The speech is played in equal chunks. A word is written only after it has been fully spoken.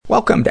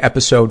Welcome to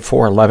episode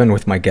 411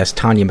 with my guest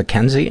Tonya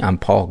McKenzie. I'm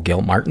Paul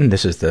Gilmartin.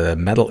 This is the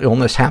Mental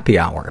Illness Happy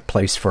Hour, a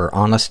place for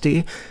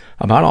honesty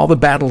about all the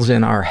battles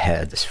in our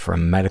heads,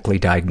 from medically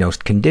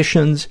diagnosed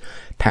conditions,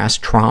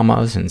 past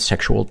traumas, and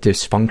sexual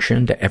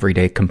dysfunction to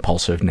everyday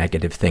compulsive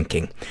negative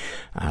thinking.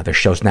 The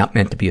show's not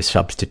meant to be a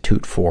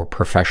substitute for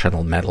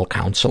professional mental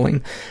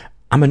counseling.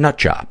 I'm a nut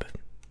job.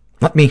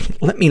 Let me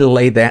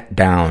lay that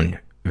down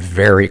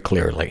very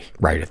clearly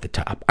right at the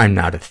top. I'm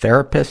not a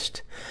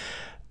therapist.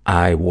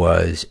 I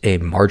was a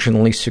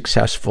marginally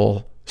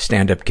successful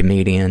stand-up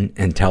comedian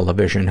and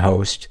television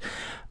host,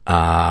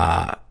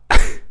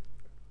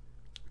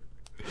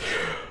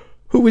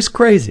 who is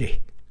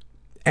crazy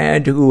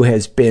and who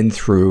has been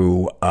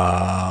through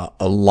a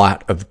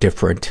lot of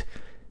different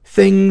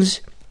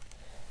things.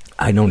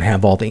 I don't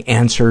have all the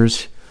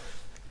answers,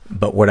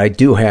 but what I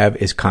do have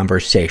is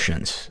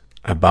conversations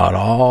about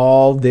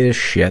all this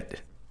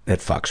shit that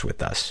fucks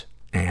with us.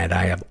 And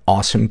I have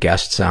awesome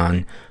guests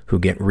on who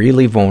get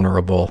really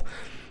vulnerable,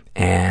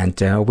 and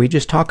we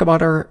just talk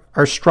about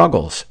our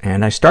struggles.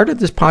 And I started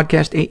this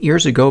podcast 8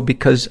 years ago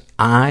because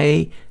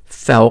I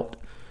felt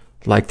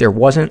like there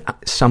wasn't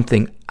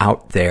something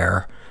out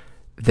there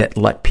that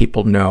let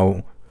people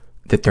know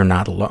that they're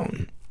not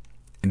alone.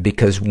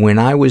 Because when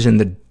I was in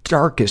the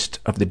darkest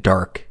of the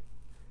dark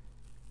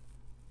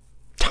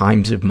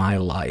times of my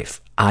life,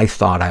 I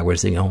thought I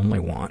was the only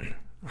one.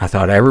 I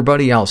thought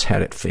everybody else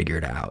had it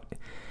figured out.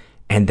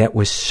 And that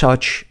was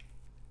such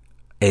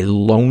a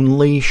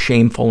lonely,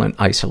 shameful, and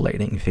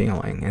isolating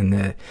feeling.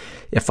 And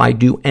if I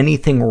do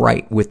anything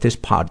right with this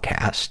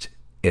podcast,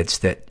 it's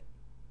that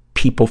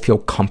people feel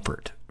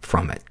comfort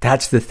from it.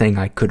 That's the thing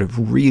I could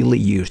have really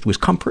used, was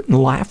comfort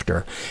and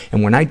laughter.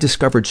 And when I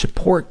discovered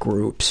support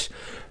groups,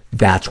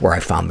 that's where I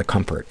found the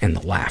comfort and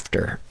the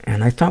laughter.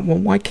 And I thought, well,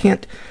 why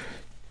can't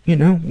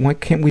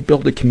we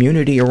build a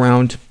community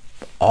around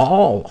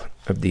all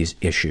of these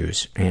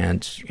issues?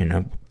 And,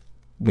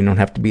 we don't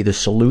have to be the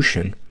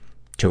solution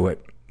to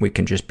it. We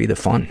can just be the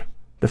fun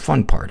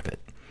part of it.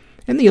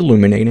 And the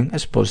illuminating. I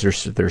suppose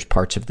there's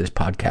parts of this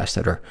podcast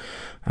that are,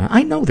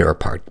 I know there are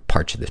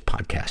parts of this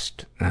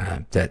podcast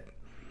that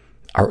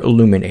are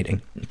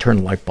illuminating,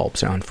 turn light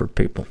bulbs on for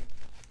people.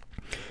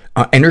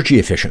 Energy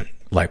efficient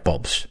light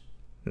bulbs.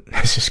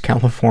 This is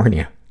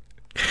California.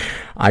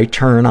 I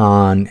turn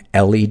on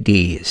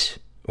LEDs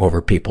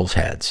over people's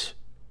heads.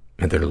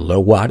 And they're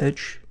low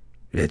wattage.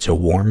 It's a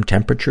warm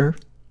temperature.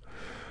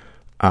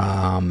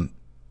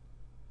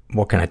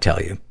 What can I tell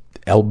you?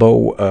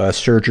 Elbow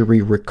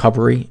surgery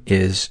recovery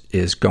is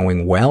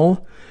going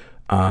well.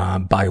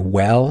 By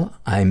well,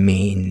 I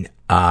mean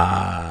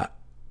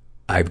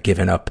I've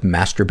given up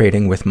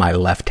masturbating with my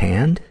left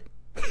hand.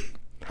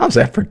 How's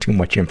that for too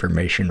much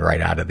information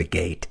right out of the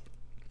gate?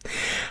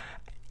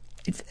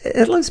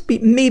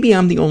 Maybe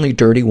I'm the only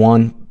dirty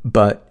one,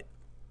 but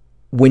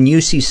when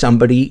you see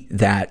somebody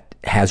that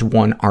has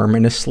one arm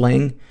in a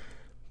sling,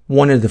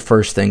 one of the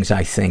first things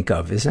I think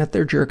of is that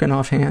their jerking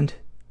off hand.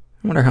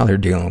 I wonder how they're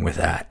dealing with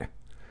that.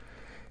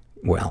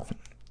 Well,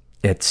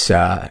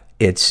 I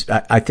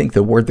think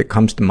the word that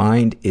comes to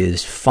mind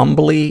is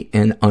fumbly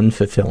and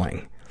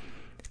unfulfilling.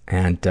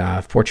 And,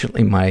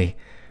 fortunately my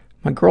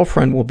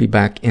girlfriend will be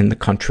back in the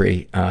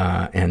country,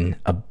 in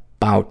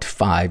about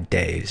 5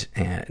 days,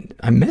 and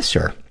I miss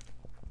her.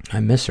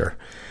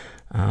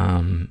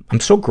 I'm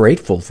so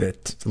grateful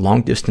that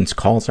long distance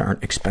calls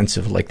aren't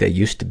expensive like they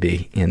used to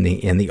be in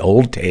the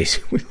old days.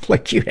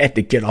 Like you had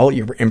to get all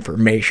your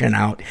information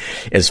out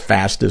as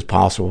fast as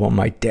possible.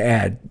 My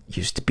dad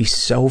used to be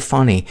so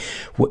funny.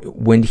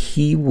 When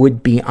he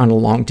would be on a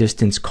long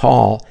distance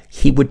call,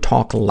 he would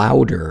talk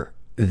louder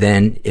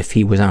than if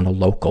he was on a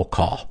local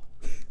call.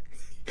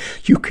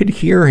 You could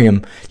hear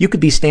him. You could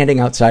be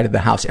standing outside of the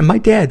house. And my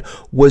dad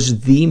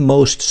was the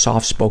most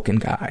soft-spoken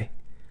guy.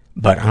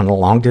 But on a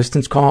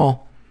long-distance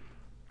call,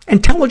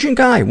 intelligent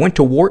guy, went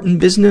to Wharton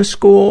Business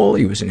School.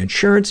 He was an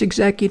insurance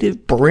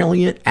executive,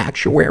 brilliant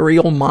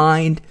actuarial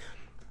mind.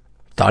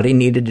 Thought he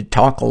needed to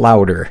talk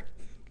louder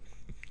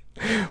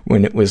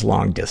when it was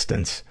long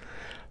distance.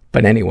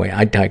 But anyway,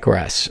 I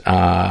digress.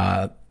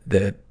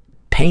 The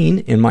pain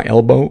in my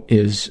elbow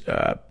is,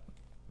 I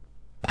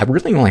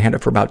really only had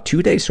it for about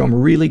 2 days, so I'm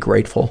really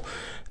grateful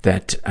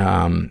that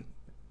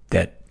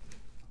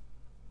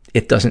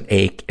it doesn't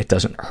ache, it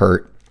doesn't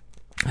hurt.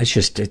 It's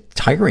just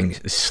tiring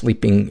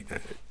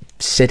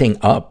sitting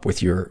up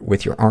with your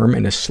arm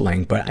in a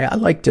sling. But I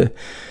like to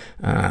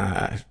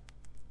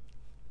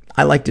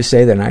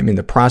say that I'm in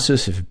the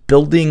process of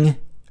building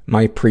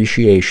my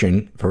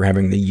appreciation for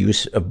having the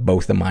use of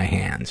both of my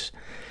hands.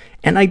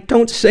 And I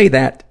don't say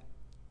that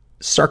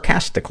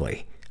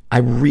sarcastically. I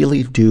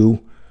really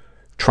do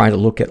try to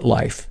look at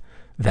life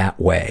that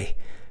way.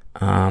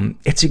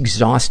 It's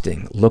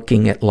exhausting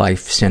looking at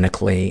life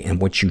cynically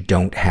and what you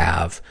don't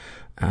have.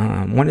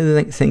 One of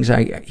the things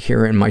I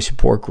hear in my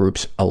support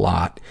groups a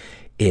lot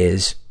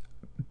is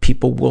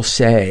people will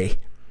say,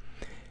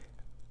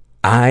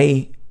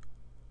 after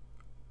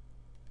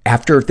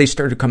they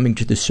started coming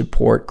to the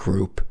support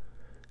group,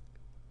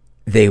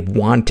 they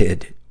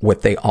wanted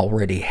what they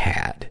already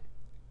had.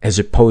 as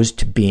opposed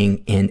to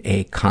being in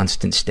a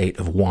constant state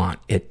of want.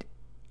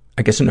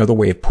 I guess another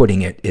way of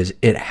putting it is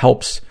it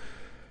helps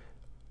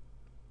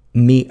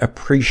me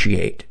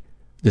appreciate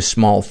the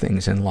small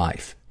things in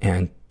life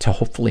and to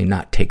hopefully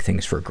not take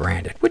things for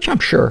granted, which I'm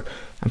sure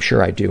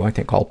I do. I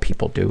think all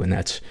people do, and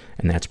that's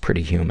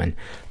pretty human.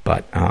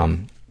 But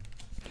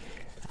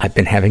I've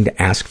been having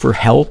to ask for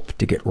help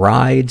to get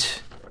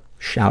rides.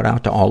 Shout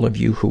out to all of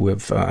you who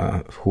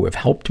have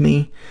helped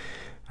me.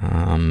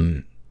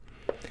 I'm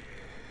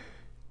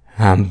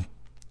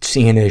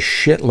seeing a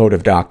shitload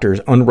of doctors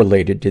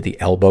unrelated to the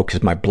elbow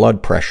because my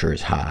blood pressure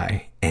is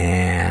high.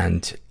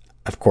 And,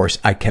 of course,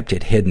 I kept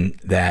it hidden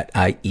that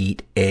I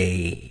eat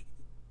a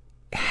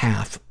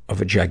half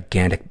of a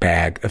gigantic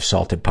bag of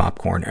salted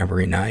popcorn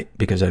every night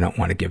because I don't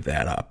want to give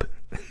that up.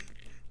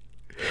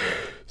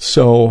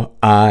 So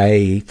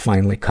I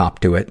finally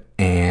copped to it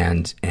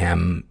and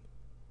am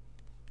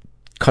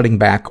cutting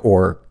back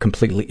or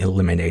completely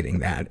eliminating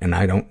that. And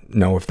I don't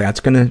know if that's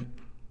going to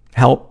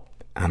help.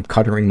 I'm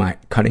cutting my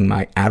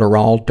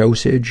Adderall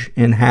dosage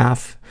in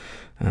half.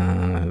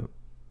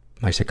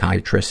 My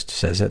psychiatrist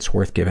says it's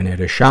worth giving it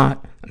a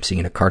shot. I'm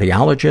seeing a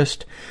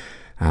cardiologist.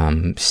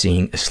 I'm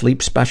seeing a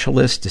sleep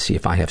specialist to see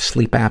if I have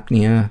sleep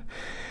apnea.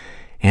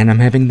 And I'm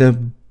having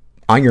the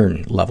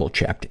iron level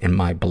checked in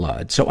my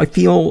blood. So I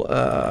feel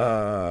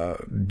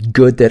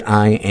good that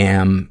I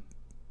am...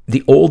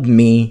 The old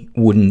me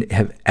wouldn't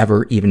have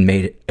ever even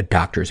made a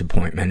doctor's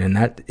appointment. And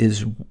that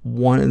is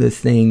one of the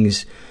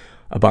things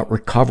about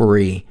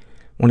recovery.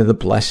 One of the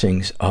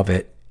blessings of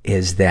it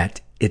is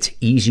that it's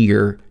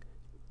easier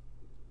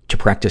to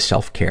practice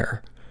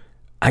self-care.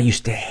 I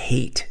used to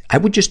hate... I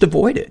would just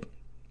avoid it.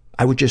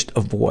 I would just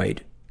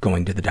avoid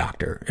going to the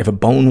doctor. If a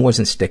bone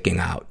wasn't sticking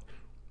out,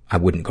 I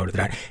wouldn't go to the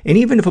doctor. And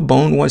even if a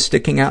bone was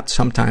sticking out,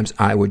 sometimes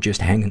I would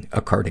just hang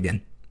a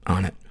cardigan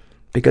on it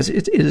because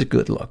it is a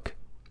good look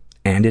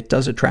and it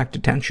does attract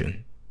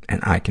attention, and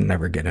I can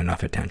never get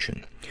enough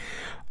attention.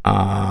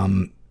 Saw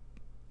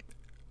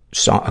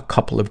a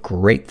couple of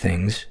great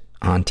things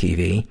on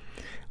TV.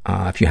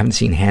 If you haven't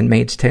seen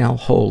Handmaid's Tale,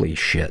 holy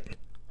shit.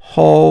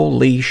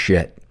 Holy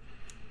shit.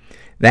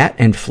 That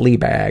and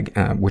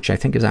Fleabag, which I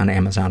think is on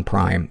Amazon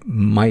Prime,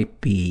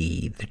 might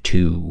be the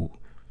two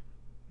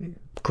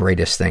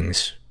greatest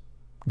things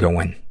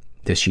going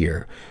this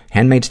year.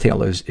 Handmaid's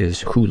Tale is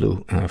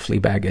Hulu.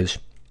 Fleabag is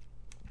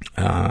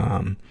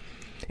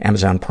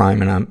Amazon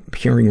Prime, and I'm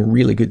hearing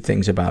really good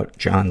things about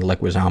John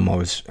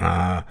Leguizamo's,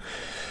 I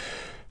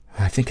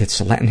think it's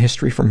Latin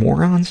History for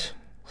Morons,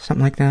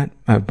 something like that.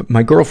 But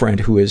my girlfriend,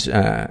 who is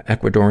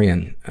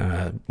Ecuadorian,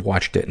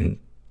 watched it and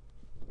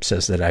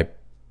says that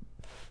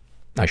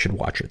I should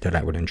watch it, that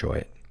I would enjoy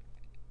it.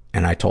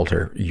 And I told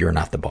her, you're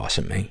not the boss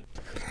of me.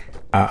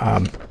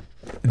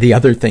 The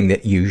other thing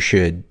that you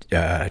should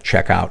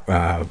check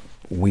out,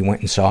 we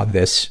went and saw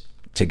this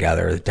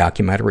together, the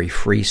documentary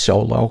Free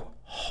Solo.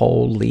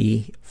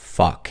 Holy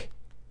fuck.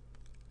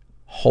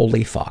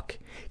 Holy fuck.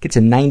 Gets a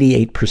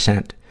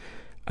 98%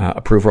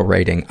 approval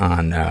rating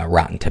on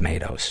Rotten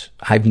Tomatoes.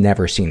 I've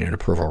never seen an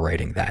approval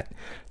rating that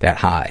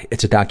high.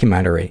 It's a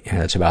documentary,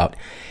 and it's about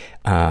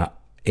an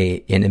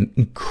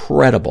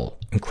incredible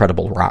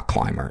rock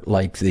climber,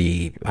 like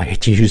I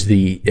hate to use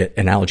the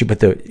analogy, but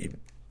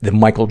the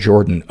Michael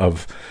Jordan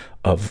of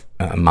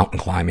mountain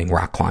climbing,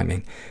 rock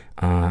climbing.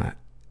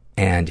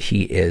 And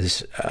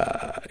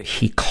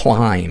he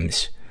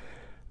climbs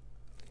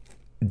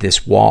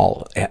this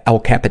wall, El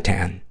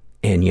Capitan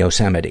in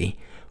Yosemite,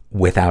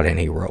 without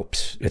any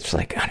ropes. It's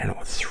like,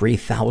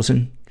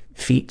 3,000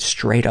 feet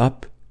straight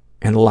up.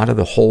 And a lot of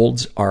the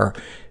holds are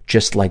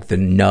just like the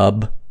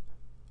nub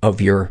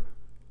of your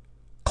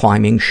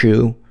climbing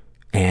shoe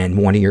and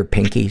one of your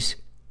pinkies.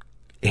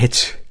 A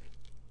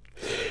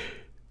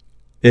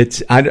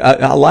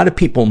lot of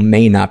people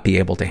may not be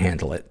able to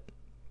handle it,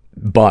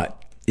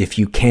 but if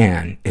you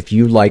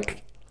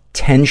like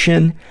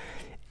tension,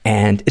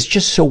 and it's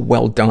just so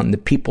well done. The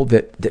people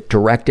that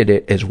directed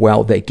it as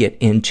well, they get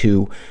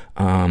into,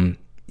 the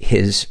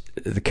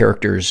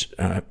character's,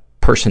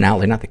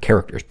 personality, not the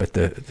characters, but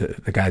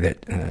the guy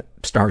that,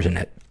 stars in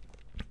it,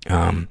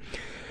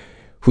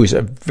 who's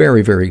a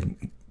very, very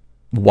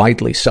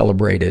widely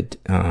celebrated,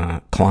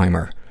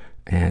 climber.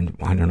 And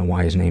I don't know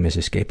why his name is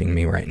escaping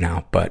me right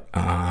now, but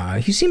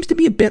he seems to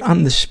be a bit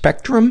on the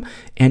spectrum,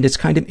 and it's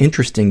kind of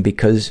interesting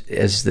because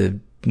as the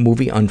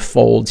movie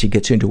unfolds, he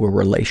gets into a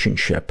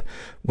relationship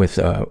with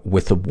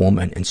a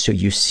woman, and so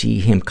you see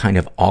him kind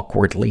of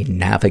awkwardly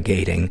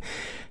navigating,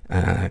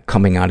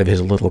 coming out of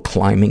his little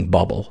climbing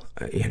bubble.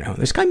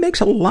 This guy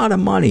makes a lot of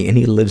money, and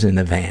he lives in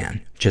a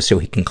van just so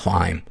he can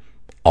climb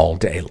all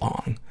day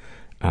long.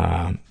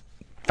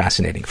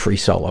 Fascinating. Free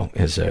Solo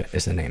is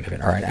the name of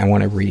it. All right, I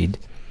want to read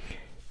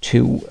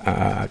two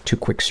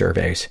quick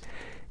surveys.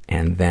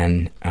 And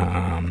then,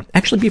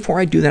 actually before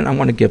I do that, I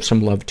want to give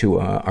some love to,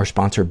 our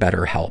sponsor,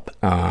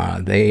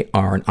 BetterHelp. They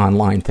are an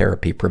online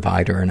therapy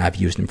provider, and I've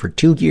used them for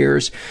 2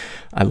 years.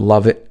 I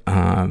love it.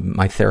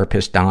 My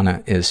therapist,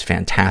 Donna, is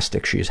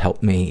fantastic. She has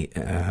helped me,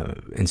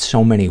 in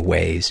so many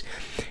ways.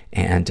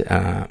 And,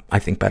 I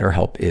think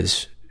BetterHelp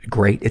is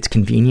great. It's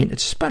convenient.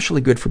 It's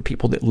especially good for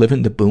people that live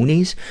in the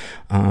boonies.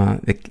 Why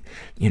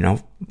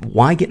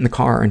get in the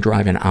car and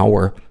drive an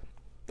hour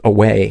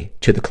away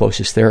to the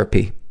closest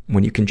therapy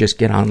when you can just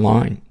get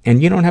online?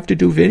 And you don't have to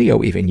do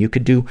video even. You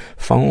could do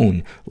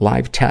phone,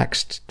 live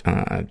text,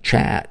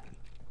 chat,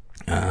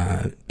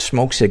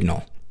 smoke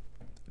signal,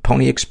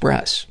 Pony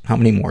Express. How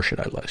many more should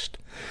I list?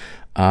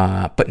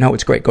 But no,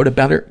 it's great. Go to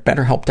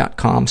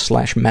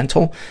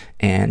betterhelp.com/mental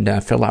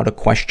and fill out a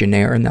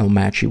questionnaire, and they'll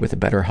match you with a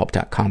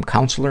betterhelp.com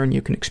counselor, and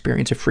you can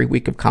experience a free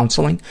week of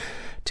counseling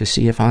to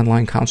see if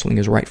online counseling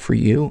is right for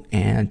you.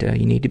 And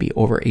you need to be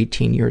over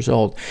 18 years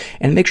old.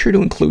 And make sure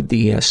to include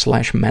the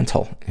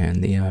 /mental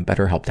and the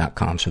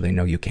betterhelp.com so they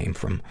know you came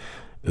from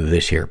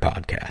this here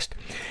podcast.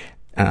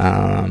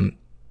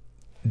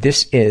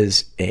 This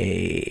is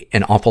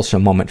an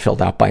awfulsome moment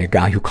filled out by a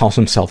guy who calls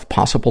himself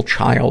possible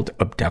child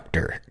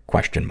abductor, ?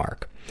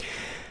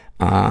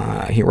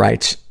 He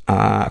writes,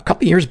 a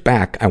couple years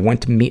back, I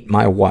went to meet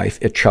my wife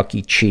at Chuck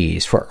E.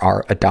 Cheese for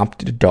our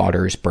adopted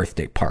daughter's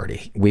birthday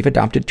party. We've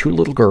adopted 2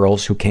 little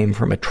girls who came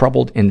from a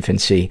troubled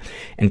infancy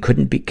and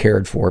couldn't be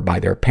cared for by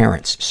their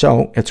parents.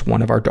 So it's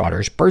one of our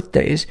daughter's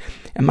birthdays,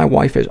 and my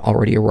wife has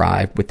already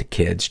arrived with the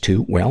kids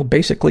to, well,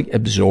 basically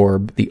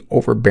absorb the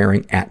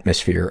overbearing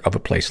atmosphere of a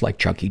place like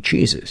Chuck E.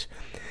 Cheese's.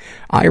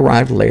 I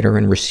arrived later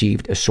and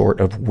received a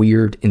sort of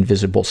weird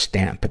invisible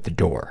stamp at the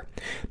door.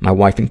 My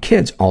wife and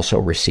kids also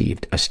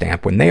received a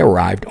stamp when they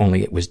arrived,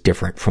 only it was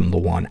different from the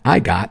one I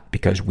got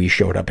because we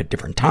showed up at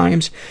different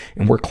times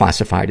and were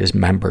classified as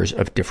members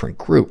of different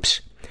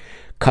groups.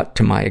 Cut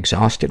to my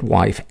exhausted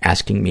wife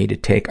asking me to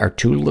take our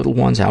 2 little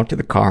ones out to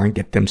the car and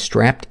get them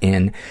strapped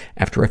in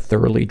after a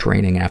thoroughly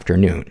draining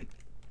afternoon.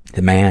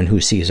 The man who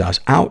sees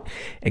us out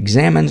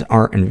examines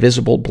our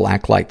invisible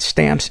blacklight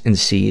stamps and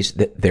sees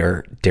that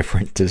they're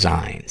different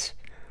designs.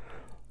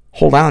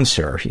 Hold on,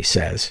 sir, he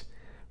says.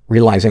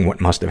 Realizing what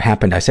must have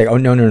happened, I say, oh,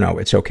 no,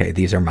 it's okay.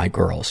 These are my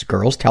girls.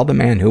 Girls, tell the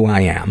man who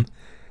I am.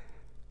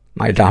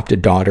 My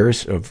adopted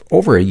daughters of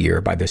over a year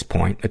by this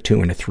point, a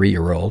 2 and a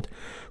 3-year-old,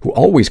 who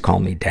always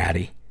call me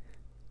daddy,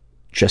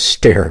 just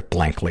stare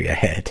blankly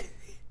ahead.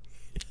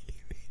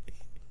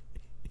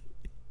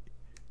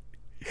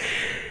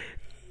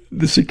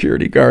 The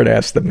security guard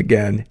asks them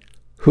again,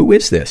 who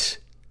is this?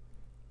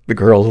 The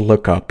girls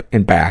look up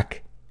and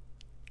back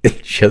and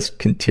just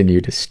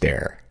continue to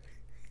stare.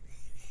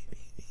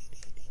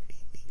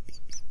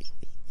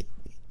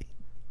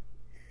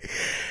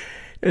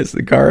 As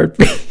the guard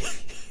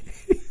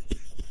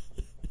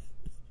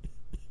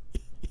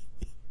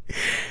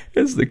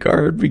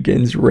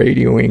begins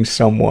radioing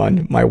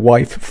someone, my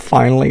wife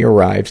finally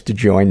arrives to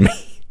join me.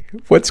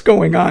 What's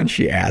going on?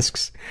 She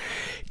asks.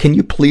 Can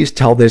you please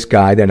tell this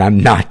guy that I'm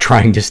not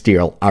trying to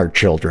steal our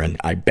children?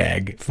 I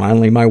beg.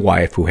 Finally, my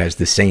wife, who has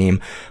the same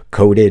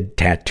coded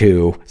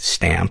tattoo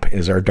stamp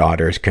as our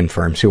daughters,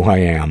 confirms who I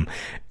am.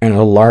 And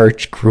a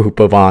large group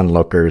of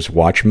onlookers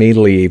watch me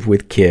leave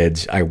with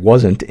kids I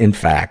wasn't, in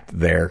fact,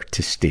 there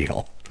to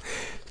steal.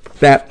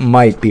 That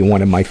might be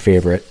one of my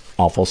favorite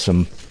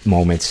awfulsome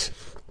moments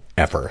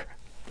ever.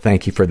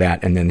 Thank you for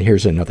that. And then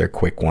here's another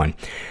quick one,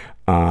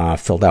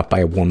 filled out by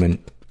a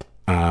woman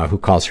who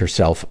calls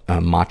herself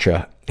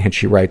Matcha. And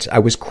she writes, I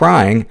was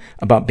crying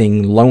about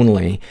being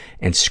lonely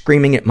and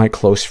screaming at my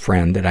close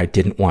friend that I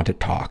didn't want to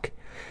talk.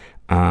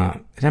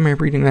 Am I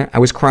reading that? I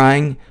was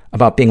crying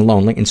about being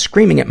lonely and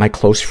screaming at my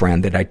close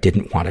friend that I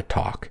didn't want to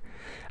talk.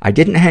 I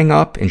didn't hang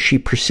up, and she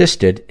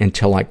persisted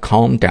until I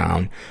calmed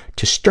down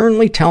to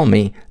sternly tell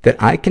me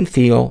that I can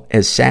feel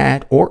as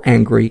sad or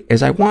angry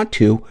as I want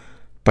to,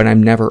 but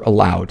I'm never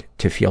allowed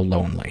to feel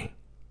lonely.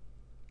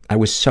 I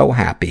was so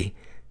happy,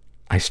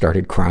 I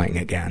started crying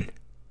again.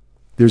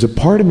 There's a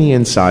part of me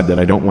inside that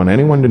I don't want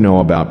anyone to know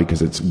about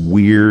because it's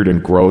weird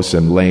and gross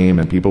and lame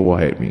and people will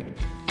hate me.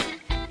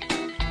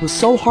 It was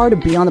so hard to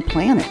be on the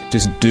planet.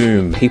 Just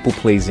doom,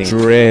 people-pleasing,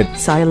 dread.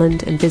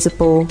 Silent,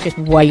 invisible, just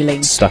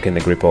wailing. Stuck in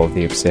the grip of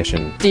the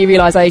obsession.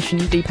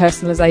 Derealization,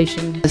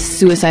 depersonalization.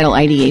 Suicidal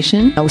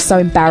ideation. I was so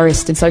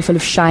embarrassed and so full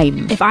of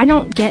shame. If I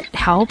don't get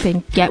help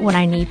and get what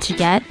I need to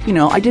get,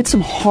 I did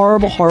some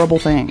horrible, horrible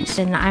things.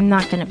 Then I'm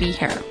not going to be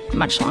here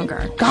much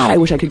longer. God, I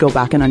wish I could go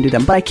back and undo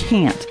them, but I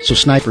can't. So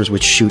snipers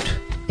would shoot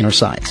in our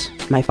sides.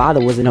 My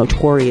father was a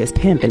notorious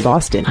pimp in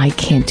Boston. I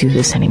can't do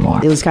this anymore.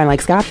 It was kind of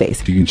like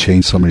Scarface. You can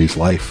change somebody's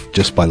life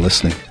just by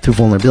listening. Through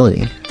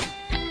vulnerability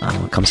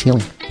comes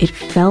healing. It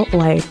felt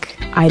like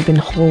I'd been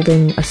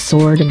holding a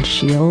sword and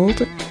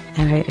shield,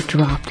 and I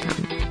dropped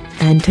them.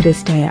 And to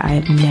this day, I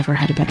have never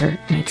had a better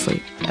night's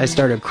sleep. I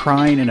started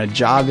crying in a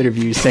job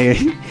interview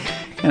saying,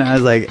 and I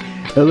was like,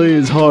 LA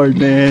is hard,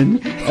 man.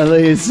 LA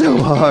is so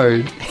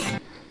hard.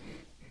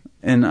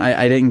 And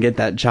I didn't get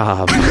that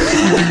job.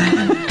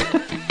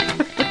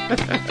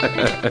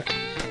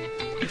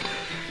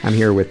 I'm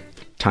here with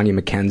Tonya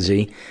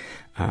McKenzie,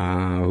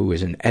 who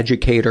is an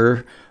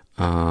educator.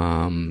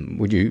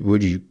 Would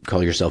you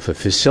call yourself a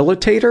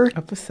facilitator?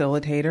 A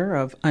facilitator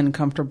of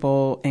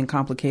uncomfortable and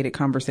complicated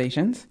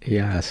conversations.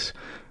 Yes.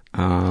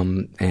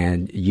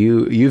 And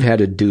you've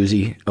had a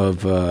doozy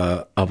of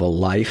a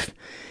life.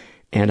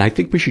 And I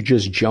think we should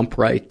just jump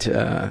right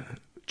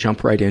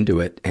into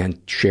it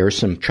and share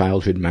some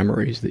childhood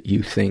memories that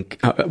you think,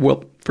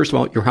 well, first of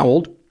all, you're how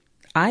old?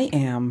 I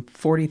am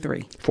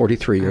 43.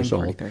 43 years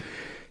old. 43.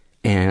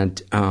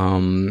 And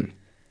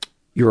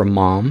you're a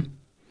mom.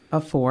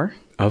 Of 4.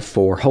 Of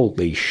 4.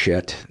 Holy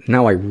shit.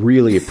 Now I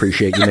really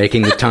appreciate you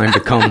making the time to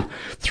come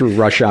through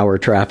rush hour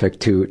traffic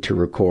to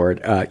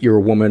record. You're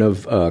a woman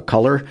of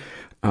color.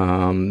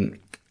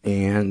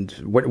 And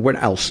what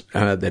else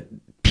that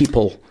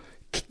people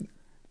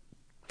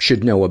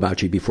should know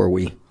about you before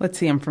we... Let's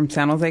see, I'm from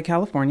San Jose,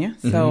 California.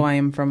 So I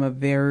am from a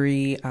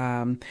very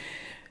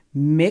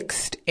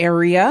mixed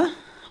area.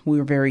 We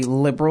were very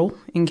liberal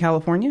in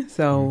California.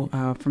 So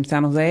from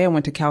San Jose, I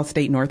went to Cal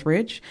State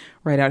Northridge,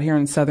 right out here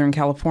in Southern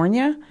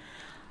California.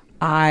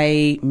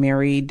 I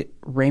married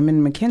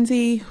Raymond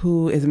McKenzie,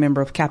 who is a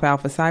member of Kappa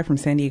Alpha Psi from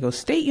San Diego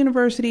State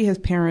University. His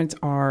parents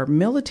are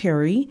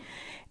military.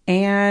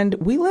 And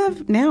we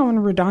live now in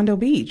Redondo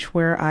Beach,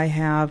 where I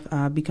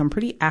have become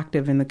pretty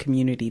active in the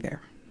community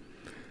there.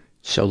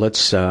 So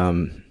let's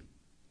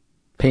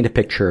paint a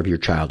picture of your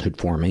childhood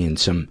for me and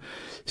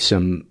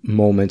some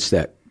moments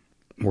that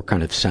were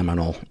kind of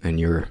seminal in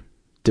your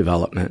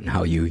development and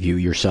how you view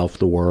yourself,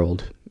 the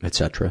world,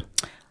 etc.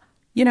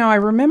 You know, I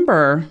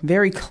remember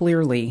very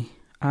clearly,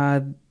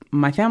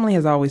 my family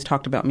has always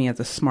talked about me as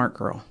a smart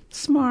girl.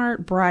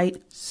 Smart,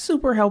 bright,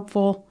 super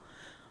helpful.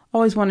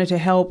 Always wanted to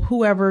help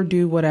whoever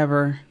do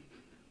whatever.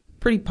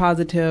 Pretty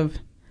positive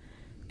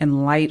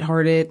and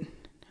lighthearted.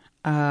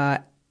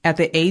 At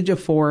the age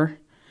of 4,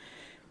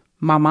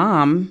 my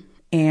mom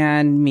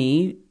and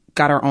me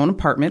got our own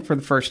apartment for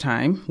the first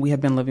time. We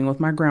had been living with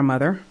my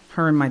grandmother.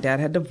 Her and my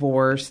dad had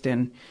divorced,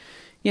 and,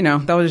 you know,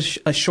 that was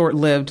a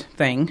short-lived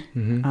thing.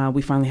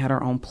 We finally had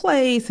our own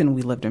place, and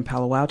we lived in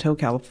Palo Alto,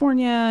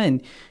 California,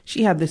 and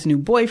she had this new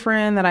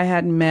boyfriend that I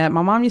hadn't met.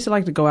 My mom used to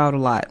like to go out a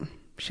lot.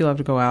 She loved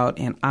to go out,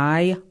 and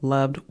I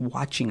loved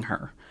watching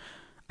her.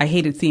 I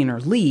hated seeing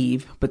her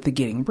leave, but the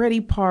getting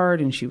ready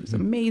part, and she was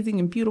amazing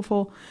and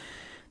beautiful.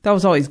 That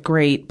was always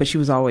great, but she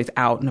was always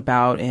out and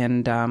about.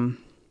 And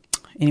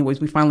anyways,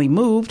 we finally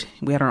moved.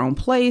 We had our own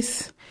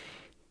place.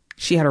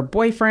 She had her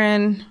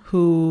boyfriend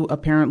who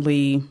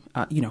apparently,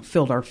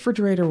 filled our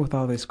refrigerator with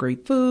all this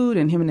great food,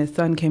 and him and his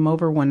son came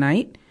over one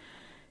night.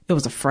 It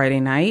was a Friday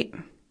night.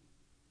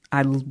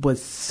 I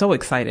was so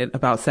excited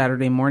about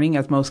Saturday morning,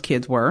 as most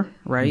kids were,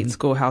 right?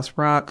 Schoolhouse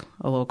Rock,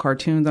 a little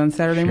cartoons on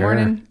Saturday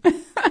morning.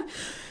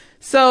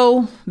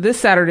 So this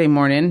Saturday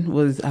morning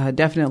was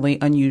definitely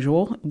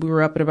unusual. We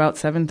were up at about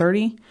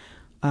 7:30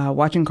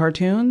 watching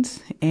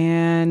cartoons,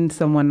 and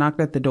someone knocked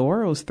at the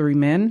door. It was 3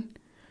 men.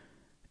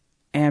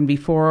 And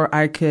before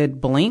I could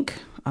blink,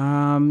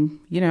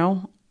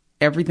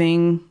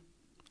 everything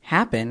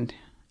happened.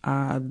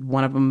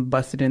 One of them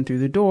busted in through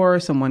the door.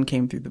 Someone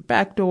came through the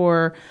back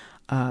door.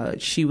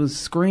 She was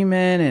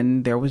screaming,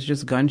 and there was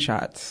just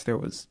gunshots.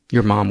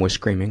 Your mom was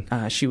screaming?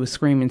 She was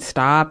screaming,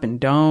 stop and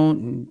don't,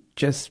 and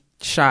just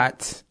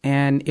shots.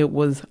 And it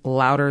was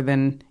louder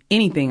than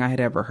anything I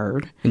had ever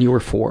heard. And you were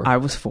 4? I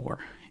was 4.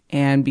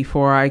 And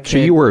before I could... So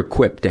you were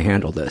equipped to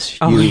handle this.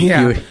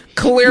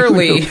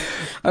 Clearly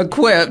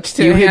equipped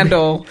to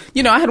handle...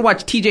 I had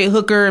watched TJ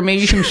Hooker and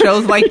maybe some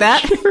shows like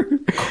that.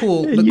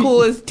 Cool. The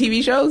coolest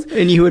TV shows.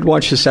 And you would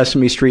watch the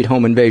Sesame Street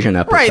home invasion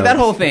episode. Right, that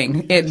whole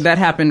thing. That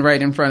happened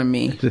right in front of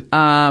me.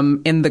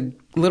 And the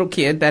little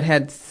kid that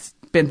had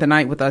spent the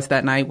night with us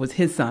that night was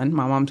his son,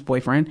 my mom's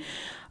boyfriend.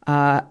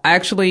 My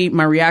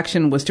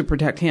reaction was to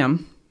protect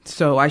him.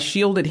 So I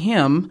shielded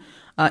him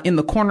in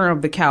the corner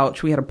of the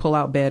couch. We had a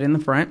pull-out bed in the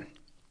front.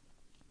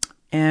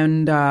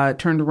 And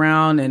turned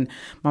around, and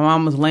my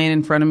mom was laying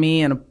in front of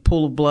me in a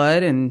pool of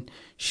blood, and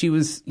she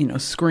was,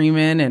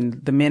 screaming,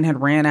 and the men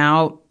had ran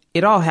out.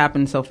 It all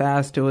happened so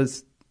fast. It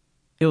was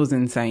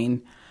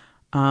insane.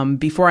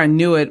 Before I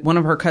knew it, one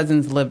of her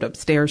cousins lived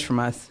upstairs from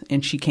us,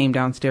 and she came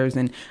downstairs,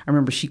 and I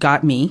remember she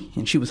got me,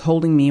 and she was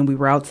holding me, and we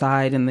were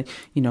outside, and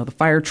the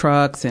fire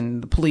trucks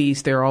and the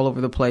police, they're all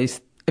over the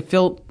place. It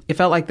felt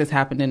like this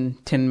happened in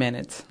 10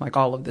 minutes, like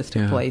all of this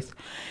took place.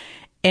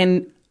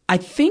 And I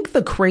think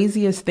the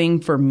craziest thing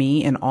for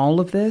me in all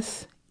of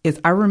this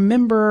is I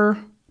remember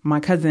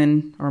my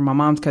cousin, or my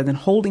mom's cousin,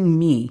 holding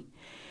me,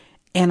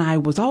 and I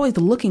was always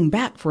looking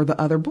back for the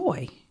other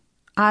boy.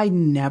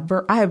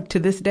 To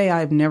this day,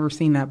 I have never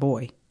seen that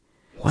boy.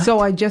 What? So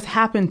I just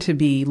happened to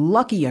be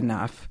lucky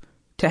enough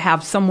to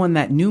have someone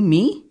that knew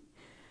me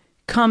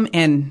come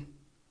and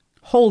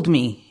hold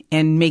me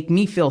and make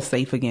me feel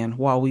safe again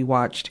while we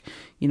watched,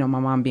 my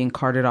mom being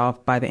carted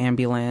off by the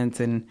ambulance.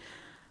 And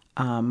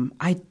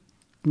I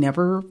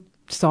never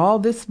saw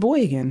this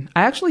boy again.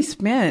 I actually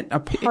spent a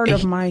part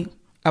of my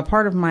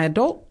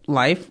adult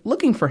life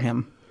looking for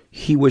him.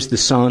 He was the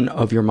son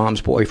of your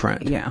mom's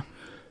boyfriend. Yeah.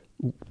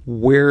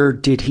 Where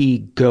did he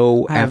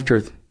go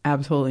after?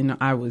 Absolutely no.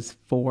 I was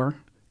 4.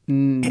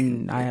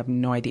 I have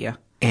no idea.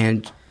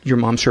 And your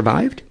mom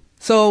survived?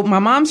 So my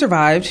mom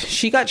survived.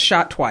 She got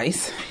shot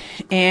twice,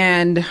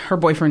 and her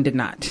boyfriend did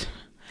not.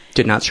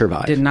 Did not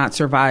survive. Did not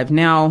survive.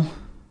 Now,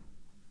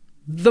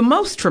 The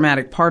most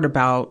traumatic part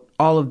about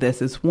all of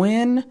this is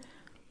when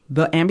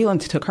the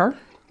ambulance took her,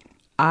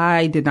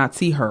 I did not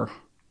see her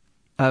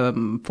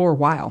for a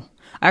while.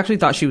 I actually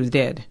thought she was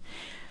dead.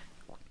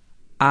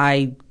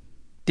 I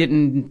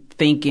didn't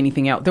think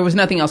anything else. There was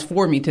nothing else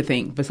for me to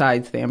think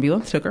besides the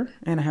ambulance took her,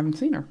 and I haven't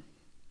seen her.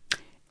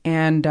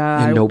 And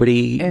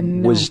nobody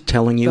was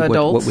telling you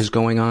what was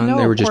going on? No,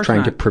 they were just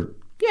trying to...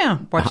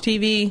 watch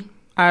TV.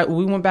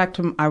 We went back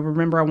to... I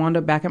remember I wound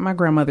up back at my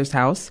grandmother's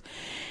house,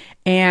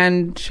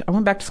 and I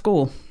went back to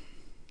school.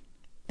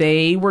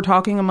 They were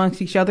talking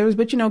amongst each other,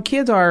 but,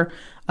 kids are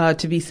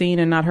to be seen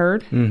and not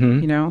heard.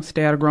 Mm-hmm.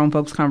 Stay out of grown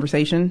folks'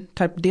 conversation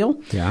type of deal.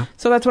 Yeah.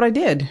 So that's what I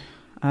did.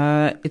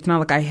 It's not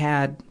like I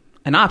had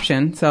an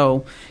option.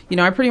 So,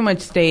 I pretty much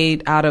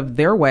stayed out of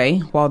their way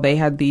while they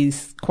had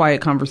these quiet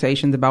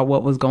conversations about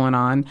what was going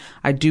on.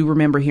 I do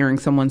remember hearing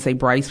someone say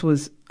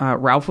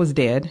Ralph was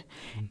dead,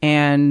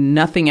 and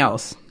nothing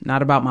else.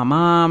 Not about my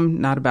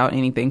mom, not about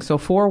anything. So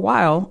for a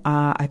while,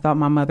 I thought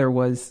my mother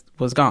was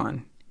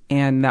gone.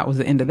 And that was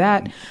the end of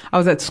that. I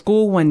was at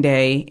school one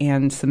day,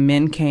 and some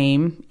men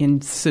came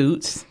in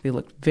suits. They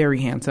looked very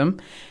handsome,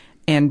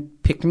 and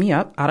picked me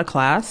up out of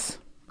class,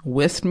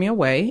 whisked me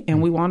away, and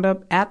we wound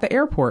up at the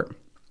airport.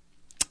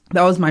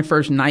 That was my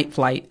first night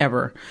flight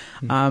ever.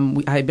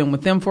 I had been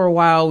with them for a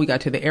while. We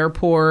got to the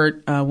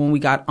airport. When we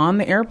got on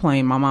the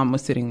airplane, my mom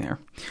was sitting there.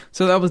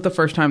 So that was the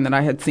first time that I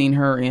had seen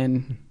her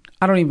in,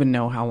 I don't even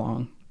know how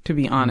long, to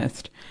be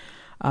honest.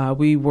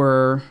 We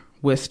were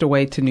whisked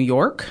away to New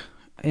York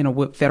in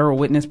a federal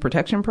witness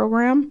protection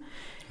program.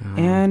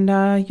 And,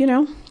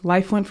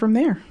 life went from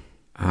there.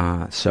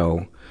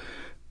 So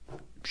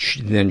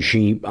then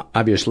she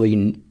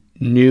obviously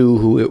knew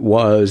who it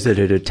was that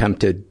had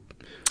attempted...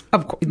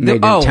 Of course.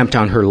 Made an attempt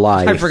on her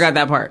life. I forgot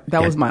that part.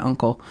 That was my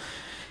uncle.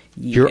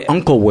 Yeah. Your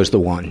uncle was the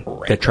one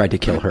that tried to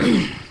kill her.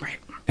 Right.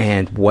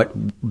 And what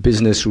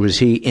business was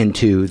he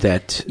into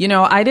that...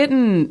 I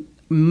didn't...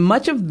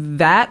 Much of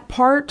that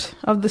part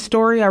of the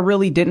story I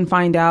really didn't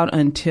find out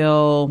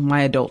until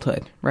my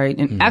adulthood, right?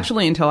 And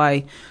actually until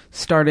I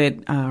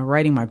started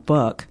writing my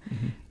book,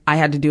 I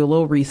had to do a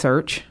little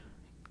research,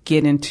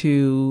 get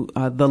into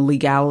the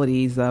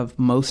legalities of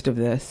most of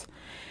this.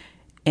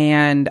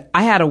 And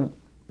I had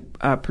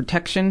a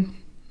protection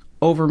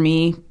over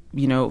me,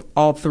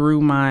 all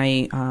through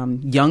my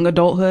young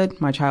adulthood,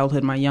 my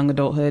childhood, my young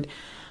adulthood.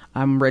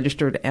 I'm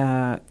registered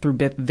through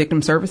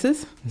Victim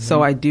Services.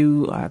 So I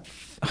do,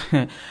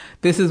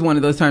 this is one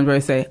of those times where I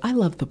say, I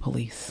love the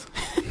police.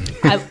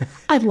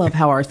 I love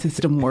how our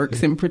system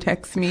works and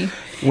protects me.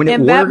 When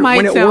it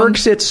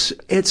works, it's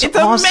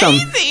awesome.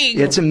 Amazing.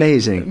 It's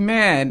amazing.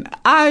 Man,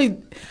 I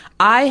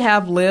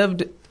have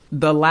lived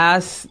the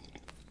last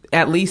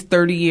at least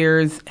 30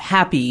 years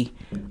happy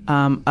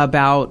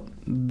about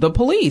the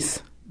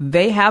police.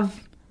 They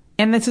have,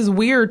 and this is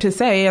weird to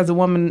say as a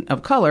woman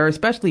of color,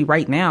 especially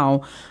right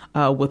now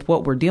with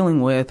what we're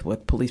dealing with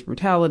police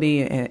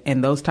brutality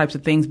and those types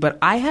of things. But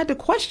I had to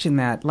question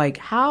that. Like,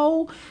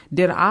 how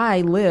did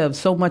I live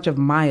so much of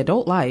my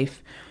adult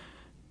life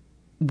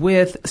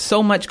with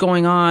so much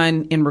going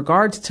on in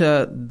regards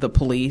to the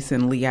police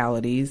and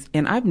legalities,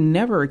 and I've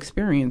never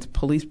experienced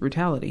police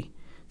brutality?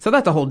 So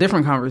that's a whole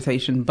different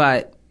conversation,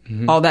 but...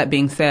 All that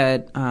being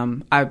said,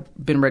 I've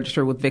been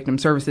registered with Victim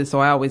Services, so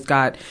I always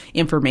got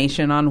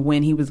information on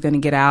when he was going to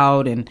get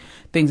out and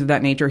things of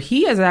that nature.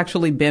 He has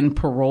actually been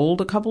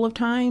paroled a couple of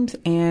times,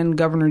 and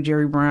Governor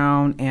Jerry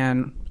Brown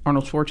and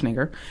Arnold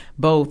Schwarzenegger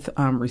both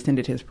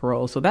rescinded his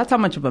parole. So that's how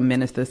much of a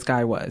menace this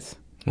guy was.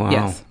 Wow.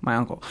 Yes, my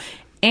uncle.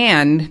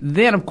 And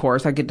then, of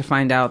course, I get to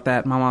find out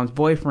that my mom's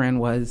boyfriend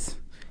was...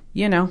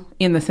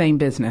 in the same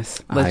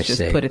business. Let's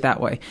just put it that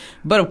way.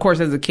 But of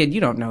course, as a kid,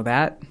 you don't know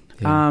that.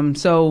 Yeah.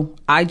 So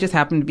I just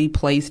happened to be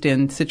placed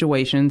in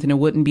situations, and it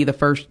wouldn't be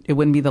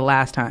the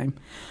last time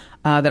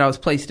that I was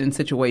placed in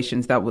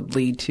situations that would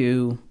lead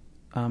to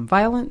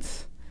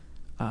violence,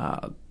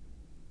 the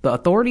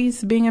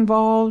authorities being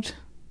involved,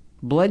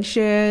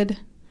 bloodshed,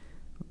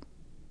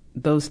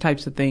 those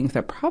types of things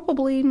that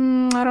probably,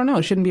 I don't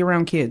know, shouldn't be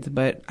around kids,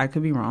 but I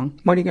could be wrong.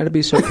 Why do you got to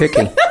be so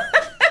picky?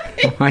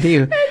 Why do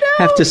you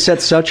have to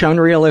set such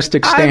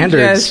unrealistic standards?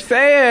 I'm just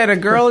saying, a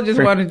girl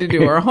just wanted to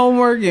do her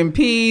homework in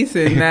peace,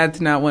 and that's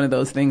not one of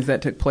those things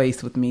that took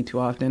place with me too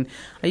often.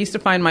 I used to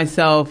find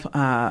myself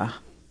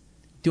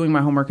doing my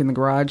homework in the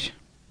garage.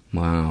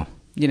 Wow.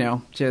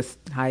 Just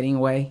hiding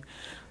away.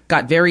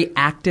 Got very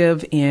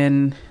active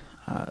in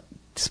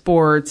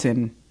sports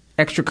and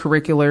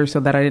extracurriculars so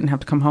that I didn't have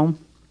to come home,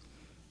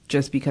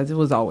 just because it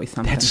was always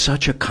something. That's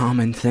such a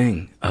common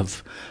thing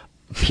of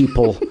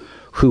people...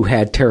 who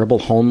had terrible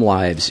home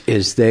lives,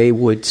 is they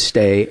would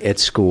stay at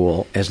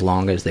school as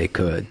long as they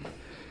could.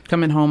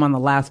 Coming home on the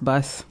last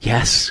bus.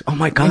 Yes. Oh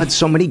my God,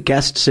 so many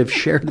guests have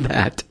shared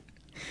that.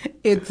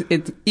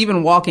 It's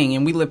even walking,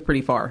 and we live pretty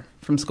far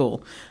from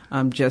school,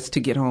 just to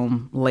get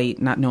home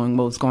late, not knowing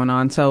what was going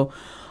on. So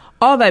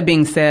all that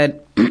being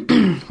said,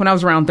 when I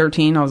was around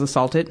 13, I was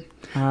assaulted.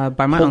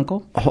 by my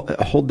uncle.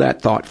 Hold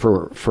that thought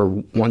for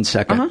 1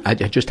 second. I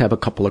just have a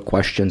couple of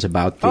questions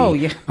about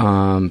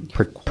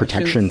the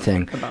protection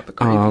thing. About the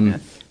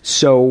craziness.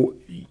 So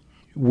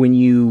when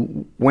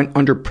you went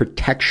under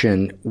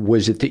protection,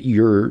 was it that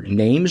your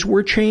names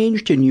were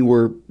changed and you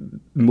were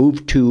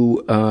moved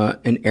to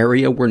an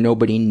area where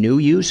nobody knew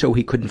you so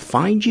he couldn't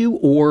find you?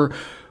 Or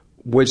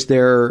was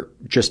there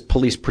just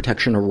police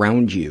protection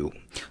around you?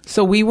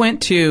 So we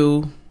went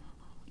to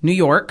New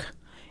York,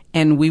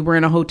 and we were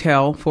in a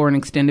hotel for an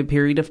extended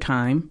period of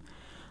time.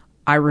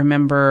 I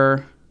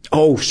remember...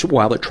 Oh, so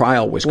while the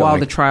trial was going on. While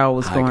the trial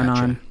was going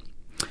on.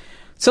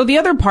 So the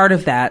other part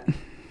of that,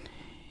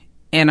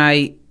 and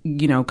I,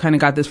 kind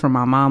of got this from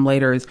my mom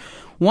later, is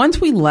once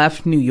we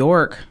left New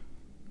York,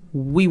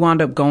 we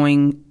wound up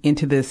going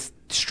into this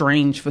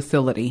strange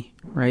facility,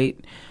 right?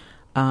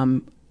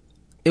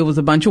 It was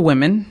a bunch of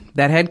women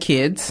that had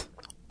kids.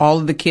 All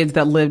of the kids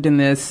that lived in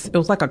this, it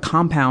was like a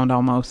compound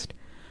almost.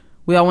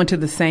 We all went to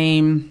the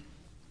same,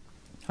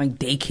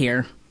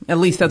 daycare. At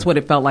least that's what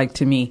it felt like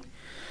to me.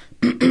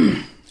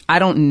 I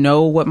don't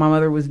know what my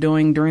mother was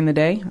doing during the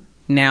day.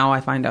 Now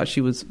I find out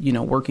she was,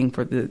 working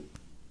for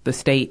the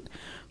state.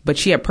 But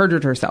she had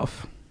perjured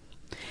herself.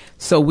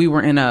 So we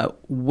were in a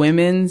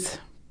women's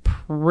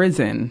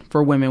prison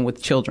for women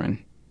with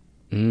children.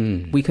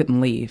 We couldn't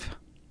leave.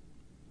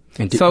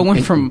 So I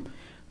went from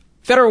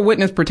federal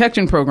witness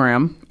protection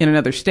program in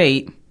another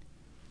state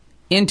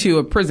into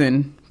a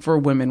prison for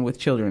women with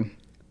children.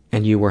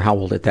 And you were how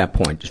old at that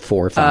point?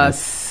 4 or 5?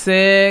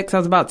 6. I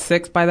was about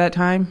 6 by that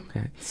time.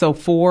 Okay. So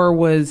 4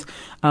 was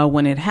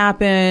when it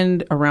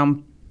happened.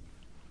 Around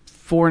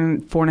 4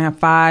 and a half,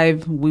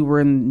 5, we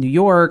were in New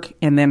York.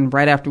 And then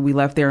right after we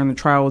left there and the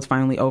trial was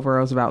finally over,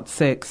 I was about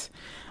 6.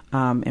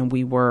 And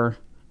we were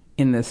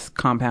in this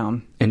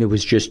compound. And it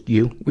was just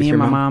you with your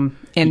mom? Me and my mom.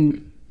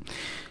 And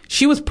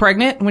she was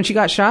pregnant when she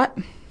got shot.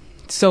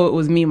 So it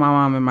was me, my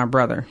mom, and my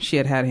brother. She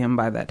had him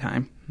by that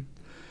time.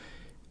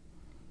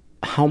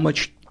 How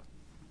much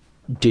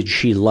did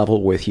she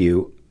level with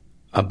you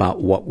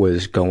about what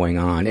was going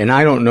on? And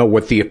I don't know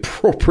what the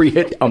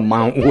appropriate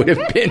amount would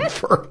have been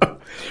for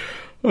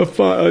a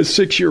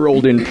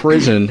 6-year-old in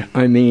prison.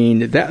 I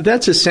mean,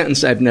 that's a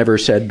sentence I've never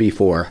said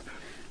before.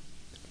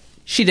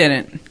 She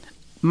didn't.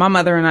 My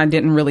mother and I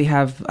didn't really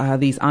have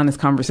these honest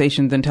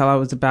conversations until I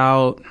was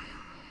about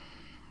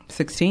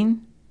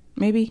 16,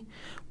 maybe,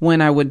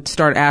 when I would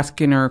start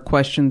asking her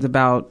questions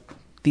about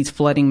these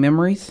flooding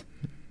memories.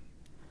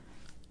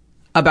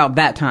 About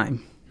that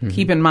time. Mm-hmm.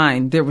 Keep in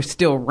mind, there was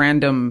still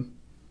random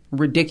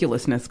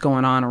ridiculousness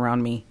going on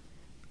around me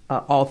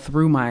all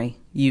through my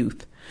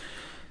youth.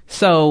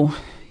 So,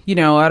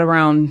 at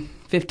around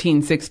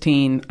 15,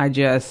 16, I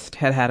just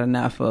had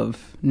enough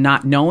of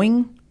not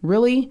knowing,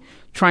 really,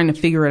 trying to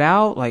figure it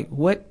out. Like,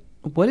 what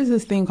is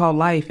this thing called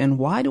life? And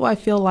why do I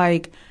feel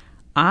like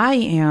I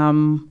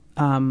am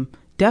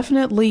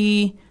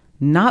definitely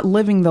not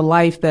living the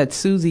life that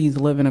Susie's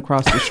living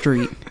across the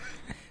street?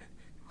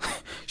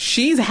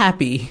 She's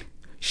happy.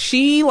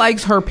 She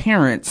likes her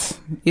parents.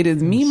 It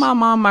is me, my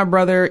mom, my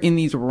brother in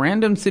these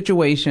random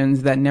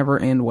situations that never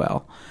end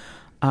well.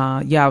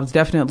 I was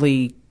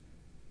definitely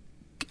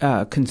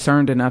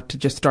concerned enough to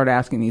just start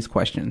asking these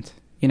questions,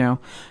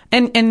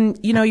 And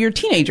you're a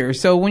teenager.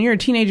 So when you're a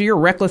teenager, you're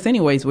reckless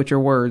anyways with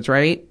your words,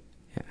 right?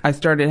 Yeah. I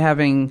started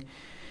having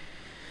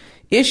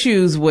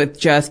issues with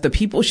just the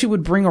people she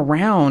would bring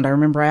around. I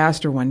remember I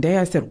asked her one day,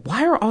 I said,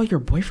 why are all your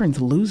boyfriends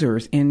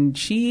losers? And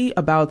she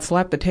about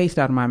slapped the taste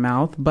out of my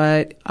mouth,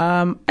 but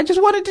I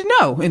just wanted to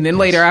know. And then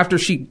later, after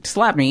she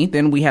slapped me,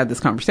 then we had this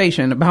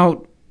conversation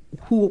about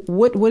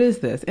what is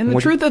this? And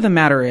the truth of the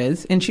matter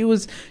is, and she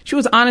was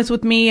honest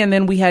with me, and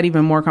then we had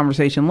even more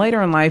conversation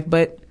later in life,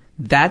 but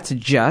that's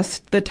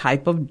just the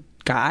type of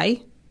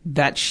guy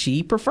that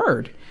she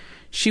preferred.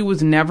 She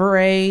was never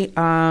a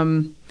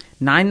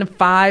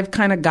 9-to-5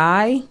 kind of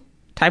guy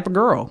type of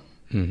girl.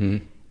 Mm-hmm.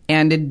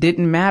 And it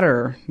didn't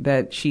matter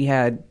that she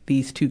had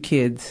these 2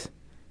 kids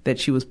that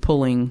she was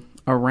pulling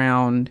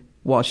around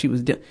while she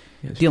was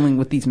dealing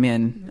with these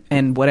men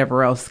and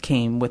whatever else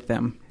came with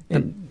them.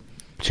 And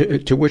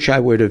to which I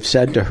would have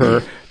said to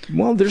her,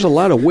 well, there's a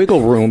lot of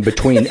wiggle room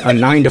between a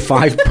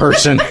 9-to-5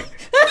 person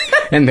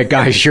and the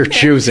guys you're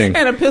choosing.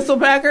 And a pistol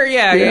packer?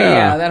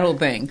 Yeah, that whole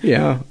thing.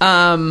 Yeah.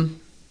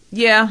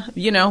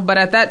 Yeah, but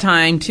at that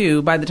time,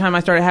 too, by the time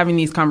I started having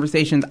these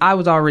conversations, I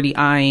was already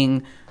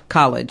eyeing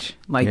college.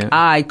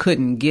 I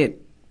couldn't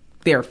get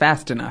there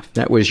fast enough.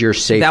 That was your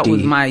safety That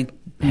was my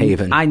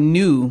haven. I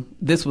knew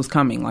this was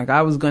coming.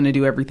 I was going to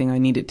do everything I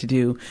needed to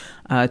do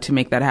to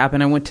make that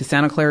happen. I went to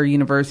Santa Clara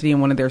University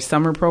in one of their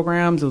summer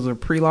programs. It was a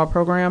pre-law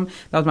program.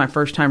 That was my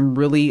first time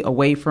really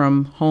away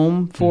from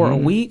home for a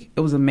week. It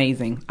was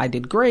amazing. I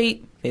did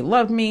great. They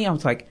loved me. I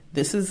was like,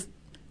 this is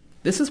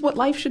what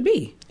life should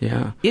be.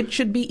 Yeah. It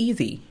should be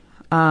easy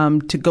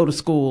to go to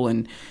school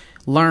and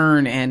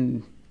learn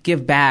and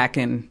give back.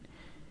 And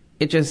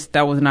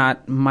that was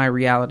not my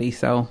reality.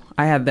 So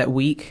I had that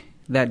week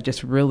that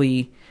just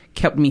really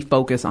kept me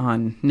focused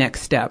on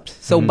next steps.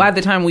 So by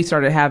the time we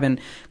started having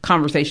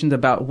conversations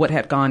about what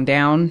had gone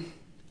down,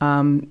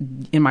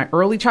 In my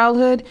early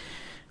childhood,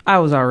 I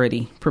was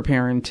already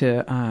preparing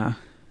to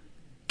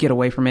get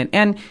away from it.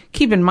 And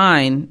keep in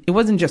mind, it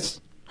wasn't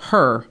just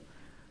her.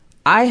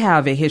 I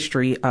have a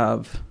history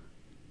of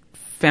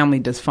family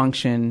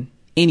dysfunction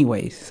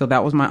anyways. So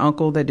that was my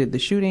uncle that did the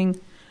shooting.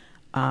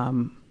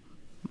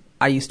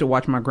 I used to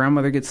watch my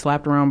grandmother get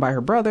slapped around by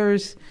her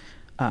brothers.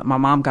 My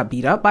mom got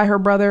beat up by her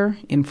brother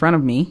in front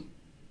of me.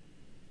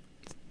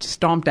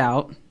 Stomped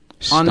out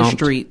on the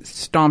street.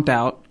 Stomped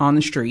out on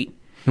the street.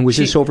 And was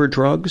this over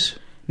drugs?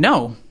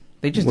 No.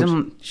 They just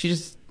didn't, he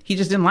just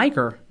didn't like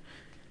her.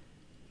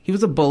 He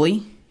was a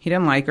bully. He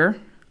didn't like her.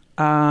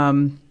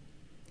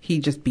 He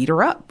just beat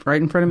her up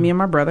right in front of me and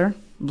my brother,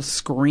 was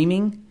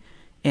screaming.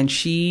 And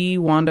she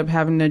wound up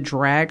having to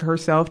drag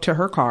herself to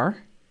her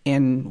car.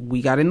 And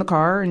we got in the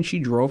car and she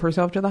drove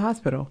herself to the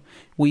hospital.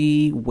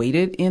 We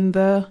waited in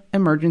the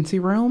emergency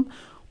room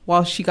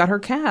while she got her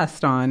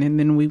cast on, and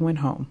then we went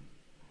home.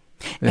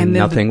 And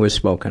nothing was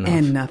spoken of.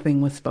 And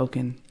nothing was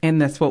spoken. And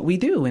that's what we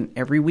do. And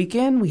every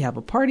weekend we have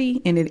a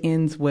party and it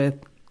ends with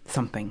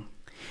something.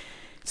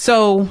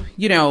 So,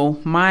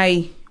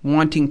 my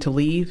wanting to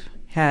leave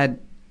had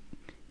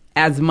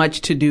as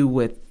much to do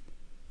with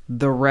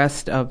the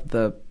rest of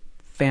the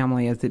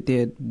family as it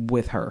did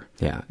with her.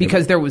 Yeah.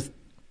 Because there was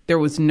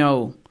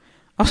no,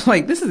 I was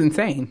like, this is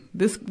insane.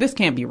 This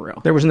can't be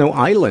real. There was no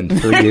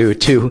island for you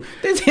to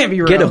this can't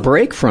be real. Get a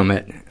break from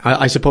it.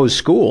 I suppose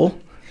school.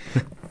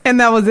 And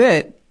that was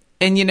it.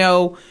 And,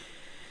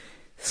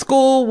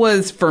 school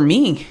was for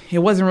me. It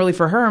wasn't really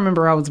for her. I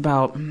remember I was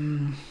about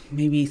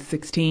maybe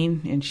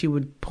 16 and she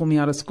would pull me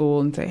out of school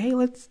and say, hey,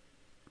 let's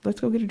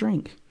go get a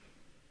drink.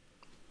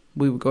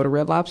 We would go to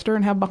Red Lobster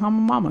and have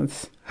Bahama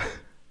Mamas.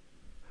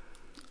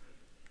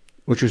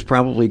 Which was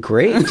probably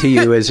great to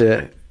you as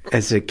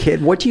a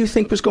kid. What do you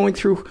think was going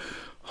through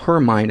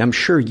her mind? I'm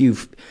sure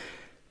you've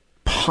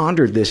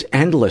pondered this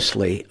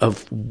endlessly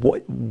of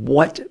what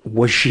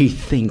was she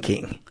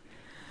thinking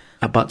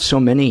about so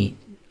many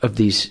of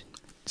these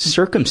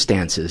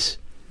circumstances.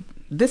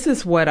 This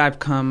is what I've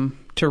come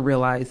to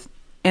realize,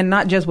 and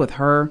not just with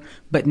her,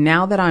 but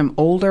now that I'm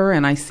older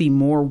and I see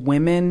more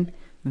women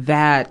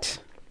that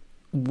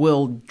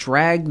will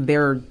drag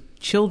their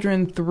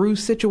children through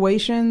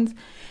situations,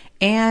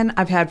 and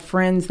I've had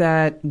friends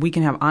that we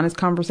can have honest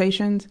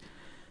conversations.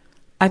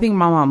 I think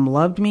my mom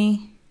loved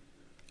me.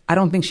 I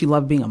don't think she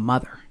loved being a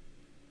mother.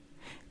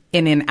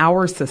 And in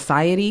our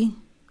society,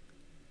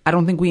 I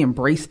don't think we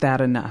embrace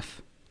that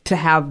enough to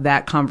have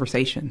that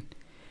conversation.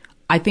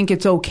 I think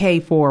it's okay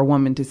for a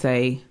woman to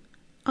say,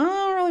 I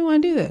don't really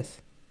want to do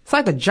this. It's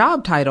like a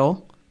job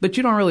title, but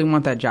you don't really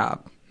want that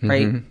job,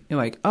 right? Mm-hmm. You're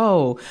like,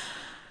 oh,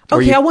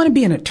 okay, I want to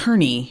be an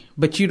attorney,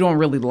 but you don't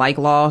really like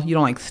law. You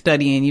don't like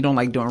studying. You don't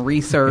like doing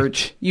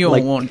research. You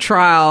don't want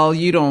trial.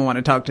 You don't want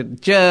to talk to the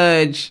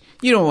judge.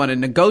 You don't want to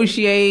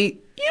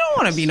negotiate. You don't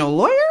want to be no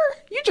lawyer.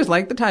 You just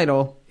like the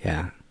title.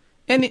 Yeah.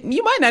 And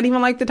you might not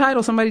even like the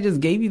title. Somebody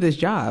just gave you this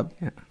job.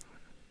 Yeah.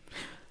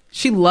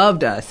 She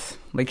loved us.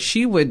 Like,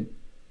 she would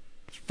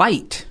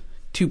fight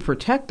to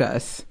protect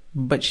us,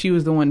 but she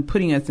was the one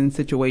putting us in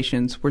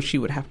situations where she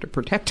would have to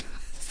protect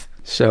us.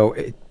 So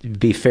it'd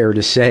be fair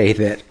to say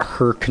that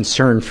her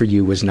concern for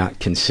you was not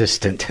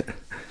consistent.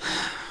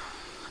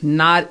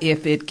 Not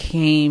if it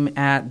came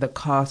at the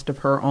cost of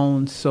her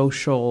own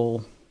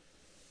social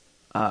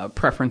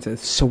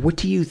preferences. So what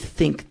do you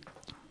think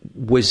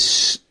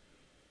was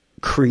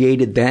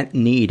created that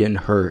need in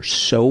her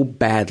so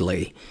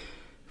badly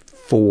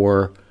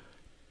for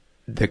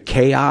the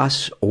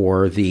chaos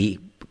or the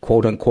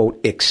quote unquote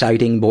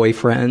exciting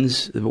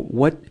boyfriends?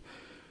 What?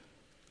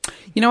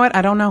 You know what?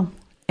 I don't know.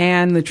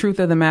 And the truth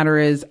of the matter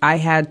is, I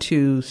had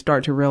to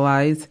start to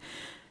realize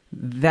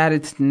that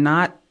it's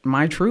not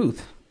my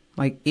truth.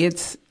 Like,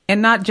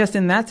 and not just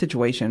in that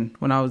situation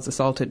when I was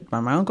assaulted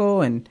by my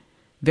uncle and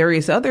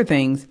various other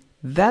things.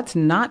 That's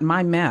not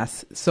my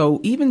mess. So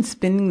even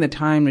spending the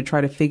time to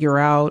try to figure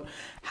out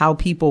how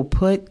people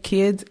put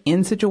kids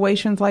in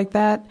situations like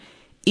that,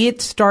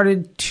 it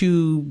started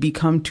to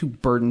become too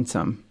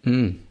burdensome.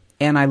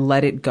 And I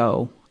let it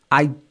go.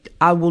 I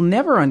will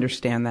never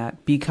understand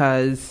that,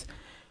 because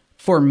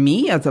for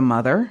me as a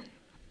mother,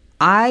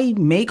 I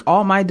make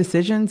all my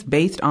decisions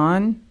based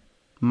on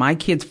my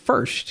kids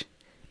first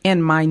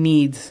and my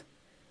needs,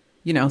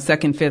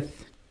 second,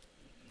 fifth,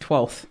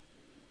 12th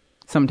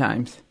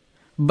sometimes.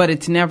 But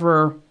it's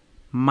never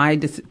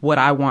what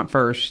I want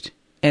first,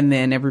 and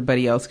then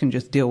everybody else can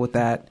just deal with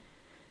that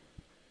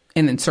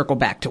and then circle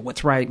back to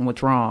what's right and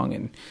what's wrong.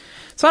 And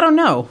so I don't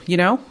know,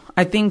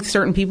 I think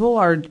certain people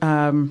are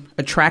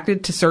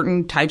attracted to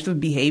certain types of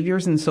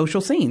behaviors and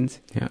social scenes.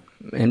 Yeah.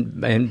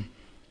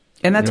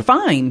 And that's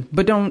fine,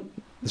 but don't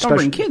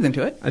bring kids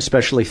into it.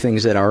 Especially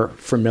things that are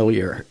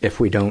familiar, if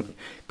we don't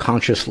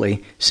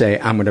consciously say,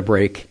 I'm going to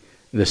break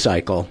the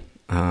cycle.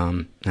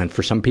 And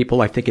for some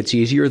people, I think it's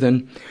easier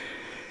than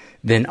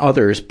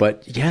others.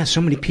 But yeah,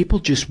 so many people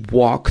just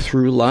walk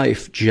through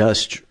life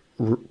just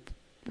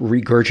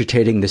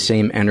regurgitating the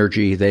same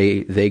energy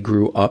they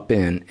grew up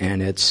in.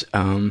 And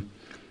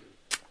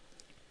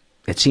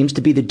It seems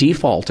to be the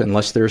default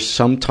unless there's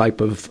some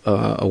type of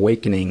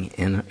awakening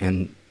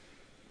in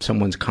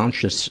someone's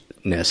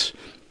consciousness.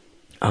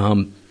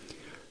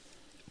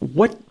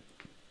 What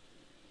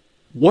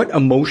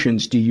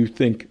emotions do you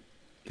think,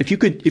 if you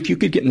could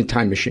get in the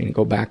time machine and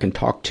go back and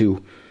talk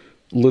to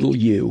little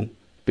you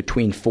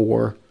between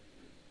 4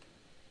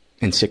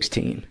 and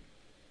 16,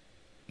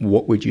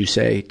 what would you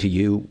say to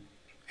you,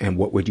 and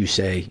what would you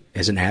say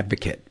as an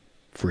advocate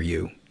for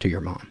you to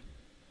your mom?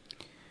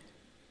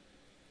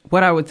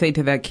 What I would say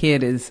to that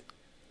kid is,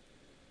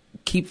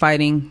 keep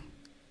fighting.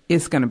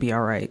 It's going to be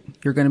all right.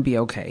 You're going to be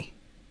okay.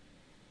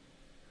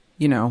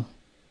 You know,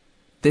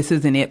 this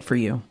isn't it for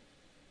you.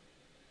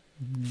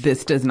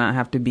 This does not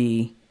have to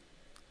be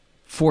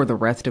for the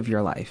rest of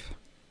your life.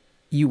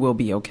 You will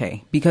be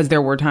okay. Because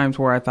there were times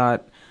where I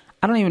thought,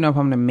 I don't even know if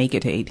I'm going to make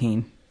it to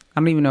 18. I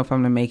don't even know if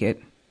I'm going to make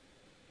it.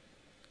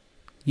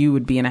 You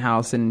would be in a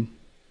house and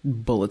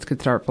bullets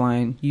could start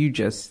flying. You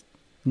just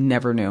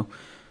never knew.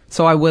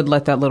 So I would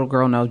let that little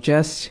girl know,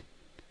 just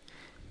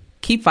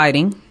keep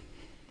fighting,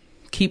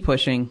 keep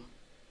pushing.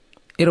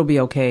 It'll be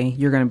okay.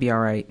 You're going to be all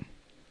right.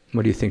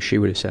 What do you think she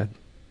would have said?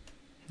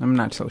 I'm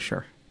not so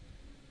sure.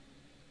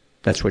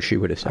 That's what she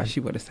would have said? She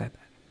would have said that.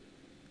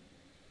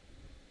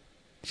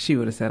 She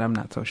would have said, I'm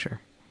not so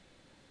sure.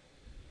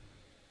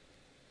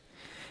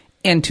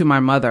 And to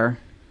my mother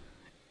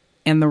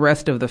and the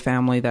rest of the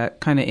family that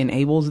kind of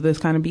enables this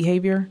kind of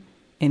behavior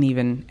and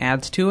even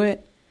adds to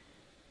it,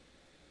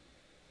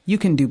 you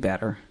can do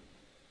better.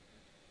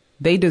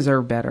 They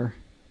deserve better.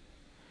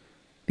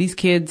 These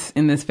kids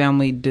in this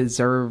family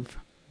deserve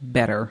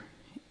better.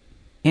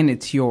 And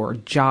it's your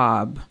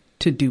job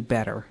to do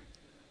better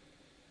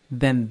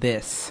than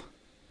this.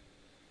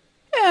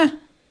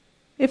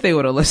 If they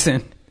would have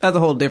listened, that's a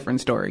whole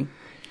different story.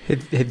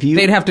 Have you?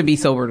 They'd have to be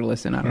sober to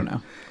listen. I don't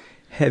know.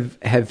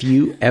 Have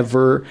you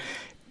ever?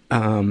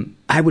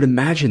 I would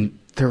imagine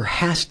there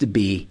has to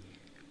be,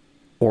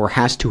 or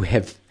has to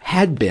have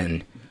had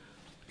been,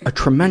 a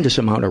tremendous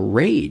amount of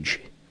rage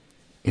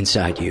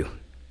inside you.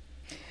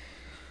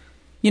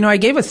 You know, I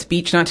gave a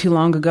speech not too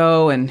long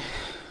ago, and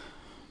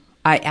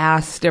I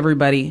asked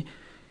everybody,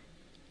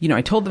 you know,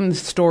 I told them the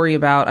story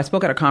about, I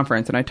spoke at a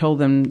conference, and I told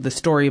them the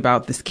story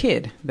about this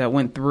kid that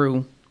went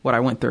through what I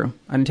went through.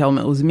 I didn't tell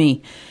them it was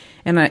me.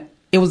 And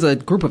it was a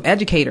group of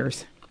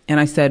educators. And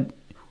I said,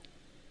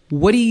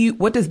 what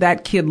does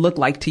that kid look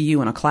like to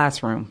you in a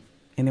classroom?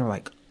 And they were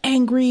like,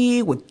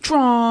 angry,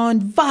 withdrawn,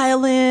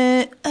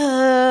 violent.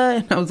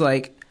 And I was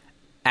like,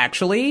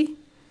 actually,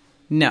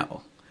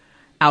 no.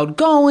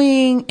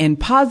 Outgoing and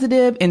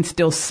positive and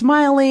still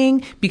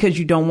smiling because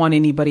you don't want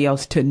anybody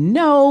else to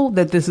know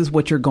that this is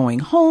what you're going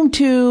home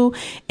to,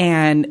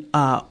 and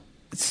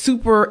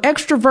super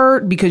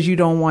extrovert because you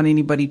don't want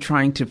anybody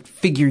trying to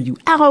figure you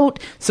out.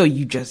 So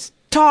you just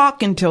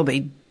talk until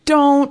they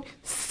don't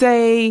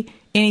say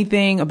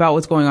anything about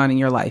what's going on in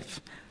your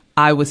life.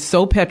 I was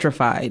so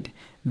petrified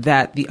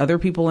that the other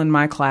people in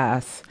my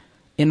class,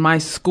 in my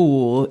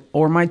school,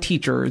 or my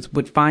teachers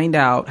would find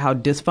out how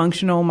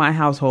dysfunctional my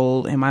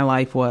household and my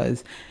life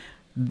was,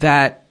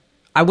 that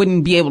I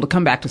wouldn't be able to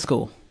come back to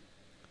school.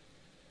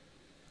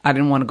 I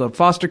didn't want to go to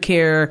foster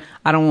care.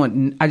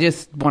 I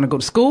just want to go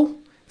to school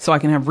so I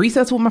can have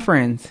recess with my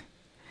friends.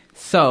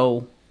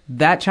 So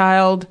that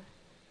child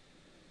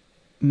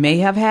may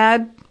have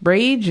had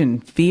rage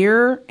and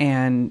fear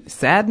and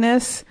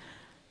sadness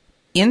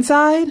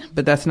inside,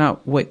 but that's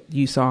not what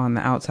you saw on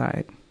the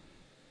outside.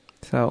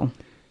 So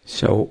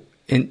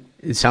it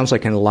sounds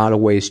like in a lot of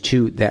ways,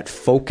 too, that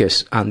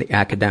focus on the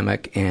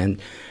academic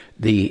and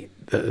the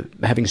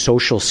having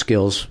social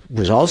skills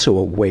was also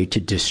a way to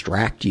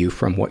distract you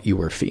from what you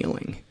were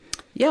feeling.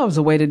 Yeah, it was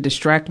a way to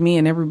distract me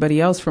and everybody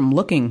else from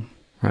looking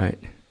right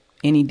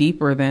any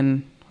deeper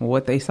than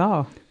what they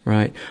saw.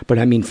 Right. But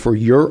I mean, for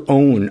your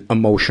own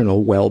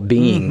emotional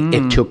well-being,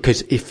 it took,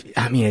 because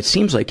it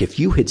seems like if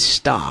you had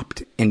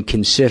stopped and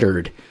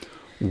considered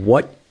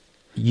what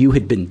you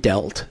had been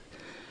dealt,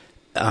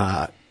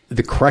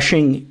 the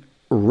crushing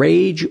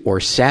rage or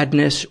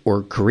sadness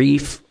or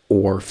grief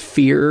or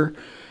fear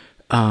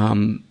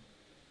would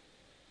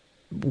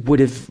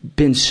have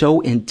been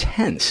so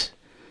intense.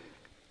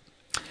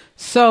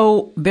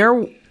 So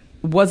there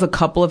was a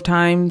couple of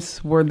times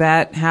where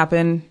that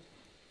happened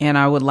and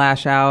I would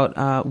lash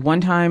out. One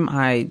time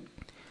I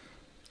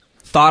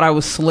thought I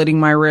was slitting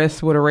my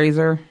wrist with a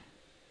razor.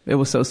 It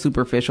was so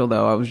superficial,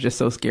 though. I was just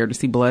so scared to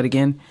see blood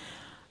again.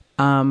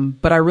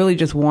 But I really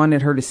just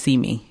wanted her to see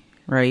me,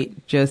 right?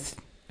 I just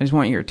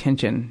want your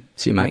attention.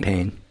 See my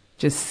pain.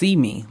 Just see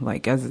me,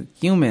 like as a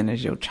human,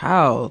 as your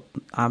child.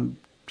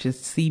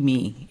 Just see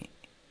me.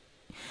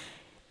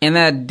 And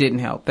that didn't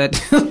help. That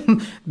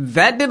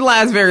didn't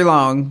last very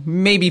long,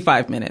 maybe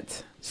 5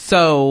 minutes.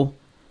 So,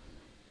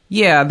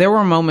 yeah, there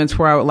were moments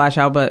where I would lash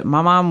out, but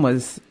my mom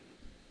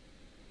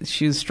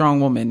she was a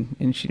strong woman,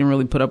 and she didn't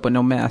really put up with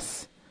no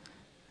mess.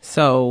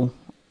 So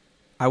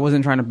I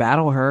wasn't trying to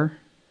battle her.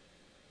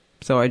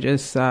 So I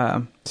just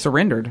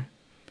surrendered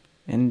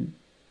and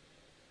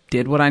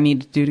did what I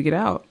needed to do to get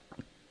out.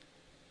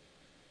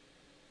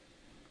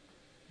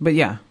 But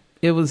yeah,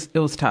 it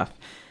was tough.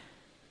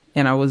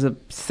 And I was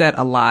upset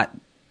a lot,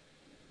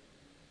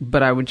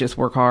 but I would just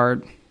work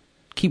hard,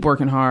 keep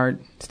working hard,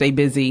 stay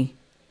busy,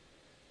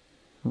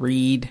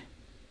 read,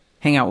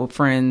 hang out with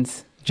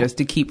friends, just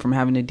to keep from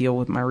having to deal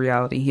with my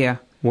reality. Yeah.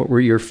 What were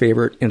your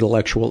favorite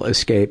intellectual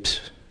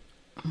escapes?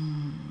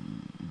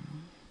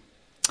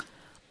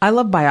 I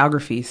love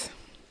biographies.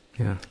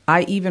 Yeah.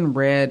 I even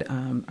read, I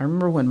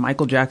remember when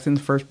Michael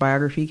Jackson's first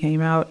biography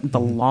came out, the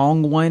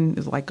long one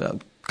is like a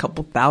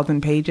couple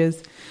thousand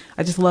pages.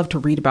 I just love to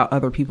read about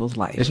other people's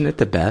life. Isn't it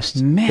the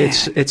best? Man.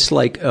 It's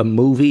like a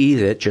movie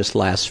that just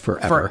lasts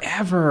forever.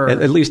 Forever.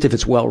 At least if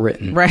it's well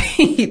written.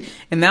 Right.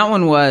 And that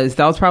was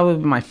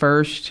probably my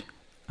first,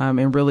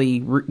 and really,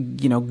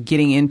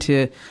 getting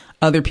into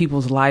other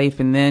people's life.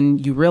 And then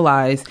you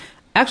realize,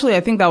 actually,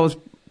 I think that was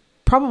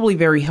probably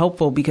very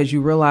helpful because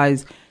you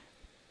realize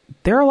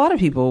there are a lot of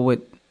people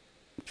with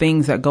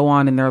things that go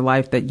on in their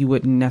life that you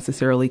wouldn't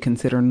necessarily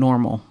consider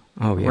normal.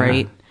 Oh, yeah.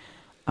 Right?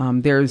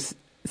 There's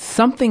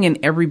something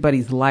in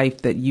everybody's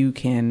life that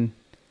resonates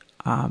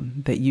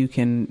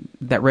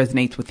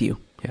with you.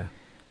 Yeah.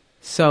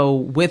 So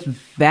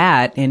with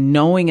that and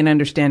knowing and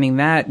understanding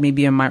that,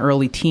 maybe in my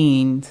early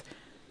teens,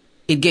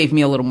 it gave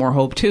me a little more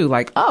hope too.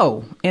 Like,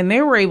 oh, and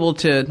they were able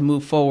to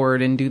move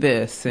forward and do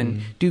this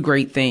and do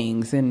great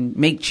things and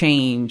make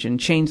change and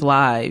change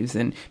lives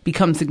and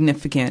become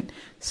significant.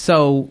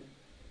 So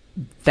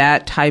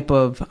that type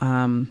of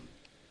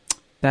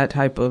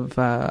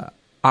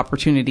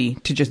opportunity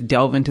to just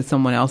delve into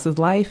someone else's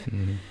life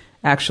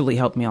actually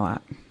helped me a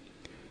lot.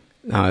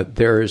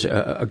 There's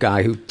a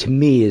guy who, to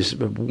me, is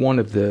one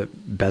of the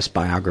best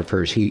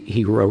biographers.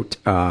 He wrote,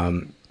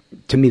 to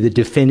me, the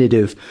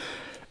definitive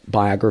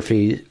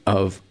biography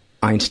of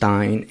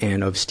Einstein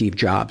and of Steve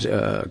Jobs,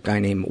 a guy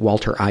named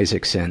Walter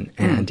Isaacson.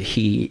 And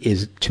he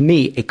is, to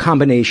me, a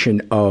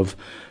combination of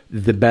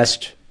the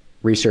best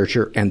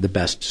researcher and the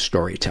best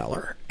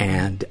storyteller.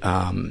 And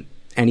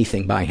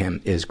anything by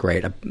him is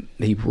great.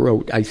 He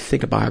wrote, I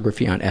think, a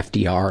biography on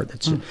FDR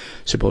that's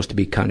supposed to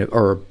be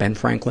or Ben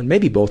Franklin,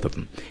 maybe both of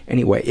them.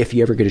 Anyway, if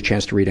you ever get a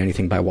chance to read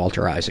anything by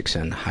Walter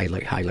Isaacson,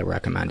 highly, highly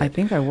recommend it. I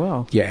think I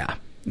will. Yeah.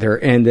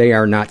 They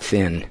are not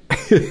thin.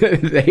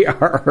 they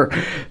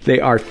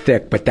are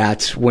thick, but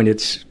that's when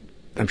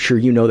I'm sure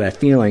you know that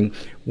feeling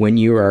when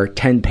you are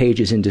 10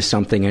 pages into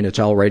something and it's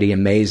already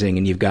amazing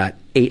and you've got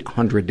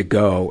 800 to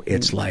go.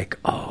 It's like,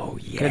 oh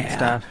yeah. Good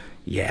stuff.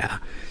 Yeah.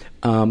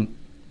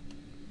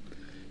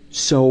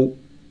 So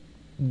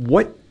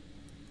what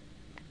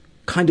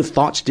kind of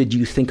thoughts did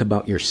you think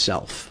about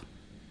yourself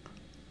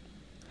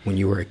when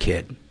you were a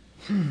kid?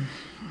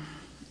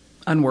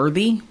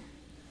 Unworthy,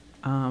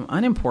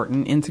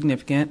 unimportant,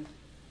 insignificant.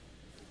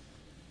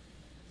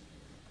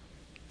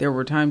 There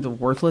were times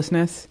of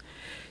worthlessness.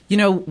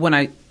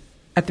 When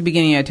at the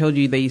beginning I told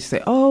you they used to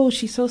say, oh,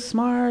 she's so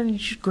smart and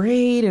she's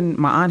great. And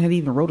my aunt had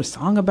even wrote a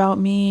song about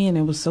me and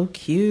it was so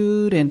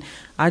cute. And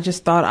I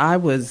just thought I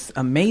was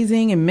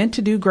amazing and meant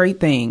to do great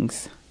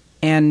things.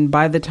 And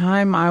by the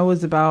time I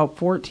was about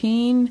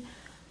 14,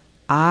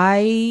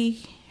 I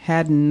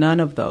had none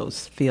of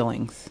those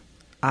feelings.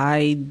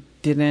 I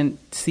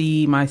didn't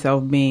see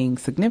myself being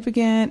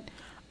significant,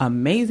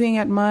 amazing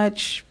at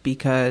much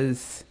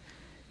because,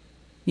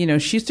 she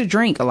used to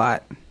drink a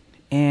lot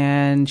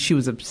and she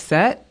was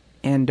upset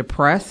and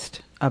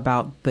depressed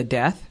about the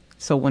death.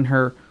 So when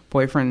her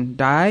boyfriend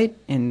died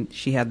and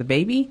she had the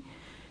baby,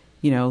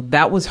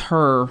 that was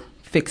her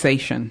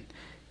fixation.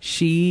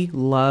 She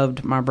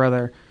loved my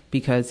brother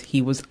because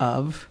he was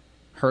of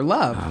her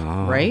love,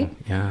 right?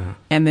 Yeah.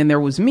 And then there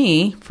was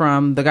me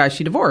from the guy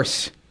she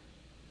divorced.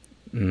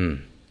 You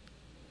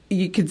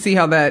could see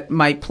how that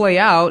might play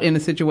out in a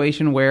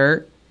situation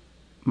where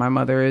my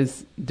mother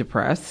is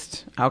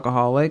depressed,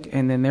 alcoholic,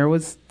 and then there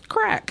was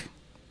crack.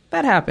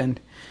 That happened.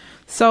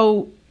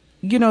 So,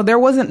 there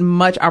wasn't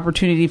much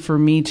opportunity for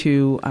me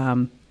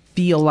to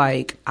feel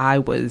like I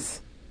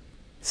was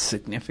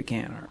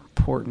significant or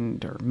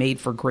important or made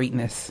for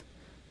greatness.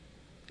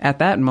 At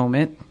that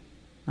moment,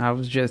 I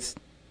was just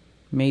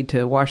made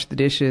to wash the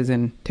dishes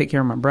and take care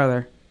of my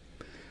brother.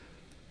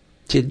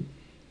 Did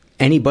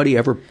anybody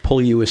ever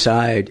pull you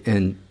aside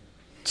and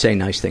say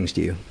nice things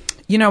to you?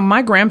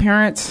 My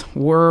grandparents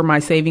were my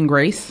saving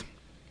grace.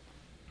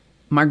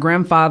 My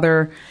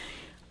grandfather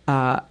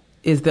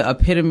is the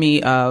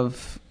epitome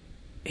of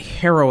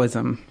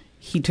heroism.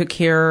 He took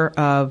care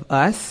of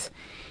us.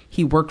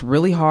 He worked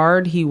really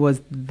hard. He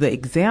was the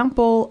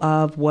example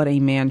of what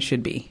a man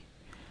should be.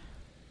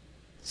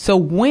 So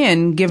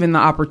when given the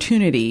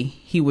opportunity,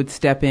 he would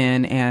step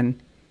in and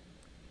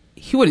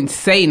he wouldn't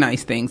say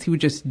nice things. He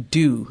would just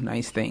do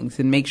nice things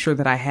and make sure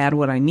that I had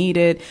what I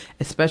needed,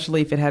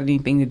 especially if it had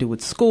anything to do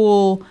with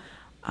school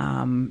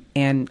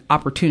and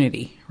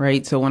opportunity,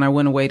 right? So when I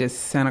went away to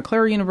Santa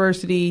Clara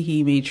University,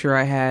 he made sure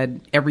I had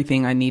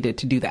everything I needed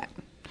to do that.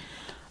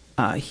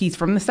 He's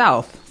from the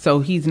South,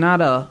 so he's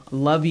not a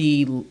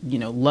lovey,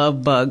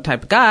 love bug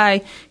type of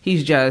guy.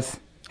 He's just,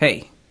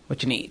 hey,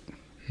 what you need?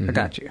 I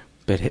got you.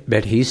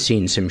 Bet he's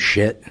seen some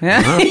shit.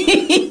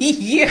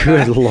 Yeah.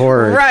 Good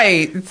Lord.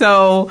 Right.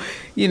 So,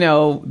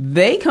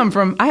 they come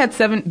from,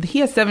 he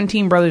has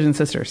 17 brothers and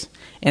sisters,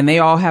 and they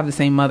all have the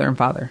same mother and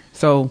father.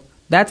 So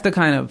that's the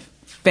kind of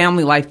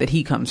family life that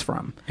he comes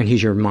from. And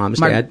he's your mom's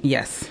dad?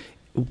 Yes.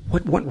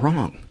 What went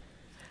wrong?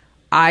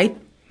 I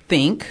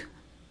think,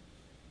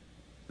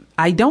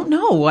 I don't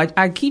know.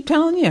 I keep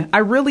telling you,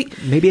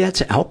 maybe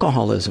that's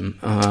alcoholism.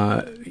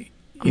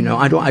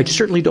 I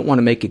certainly don't want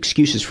to make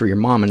excuses for your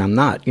mom, and I'm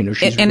not.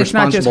 She's and it's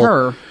not just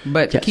her,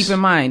 but yes. Keep in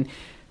mind,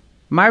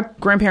 my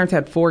grandparents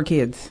had 4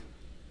 kids.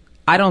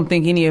 I don't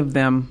think any of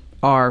them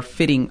are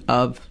fitting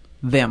of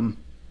them.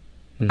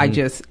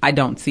 Mm-hmm. I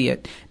don't see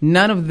it.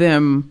 None of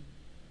them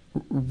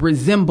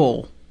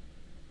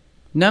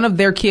none of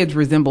their kids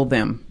resemble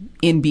them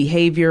in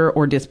behavior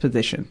or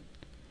disposition.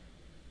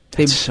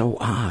 That's so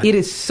odd. It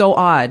is so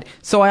odd.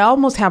 So I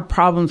almost have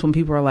problems when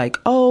people are like,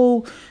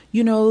 oh,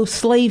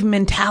 slave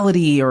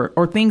mentality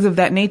or things of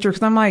that nature.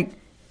 Because I'm like,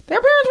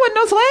 their parents weren't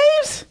no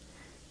slaves.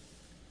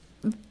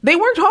 They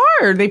worked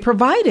hard. They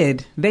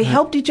provided. They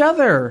helped each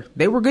other.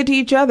 They were good to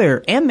each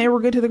other, and they were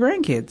good to the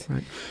grandkids.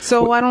 Right.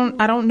 So I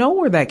don't know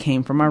where that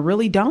came from. I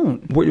really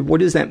don't.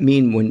 What does that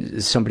mean when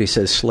somebody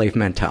says slave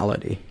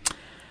mentality?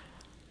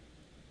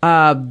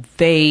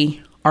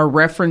 They are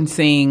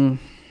referencing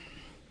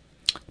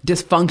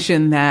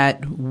dysfunction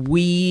that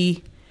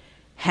we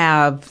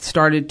have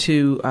started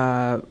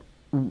to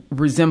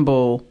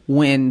resemble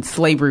when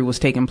slavery was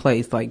taking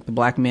place. Like the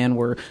black men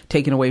were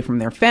taken away from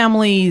their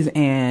families,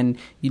 and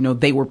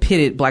they were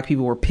pitted. Black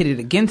people were pitted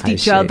against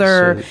each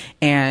other,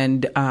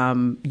 and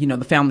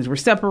the families were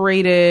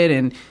separated,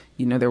 and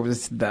there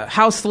was the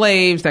house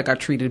slaves that got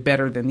treated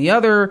better than the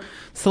other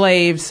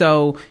slaves.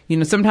 So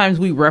sometimes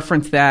we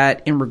reference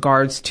that in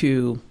regards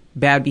to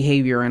bad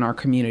behavior in our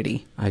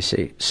community. I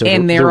see. So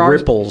and the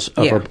ripples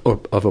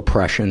of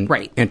oppression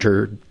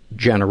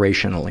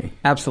intergenerationally.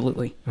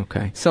 Absolutely.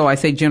 Okay. So I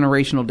say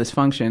generational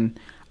dysfunction.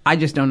 I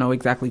just don't know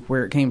exactly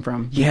where it came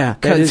from. Yeah,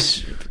 that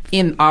is.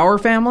 In our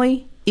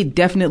family, it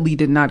definitely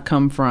did not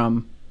come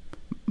from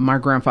my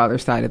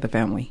grandfather's side of the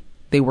family.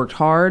 They worked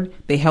hard.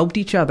 They helped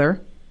each other.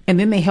 And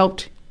then they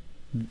helped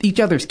each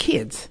other's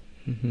kids.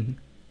 Mm-hmm.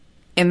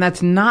 And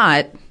that's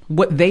not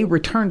what they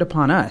returned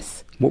upon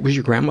us. What was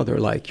your grandmother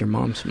like, your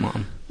mom's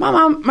mom?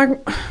 My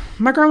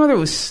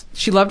grandmother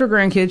she loved her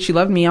grandkids. She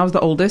loved me. I was the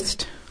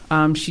oldest.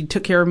 She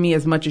took care of me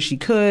as much as she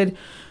could.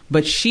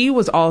 But she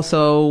was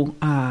also,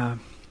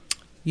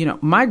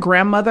 my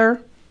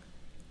grandmother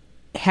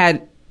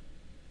had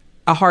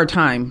a hard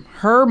time.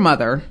 Her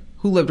mother,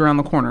 who lived around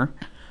the corner,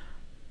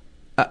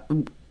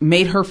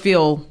 made her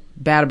feel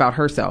bad about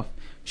herself.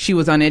 She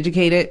was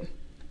uneducated.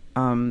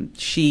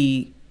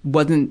 She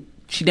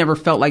never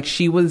felt like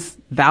she was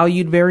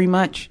valued very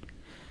much.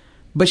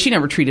 But she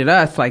never treated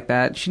us like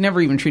that. She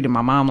never even treated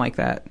my mom like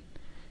that.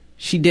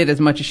 She did as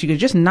much as she could.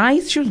 Just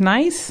nice. She was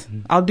nice. Mm-hmm.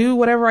 I'll do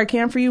whatever I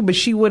can for you. But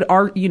she would,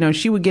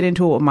 she would get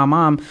into it with my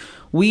mom.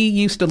 We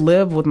used to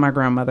live with my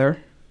grandmother.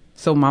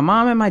 So my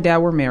mom and my dad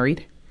were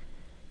married.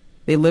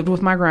 They lived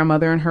with my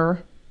grandmother and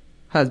her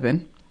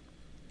husband.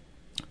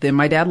 Then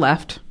my dad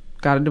left,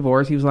 got a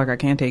divorce. He was like, I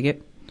can't take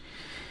it.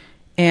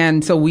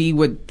 And so we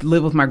would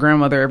live with my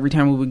grandmother every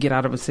time we would get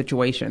out of a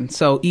situation.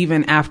 So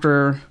even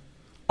after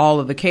all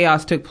of the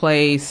chaos took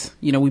place,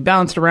 we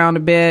bounced around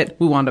a bit.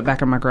 We wound up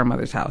back at my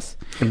grandmother's house.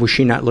 And was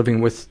she not living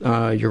with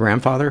your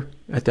grandfather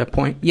at that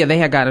point? Yeah, they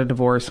had got a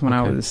divorce when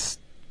I was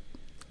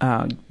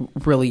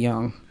really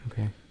young.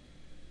 Okay.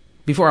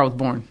 Before I was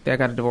born, they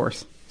got a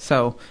divorce.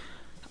 So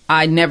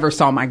I never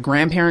saw my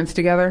grandparents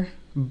together,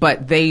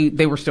 but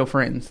they were still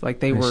friends. Like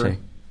they were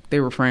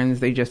friends.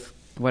 They just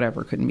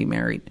couldn't be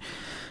married.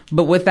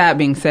 But with that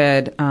being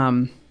said,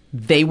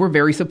 they were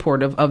very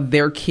supportive of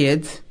their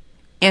kids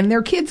and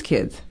their kids'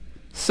 kids.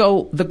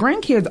 So the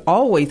grandkids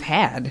always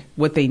had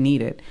what they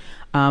needed.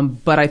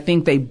 But I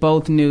think they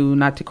both knew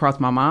not to cross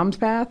my mom's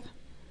path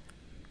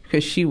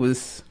because she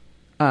was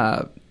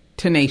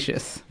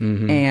tenacious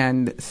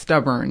and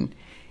stubborn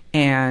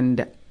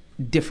and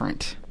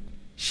different.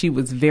 She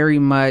was very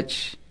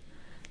much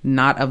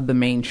not of the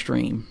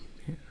mainstream,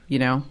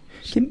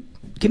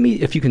 Give me,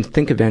 if you can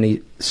think of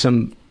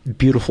some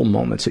beautiful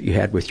moments that you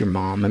had with your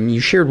mom. I mean, you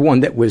shared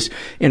one that was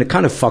in a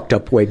kind of fucked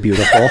up way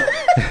beautiful.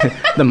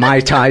 The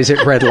Mai Tais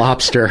at Red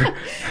Lobster.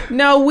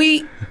 No,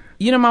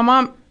 my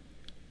mom,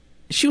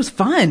 she was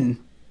fun.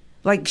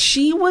 Like,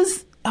 she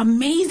was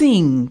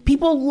amazing.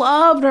 People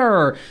loved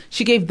her.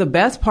 She gave the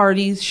best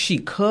parties. She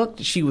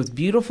cooked. She was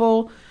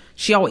beautiful.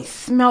 She always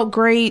smelled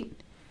great.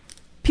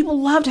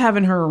 People loved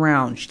having her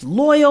around. She's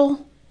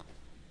loyal.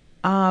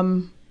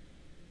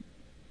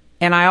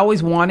 And I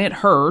always wanted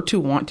her to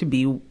want to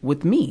be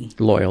with me.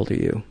 Loyal to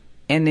you.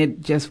 And it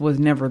just was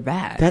never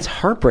that. That's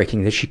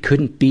heartbreaking that she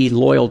couldn't be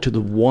loyal to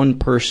the one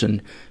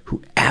person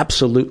who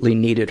absolutely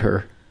needed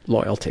her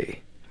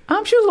loyalty.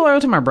 She was loyal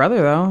to my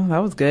brother, though. That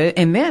was good.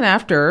 And then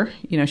after,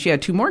 she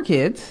had 2 more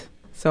kids.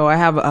 So I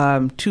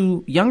have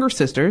 2 younger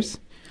sisters.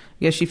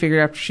 I guess she figured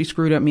after she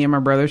screwed up me and my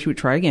brother, she would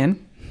try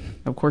again.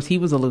 Of course, he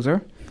was a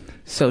loser.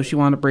 So she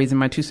wound up raising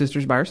my 2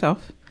 sisters by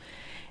herself.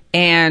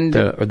 And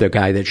the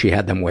guy that she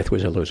had them with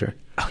was a loser.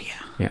 Oh,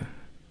 yeah.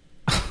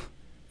 Yeah.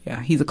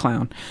 Yeah, he's a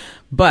clown.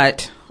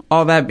 But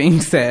all that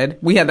being said,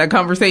 we had that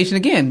conversation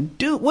again.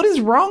 Dude, what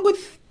is wrong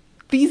with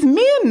these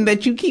men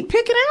that you keep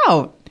picking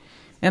out?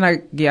 And I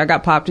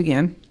got popped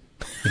again.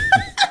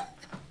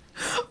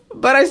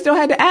 But I still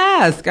had to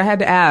ask. I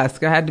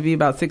had to be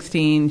about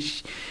 16.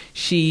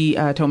 She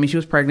told me she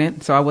was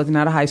pregnant, so I wasn't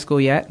out of high school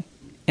yet.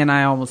 And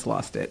I almost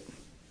lost it.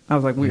 I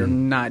was like, we are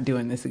not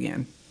doing this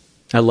again.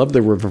 I love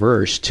the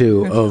reverse,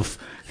 too, of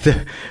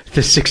the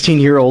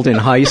 16-year-old in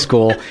high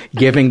school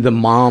giving the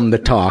mom the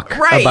talk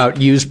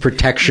about use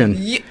protection,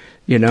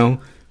 you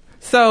know?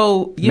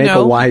 So, Make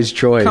a wise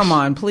choice. Come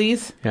on,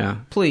 please. Yeah.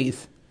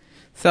 Please.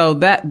 So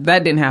that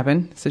didn't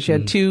happen. So she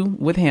had 2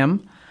 with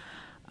him.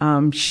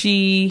 But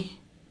she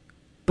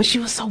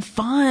was so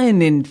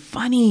fun and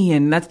funny,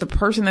 and that's the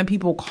person that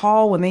people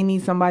call when they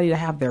need somebody to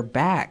have their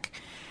back.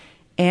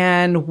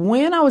 And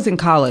when I was in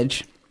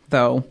college,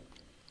 though,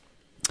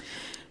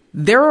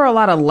 there were a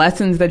lot of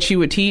lessons that she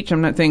would teach.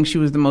 I'm not saying she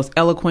was the most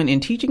eloquent in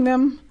teaching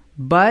them,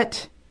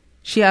 but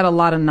she had a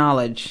lot of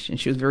knowledge, and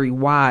she was very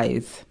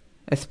wise,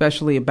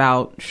 especially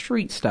about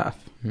street stuff,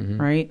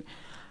 right?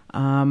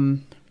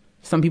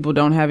 Some people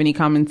don't have any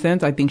common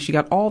sense. I think she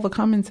got all the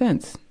common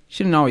sense.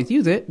 She didn't always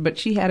use it, but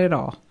she had it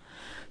all.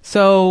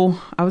 So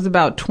I was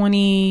about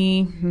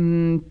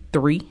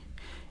 23,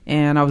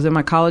 and I was in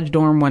my college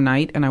dorm one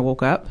night, and I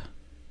woke up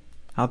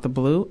out the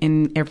blue,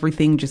 and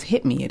everything just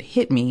hit me. It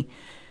hit me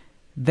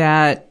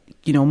that,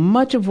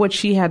 much of what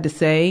she had to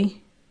say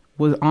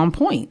was on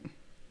point.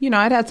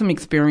 I'd had some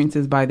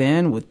experiences by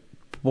then with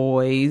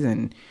boys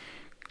and,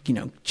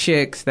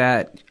 chicks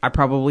that I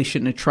probably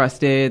shouldn't have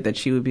trusted, that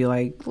she would be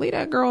like, leave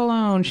that girl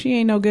alone. She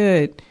ain't no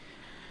good.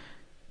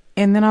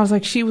 And then I was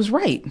like, she was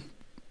right.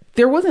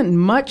 There wasn't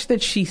much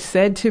that she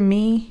said to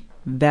me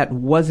that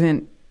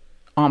wasn't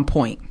on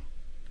point,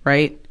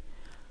 right?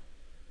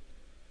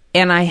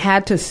 And I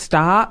had to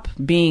stop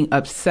being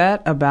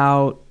upset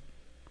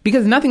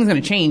because nothing's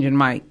going to change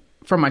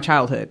from my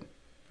childhood,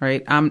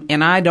 right?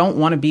 And I don't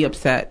want to be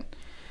upset.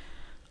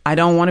 I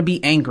don't want to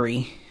be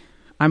angry.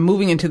 I'm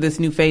moving into this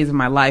new phase of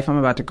my life. I'm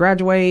about to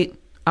graduate.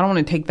 I don't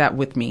want to take that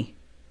with me.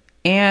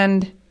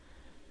 And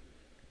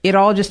it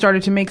all just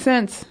started to make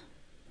sense.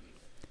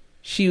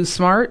 She was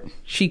smart.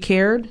 She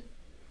cared.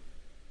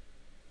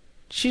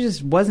 She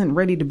just wasn't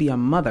ready to be a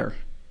mother.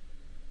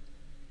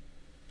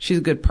 She's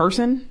a good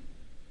person.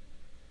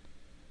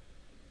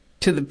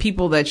 To the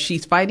people that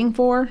she's fighting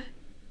for,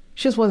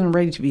 she just wasn't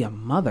ready to be a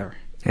mother.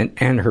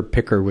 And her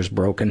picker was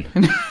broken.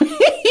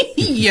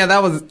 Yeah,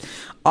 that was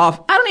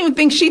off. I don't even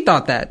think she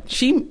thought that.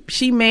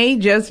 She may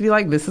just be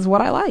like, this is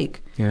what I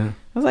like. Yeah.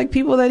 I was like,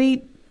 people that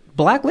eat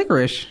black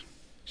licorice.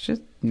 It's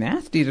just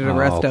nasty to the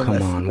rest of us. Oh,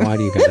 come on. Why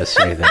do you got to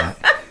say that?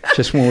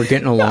 Just when we're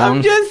getting along?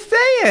 I'm just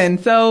saying.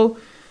 So,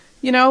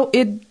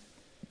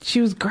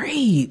 she was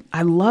great.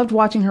 I loved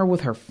watching her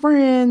with her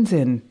friends,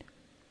 and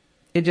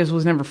it just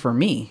was never for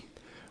me.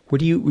 What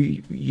do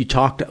you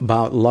talked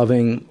about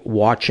loving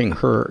watching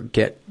her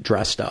get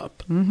dressed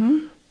up.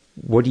 Mm-hmm.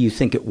 What do you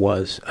think it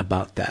was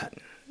about that?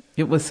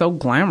 It was so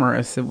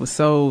glamorous. It was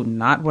so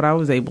not what I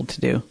was able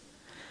to do.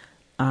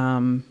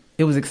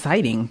 It was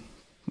exciting.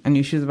 I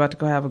knew she was about to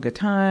go have a good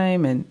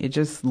time, and it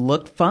just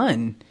looked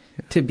fun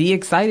to be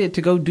excited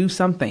to go do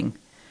something.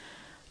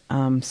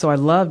 So I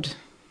loved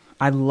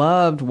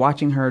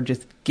watching her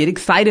just get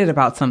excited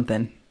about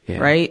something,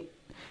 right?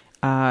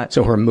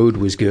 So her mood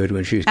was good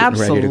when she was getting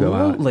ready to go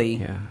out. Absolutely.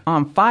 Yeah.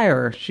 On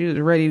fire. She was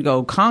ready to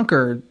go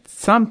conquer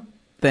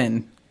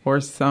something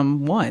or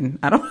someone.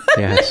 I don't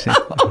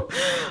know.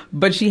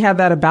 But she had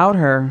that about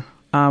her.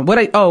 What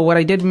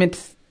I did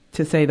meant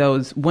to say, though,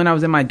 is when I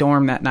was in my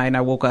dorm that night and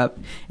I woke up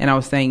and I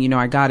was saying,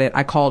 I got it.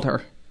 I called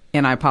her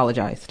and I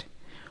apologized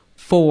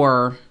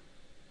for,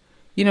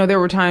 there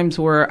were times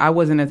where I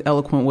wasn't as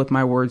eloquent with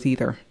my words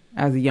either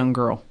as a young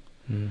girl.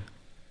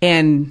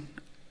 And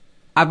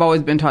I've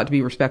always been taught to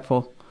be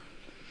respectful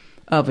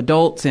of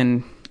adults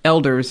and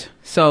elders.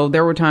 So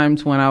there were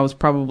times when I was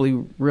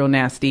probably real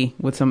nasty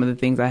with some of the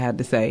things I had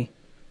to say.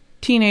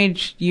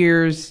 Teenage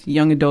years,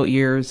 young adult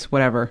years,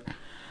 whatever.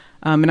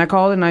 And I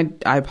called and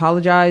I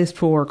apologized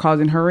for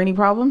causing her any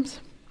problems.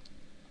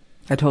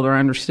 I told her I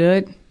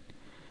understood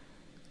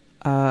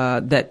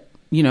that,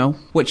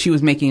 what she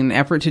was making an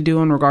effort to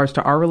do in regards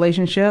to our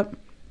relationship.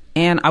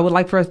 And I would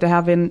like for us to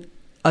have an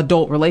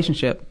adult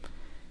relationship.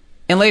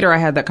 And later I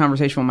had that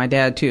conversation with my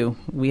dad, too.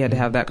 We had to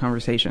have that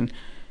conversation.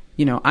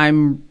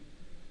 I'm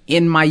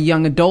in my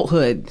young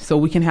adulthood, so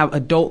we can have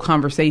adult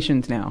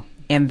conversations now.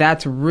 And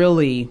that's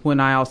really when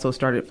I also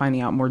started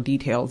finding out more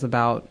details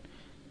about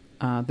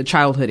the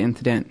childhood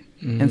incident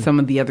and some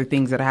of the other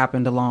things that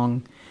happened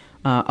along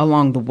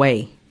the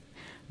way.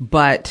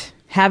 But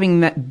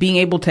being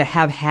able to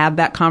have had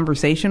that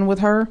conversation with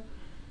her,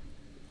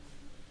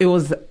 it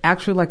was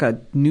actually like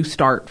a new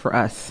start for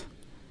us.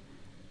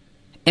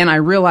 And I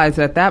realized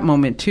at that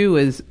moment, too,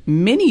 is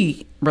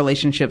many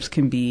relationships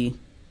can be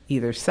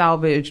either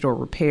salvaged or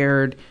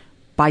repaired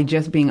by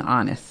just being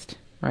honest.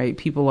 right?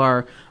 People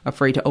are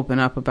afraid to open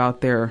up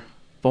about their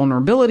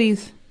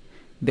vulnerabilities,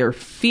 their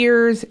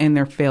fears, and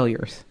their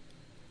failures.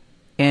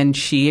 And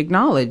she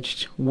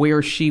acknowledged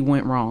where she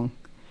went wrong.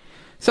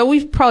 So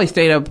we've probably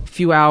stayed up a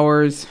few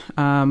hours,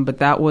 but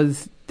that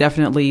was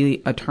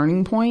definitely a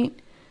turning point.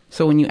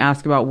 So when you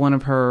ask about one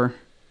of her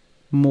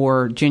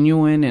more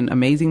genuine and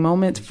amazing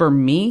moments, for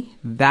me,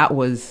 that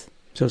was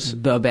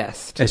the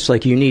best. It's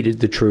like you needed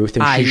the truth,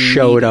 and she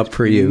showed up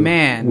for you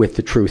with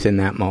the truth in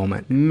that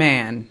moment.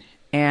 Man.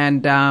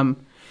 And,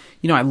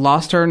 I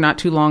lost her not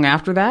too long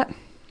after that.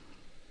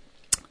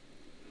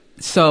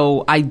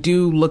 So I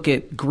do look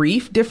at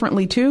grief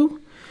differently, too.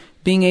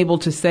 Being able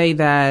to say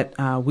that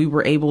we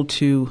were able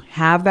to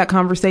have that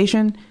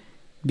conversation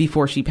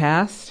before she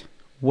passed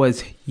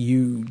was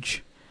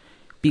huge.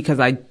 Because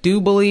I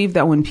do believe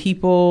that when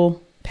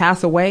people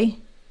pass away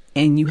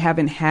and you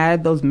haven't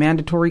had those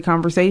mandatory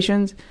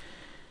conversations,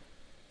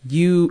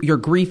 your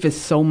grief is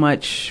so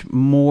much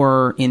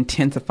more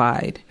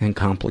intensified. And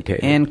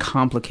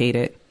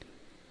complicated.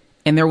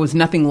 And there was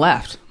nothing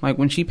left. Like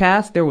when she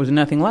passed, there was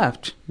nothing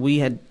left. We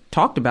had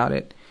talked about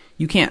it.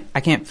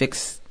 I can't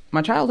fix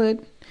my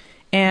childhood.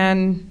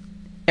 And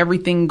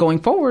everything going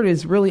forward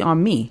is really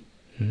on me.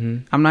 Mm-hmm.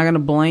 I'm not going to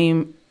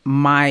blame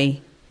my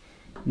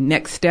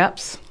next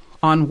steps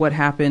on what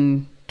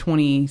happened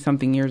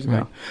 20-something years ago.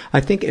 Right. I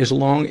think as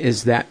long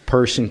as that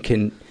person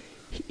can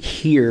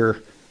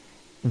hear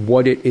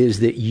what it is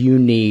that you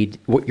need,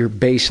 what your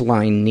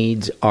baseline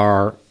needs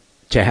are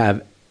to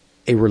have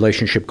a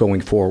relationship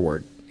going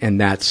forward, and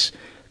that's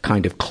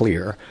kind of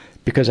clear.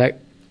 Because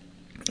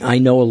I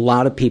know a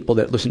lot of people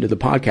that listen to the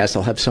podcast,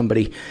 they'll have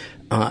somebody,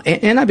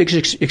 and I've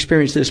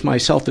experienced this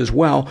myself as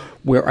well,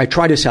 where I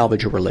try to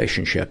salvage a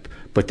relationship,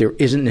 but there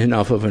isn't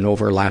enough of an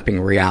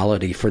overlapping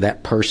reality for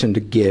that person to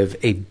give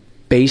a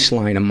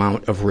baseline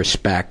amount of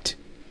respect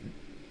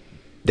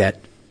that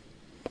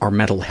our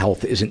mental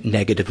health isn't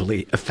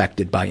negatively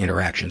affected by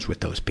interactions with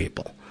those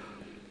people.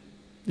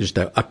 Just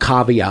a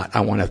caveat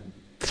I want to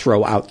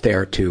throw out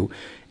there to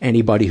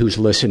anybody who's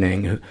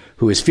listening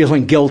who is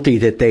feeling guilty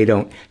that they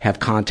don't have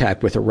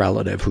contact with a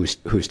relative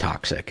who's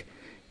toxic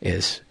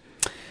is...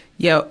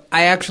 Yeah,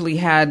 I actually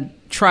had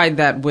tried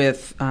that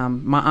with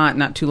my aunt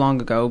not too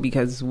long ago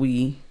because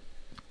we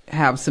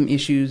have some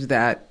issues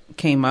that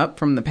came up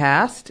from the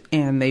past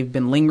and they've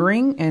been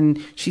lingering.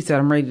 And she said,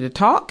 I'm ready to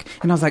talk.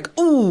 And I was like,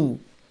 ooh,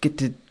 get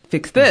to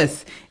fix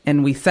this.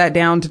 And we sat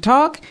down to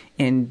talk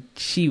and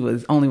she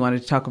only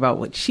wanted to talk about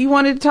what she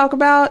wanted to talk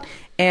about.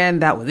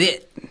 And that was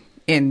it.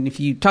 And if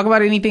you talk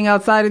about anything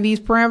outside of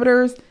these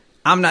parameters,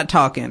 I'm not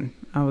talking.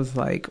 I was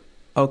like,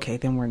 okay,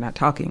 then we're not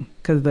talking,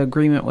 because the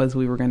agreement was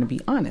we were going to be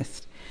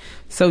honest.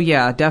 So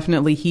yeah,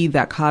 definitely heed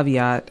that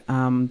caveat.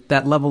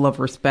 That level of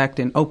respect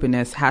and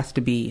openness has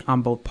to be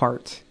on both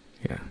parts.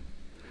 Yeah.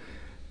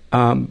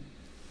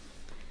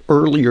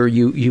 Earlier,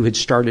 you had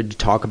started to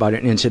talk about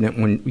an incident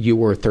when you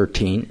were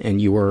 13 and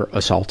you were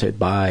assaulted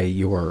by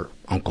your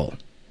uncle.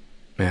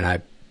 And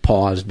I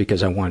paused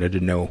because I wanted to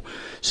know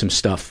some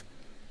stuff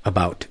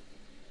about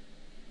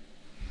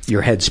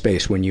your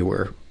headspace when you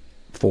were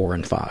 4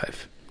 and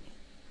 5.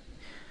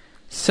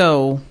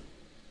 So,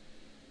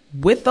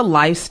 with the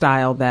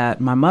lifestyle that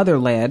my mother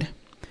led,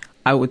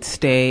 I would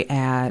stay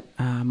at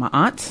my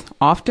aunt's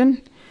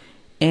often.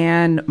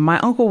 And my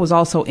uncle was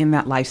also in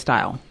that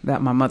lifestyle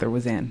that my mother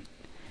was in.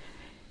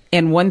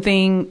 And one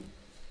thing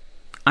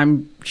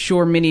I'm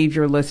sure many of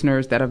your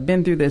listeners that have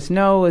been through this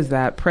know is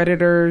that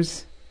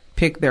predators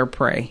pick their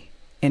prey.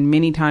 And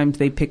many times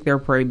they pick their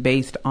prey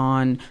based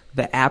on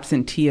the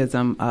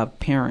absenteeism of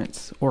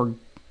parents or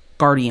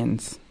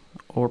guardians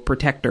or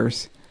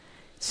protectors.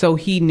 So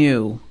he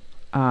knew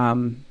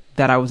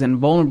that I was in a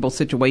vulnerable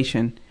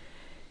situation,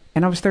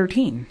 and I was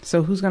 13.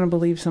 So who's going to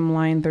believe some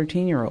lying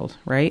 13-year-old,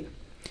 right?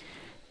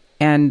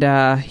 And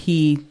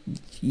he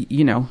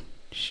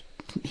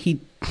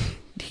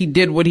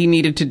did what he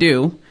needed to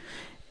do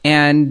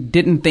and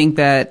didn't think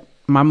that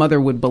my mother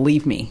would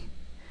believe me.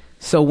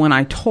 So when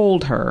I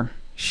told her,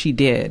 she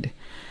did.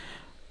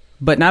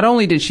 But not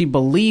only did she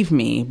believe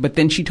me, but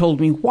then she told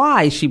me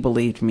why she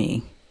believed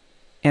me.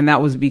 And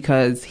that was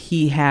because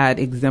he had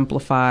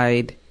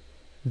exemplified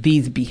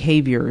these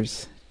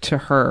behaviors to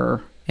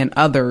her and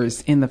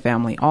others in the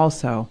family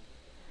also.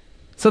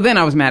 So then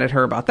I was mad at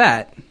her about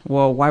that.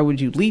 Well, why would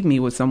you leave me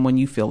with someone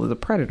you feel is a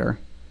predator?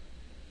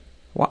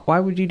 Why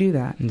would you do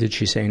that? Did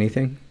she say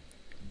anything?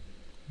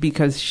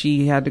 Because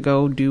she had to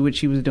go do what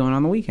she was doing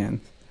on the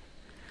weekends.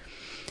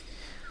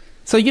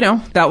 So,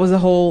 that was a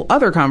whole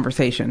other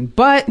conversation.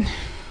 But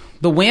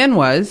the win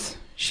was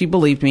she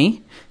believed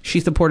me. She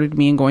supported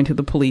me in going to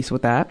the police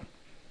with that.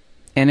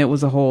 And it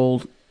was a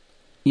whole,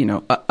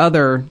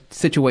 other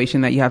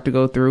situation that you have to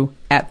go through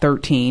at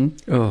 13.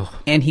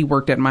 Oh. And he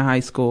worked at my high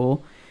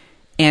school.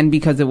 And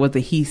because it was a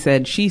he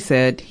said, she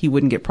said, he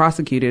wouldn't get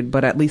prosecuted.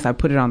 But at least I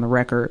put it on the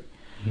record.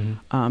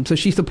 Mm-hmm. So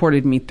she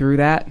supported me through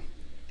that.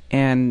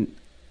 And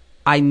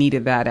I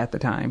needed that at the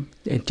time.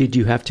 And did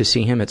you have to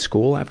see him at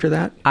school after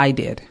that? I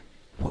did.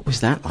 What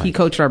was that like? He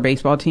coached our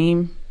baseball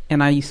team.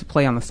 And I used to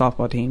play on the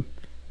softball team.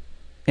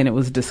 and it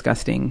was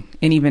disgusting.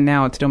 And even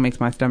now, it still makes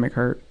my stomach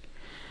hurt.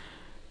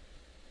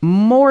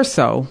 More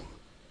so,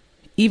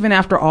 even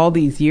after all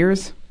these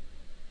years,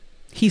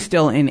 he's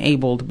still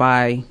enabled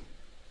by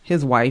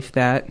his wife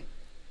that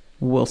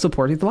will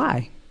support his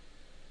lie.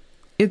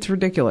 It's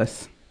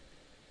ridiculous.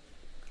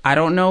 I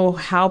don't know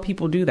how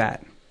people do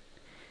that.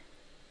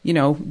 You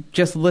know,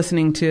 just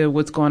listening to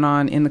what's going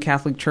on in the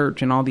Catholic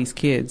Church and all these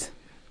kids.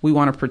 We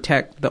want to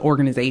protect the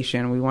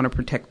organization. We want to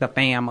protect the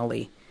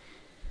family.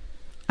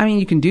 I mean,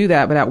 you can do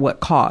that, but at what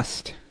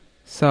cost?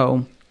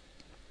 So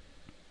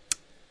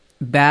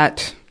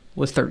that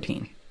was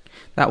 13.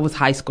 That was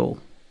high school.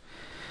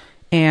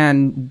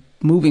 And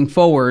moving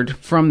forward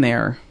from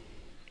there,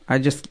 I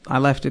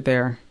left it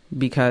there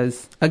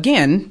because,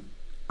 again,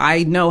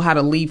 I know how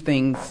to leave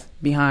things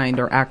behind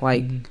or act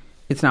like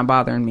it's not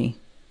bothering me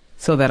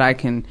so that I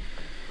can,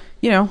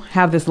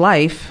 have this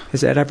life.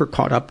 Has that ever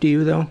caught up to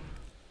you, though?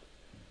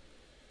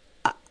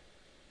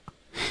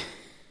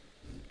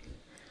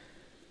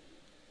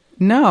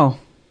 No,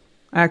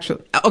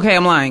 actually. Okay,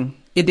 I'm lying.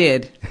 It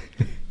did.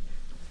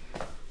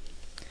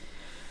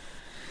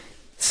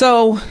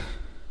 So,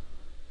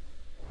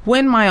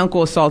 when my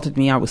uncle assaulted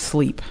me, I was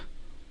asleep.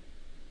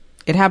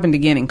 It happened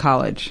again in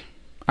college.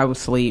 I was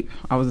asleep.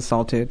 I was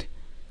assaulted.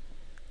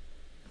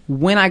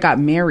 When I got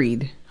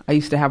married, I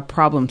used to have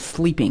problems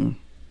sleeping.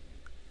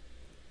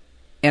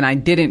 And I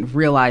didn't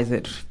realize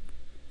it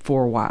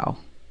for a while.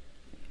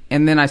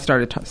 And then I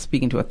started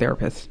speaking to a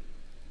therapist.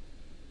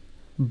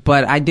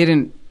 But I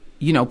didn't,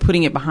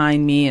 putting it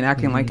behind me and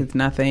acting like it's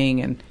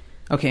nothing. And,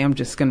 okay, I'm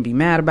just going to be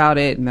mad about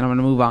it. And then I'm going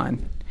to move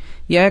on.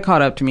 Yeah, it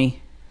caught up to me.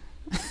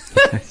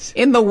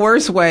 In the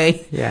worst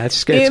way. Yeah,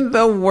 it's good. In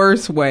the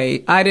worst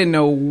way. I didn't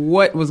know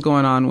what was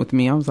going on with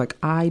me. I was like,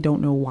 I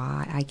don't know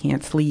why I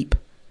can't sleep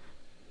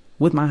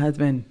with my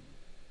husband.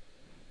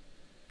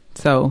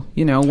 So,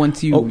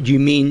 once you... Oh, do you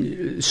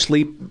mean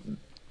sleep,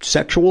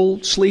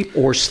 sexual sleep,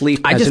 or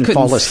sleep I as just in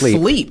couldn't fall asleep?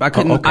 Sleep. I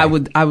couldn't. Okay.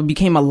 I would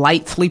became a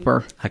light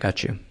sleeper. I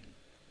got you.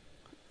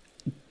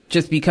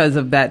 Just because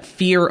of that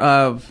fear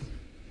of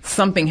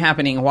something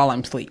happening while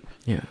I'm asleep.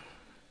 Yeah.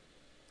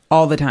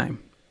 All the time.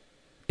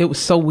 It was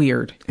so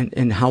weird.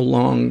 And how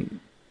long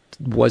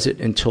was it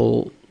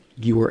until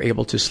you were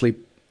able to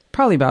sleep?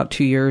 Probably about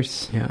 2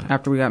 years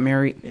after we got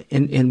married.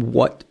 And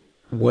what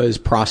was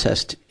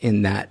processed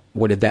in that?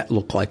 What did that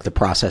look like, the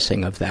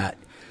processing of that?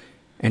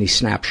 Any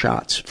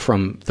snapshots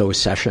from those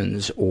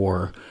sessions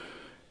or?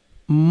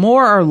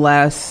 More or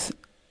less,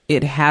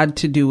 it had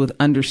to do with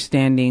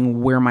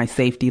understanding where my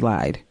safety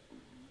lied.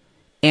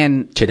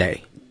 And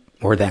today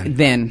or then?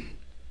 Then.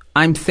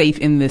 I'm safe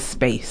in this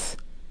space.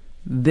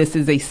 This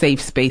is a safe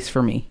space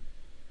for me.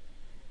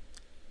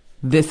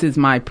 This is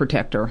my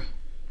protector.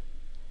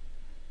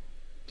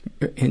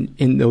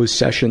 In those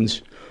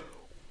sessions,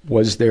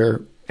 was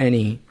there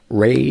any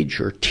rage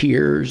or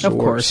tears of or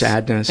course.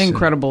 Sadness?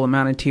 Incredible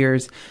amount of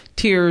tears.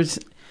 Tears,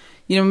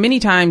 many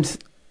times,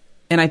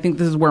 and I think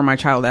this is where my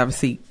child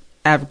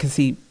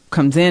advocacy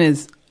comes in,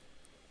 is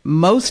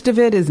most of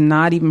it is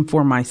not even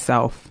for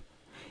myself.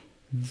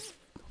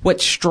 What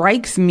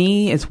strikes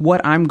me is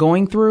what I'm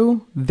going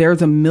through.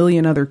 There's a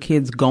million other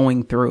kids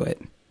going through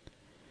it.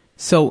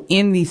 So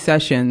in these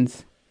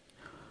sessions,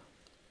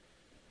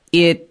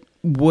 it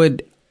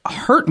would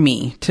hurt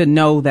me to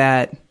know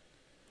that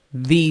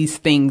these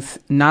things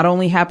not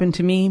only happen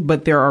to me,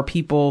 but there are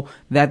people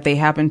that they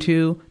happen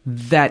to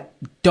that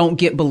don't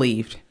get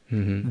believed,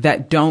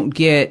 that don't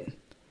get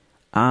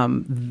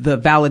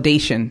the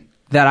validation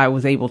that I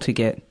was able to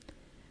get.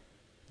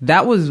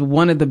 That was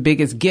one of the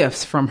biggest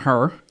gifts from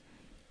her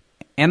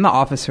and the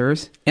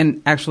officers,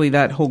 and actually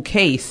that whole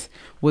case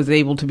was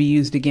able to be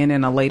used again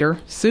in a later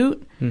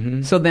suit.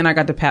 So then I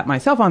got to pat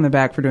myself on the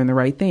back for doing the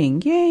right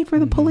thing. Yay for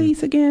the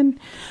police again.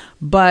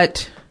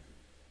 But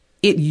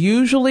it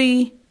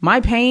usually,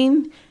 my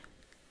pain,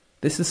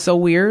 this is so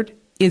weird,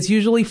 is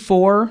usually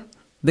for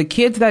the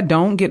kids that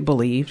don't get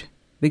believed,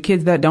 the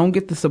kids that don't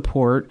get the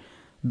support,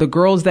 the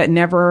girls that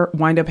never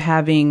wind up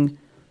having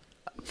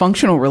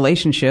functional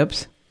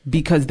relationships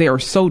because they are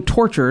so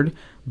tortured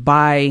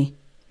by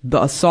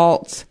the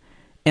assaults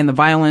and the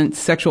violence,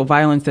 sexual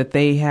violence that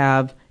they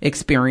have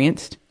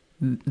experienced,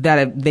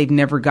 that they've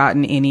never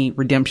gotten any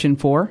redemption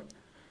for.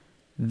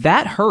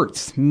 That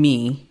hurts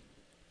me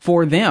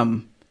for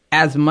them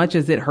as much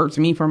as it hurts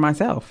me for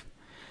myself.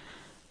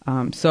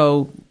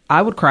 So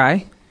I would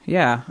cry.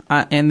 Yeah.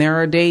 And there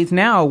are days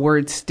now where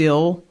it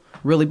still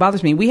really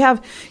bothers me. We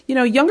have,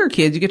 younger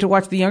kids. You get to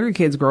watch the younger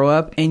kids grow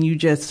up and you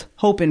just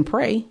hope and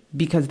pray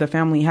because the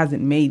family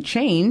hasn't made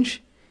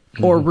change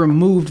or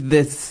removed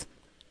this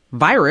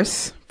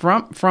virus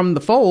from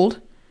the fold,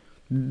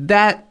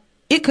 that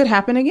it could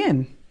happen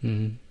again.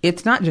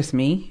 It's not just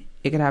me.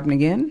 It could happen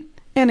again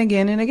and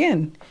again and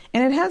again.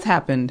 And it has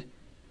happened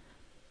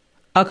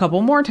a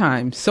couple more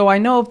times. So I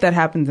know if that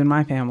happens in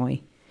my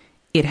family,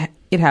 it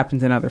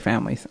happens in other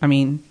families. I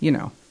mean,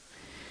 it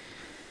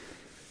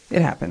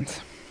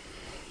happens.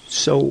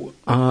 So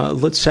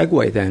let's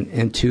segue then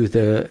into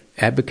the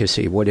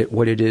advocacy, what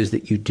it is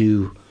that you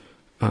do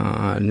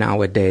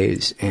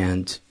nowadays,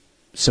 and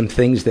some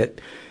things that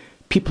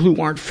people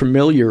who aren't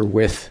familiar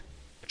with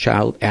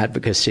child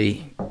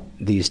advocacy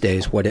these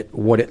days, what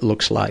it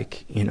looks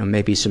like,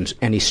 maybe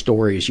any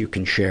stories you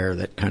can share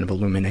that kind of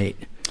illuminate.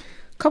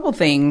 Couple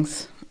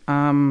things.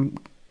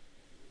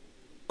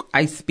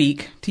 I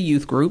speak to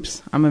youth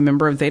groups. I'm a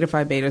member of Zeta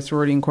Phi Beta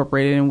Sorority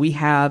Incorporated, and we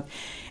have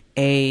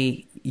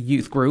a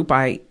youth group.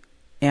 I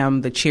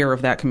am the chair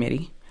of that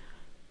committee.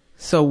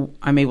 So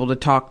I'm able to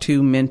talk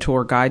to,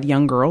 mentor, guide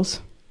young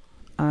girls.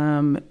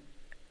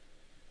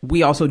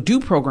 We also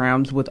do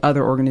programs with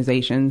other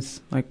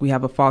organizations. Like we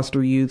have a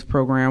foster youth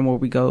program where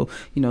we go,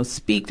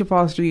 speak to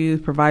foster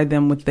youth, provide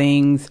them with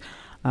things,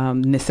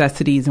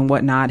 necessities and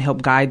whatnot,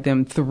 help guide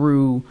them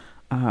through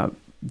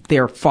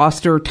their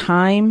foster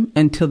time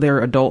until their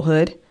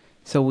adulthood.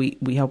 So we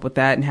help with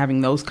that and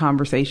having those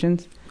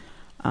conversations.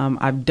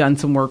 I've done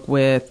some work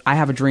with I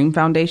Have a Dream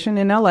Foundation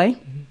in LA.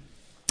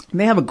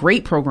 They have a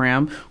great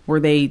program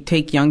where they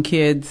take young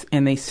kids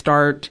and they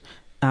start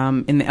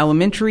in the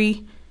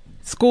elementary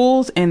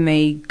schools and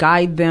they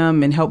guide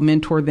them and help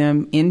mentor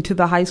them into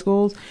the high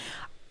schools.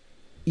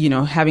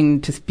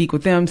 Having to speak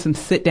with them, some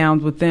sit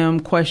downs with them,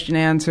 question,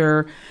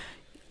 answer.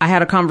 I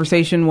had a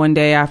conversation one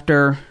day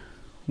after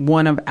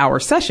one of our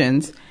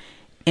sessions,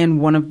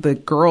 and one of the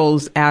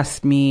girls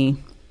asked me,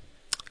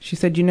 she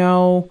said, she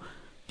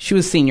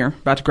was a senior,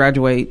 about to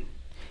graduate.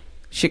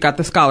 She got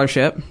the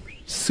scholarship,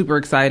 super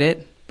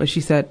excited, but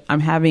she said,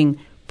 I'm having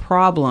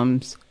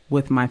problems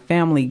with my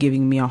family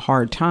giving me a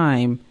hard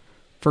time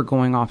for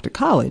going off to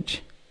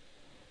college.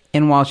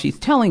 And while she's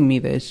telling me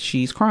this,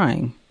 she's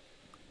crying.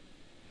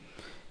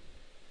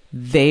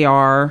 They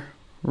are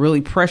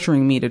really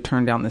pressuring me to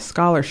turn down the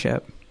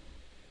scholarship.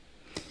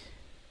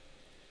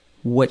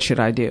 What should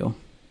I do?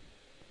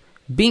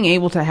 Being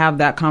able to have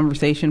that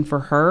conversation for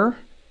her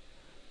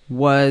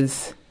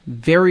was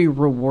very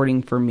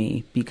rewarding for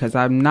me because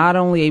I'm not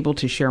only able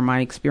to share my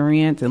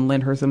experience and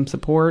lend her some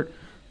support,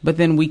 but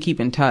then we keep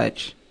in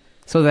touch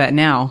so that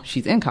now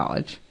she's in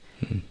college.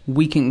 Mm-hmm.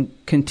 We can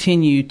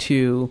continue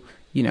to,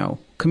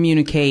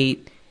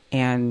 communicate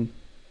and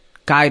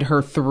guide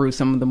her through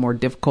some of the more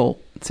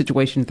difficult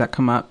situations that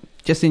come up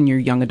just in your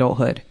young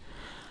adulthood.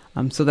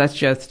 So that's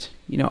just,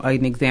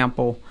 an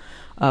example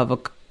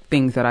of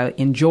things that I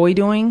enjoy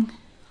doing.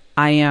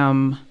 I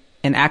am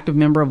an active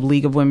member of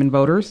League of Women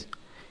Voters.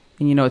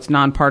 And, it's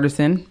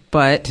nonpartisan,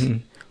 but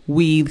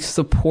we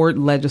support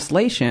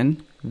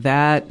legislation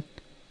that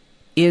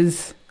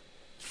is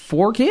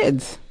for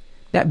kids,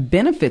 that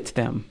benefits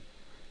them.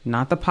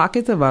 Not the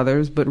pockets of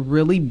others, but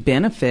really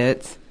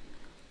benefits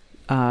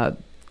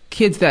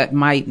kids that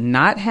might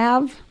not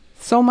have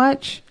so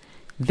much.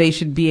 They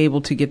should be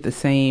able to get the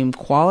same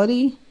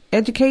quality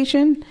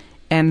education.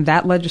 And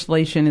that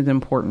legislation is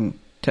important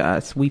to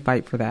us. We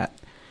fight for that.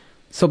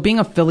 So being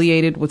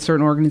affiliated with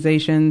certain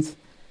organizations,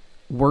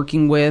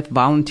 working with,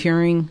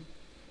 volunteering,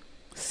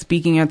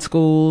 speaking at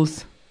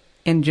schools,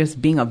 and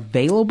just being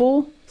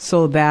available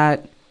so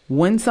that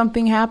when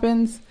something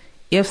happens,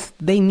 if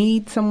they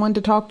need someone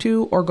to talk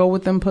to or go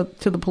with them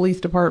to the police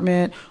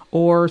department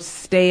or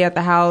stay at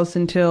the house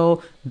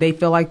until they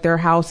feel like their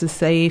house is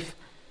safe,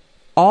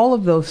 all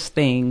of those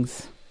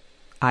things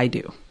I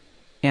do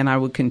and I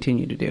would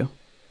continue to do.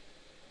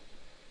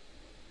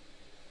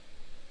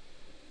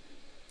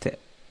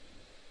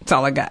 That's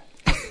all I got.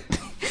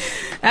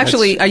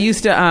 Actually, I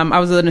used to, I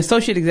was an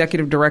associate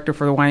executive director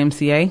for the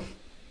YMCA.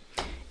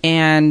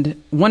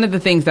 And one of the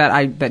things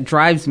that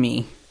drives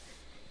me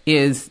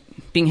is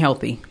being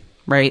healthy,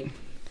 right?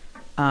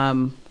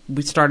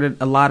 We started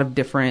a lot of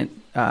different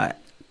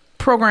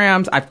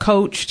programs. I've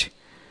coached.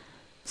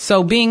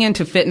 So being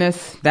into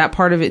fitness, that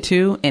part of it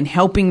too, and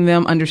helping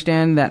them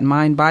understand that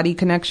mind-body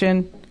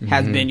connection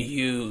has been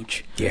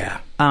huge. Yeah.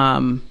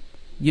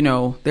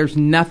 There's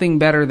nothing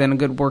better than a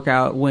good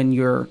workout when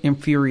you're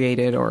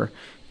infuriated or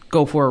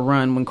go for a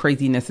run when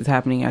craziness is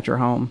happening at your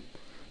home.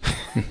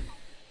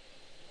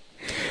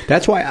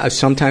 That's why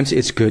sometimes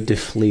it's good to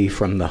flee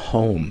from the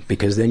home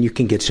because then you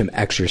can get some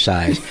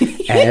exercise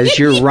as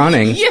you're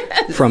running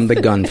from the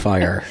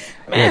gunfire.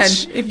 Man,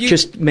 if you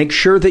just make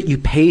sure that you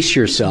pace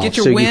yourself. Get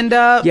your wind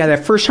up. Yeah,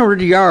 that first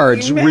 100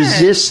 yards,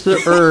 resist the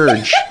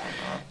urge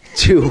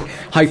to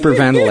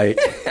hyperventilate.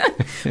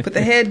 Put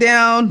the head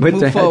down, Put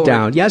move the forward. head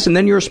down. Yes, and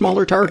then you're a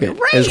smaller target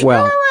as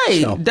well.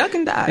 Right. So. Duck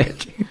and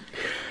dive.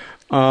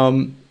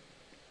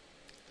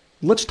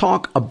 Let's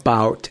talk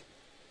about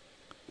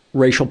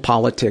racial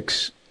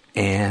politics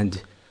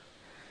and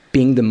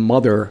being the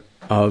mother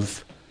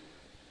of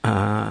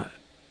a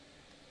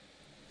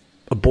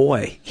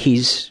boy.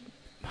 He's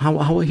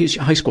he's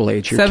high school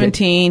age.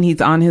 17.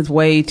 He's on his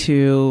way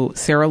to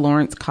Sarah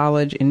Lawrence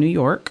College in New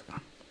York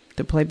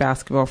to play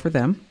basketball for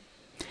them.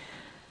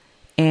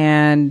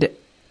 And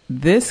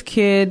this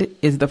kid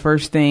is the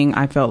first thing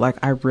I felt like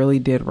I really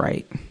did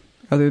right,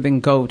 other than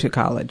go to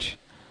college.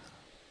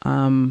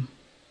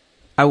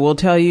 I will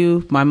tell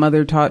you, my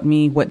mother taught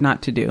me what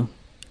not to do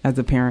as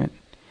a parent.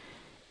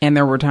 And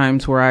there were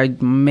times where I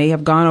may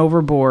have gone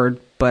overboard,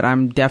 but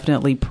I'm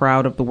definitely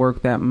proud of the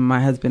work that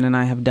my husband and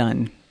I have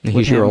done.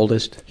 He's your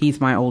oldest?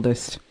 He's my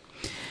oldest.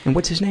 And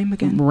what's his name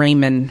again?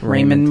 Raymond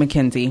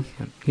McKenzie.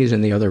 He's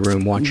in the other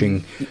room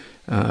watching,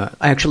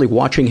 actually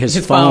watching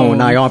his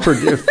phone. I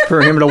offered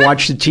for him to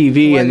watch the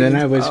TV, and then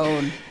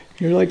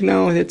you're like,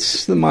 no,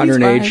 it's the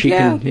modern age. He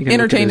can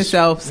entertain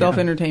himself,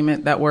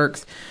 self-entertainment, that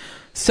works.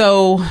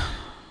 So,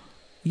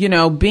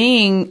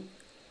 being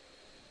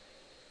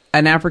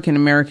an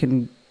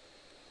African-American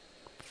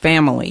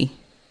family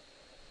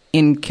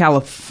in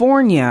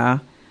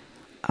California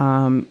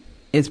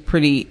is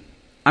pretty,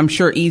 I'm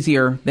sure,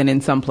 easier than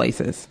in some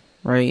places,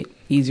 right?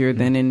 Easier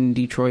than in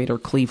Detroit or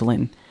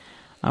Cleveland.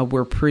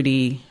 We're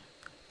pretty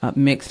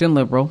mixed and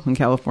liberal in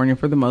California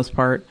for the most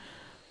part.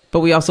 But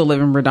we also live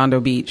in Redondo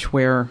Beach,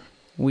 where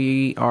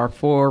we are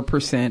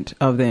 4%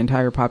 of the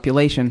entire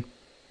population.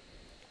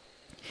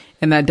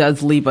 And that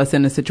does leave us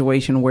in a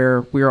situation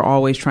where we are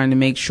always trying to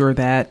make sure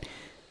that,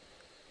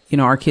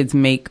 our kids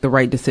make the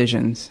right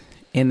decisions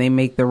and they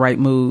make the right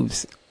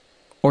moves,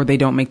 or they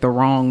don't make the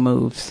wrong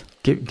moves.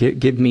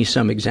 Give me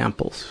some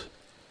examples.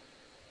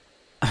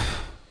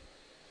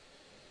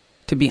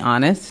 To be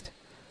honest,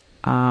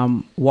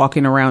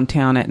 walking around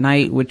town at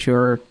night with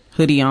your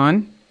hoodie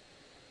on,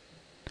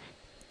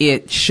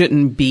 it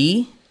shouldn't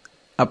be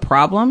a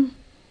problem,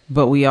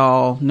 but we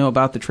all know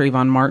about the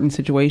Trayvon Martin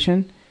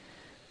situation.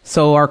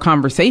 So our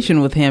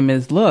conversation with him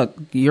is, look,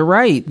 you're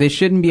right. This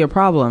shouldn't be a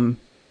problem,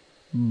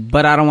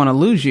 but I don't want to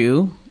lose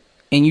you,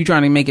 and you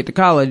trying to make it to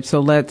college. So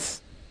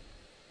let's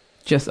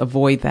just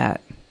avoid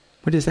that.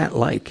 What is that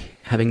like,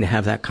 having to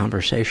have that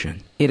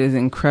conversation? It is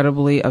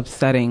incredibly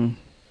upsetting.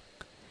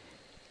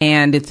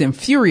 And it's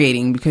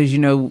infuriating because,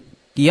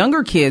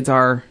 younger kids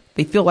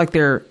they feel like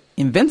they're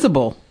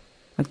invincible.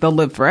 Like they'll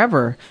live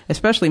forever,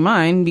 especially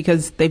mine,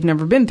 because they've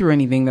never been through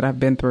anything that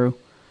I've been through.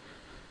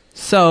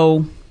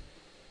 So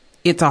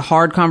it's a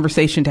hard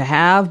conversation to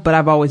have, but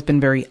I've always been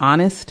very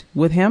honest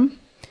with him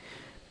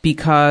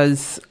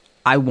because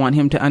I want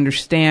him to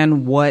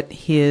understand what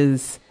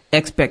his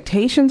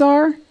expectations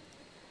are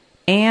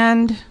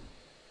and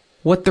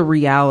what the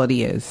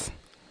reality is.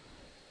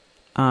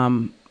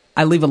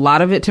 I leave a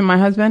lot of it to my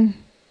husband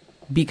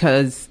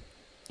because,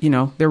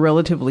 they're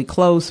relatively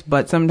close,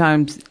 but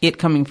sometimes it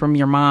coming from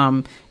your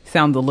mom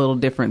sounds a little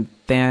different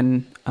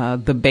than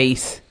the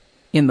bass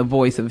in the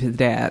voice of his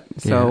dad.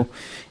 So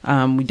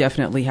we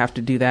definitely have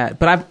to do that.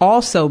 But I've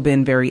also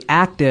been very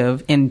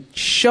active and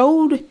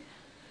showed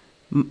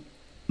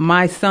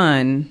my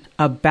son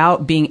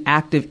about being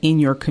active in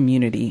your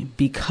community,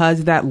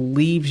 because that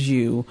leaves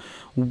you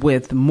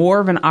with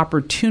more of an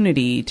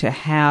opportunity to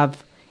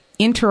have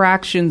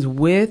interactions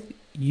with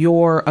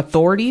your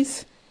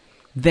authorities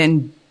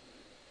than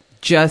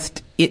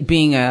just it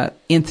being a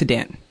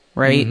incident,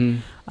 right?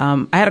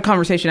 Mm-hmm. I had a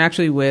conversation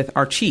actually with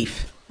our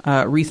chief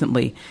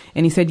recently,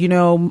 and he said,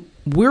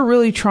 we're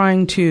really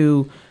trying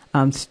to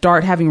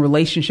start having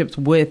relationships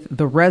with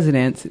the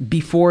residents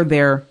before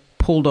they're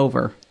pulled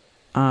over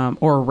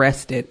or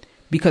arrested,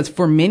 because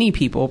for many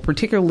people,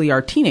 particularly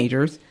our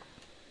teenagers,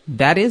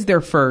 that is their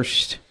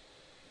first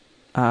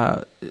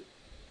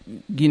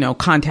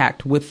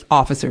contact with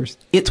officers.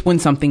 It's when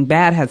something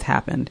bad has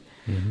happened.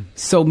 Mm-hmm.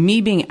 So me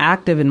being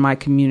active in my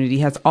community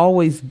has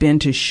always been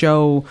to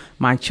show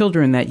my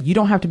children that you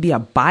don't have to be a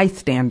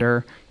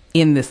bystander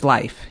in this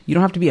life. You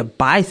don't have to be a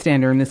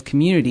bystander in this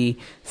community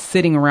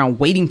sitting around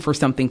waiting for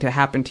something to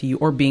happen to you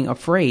or being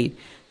afraid.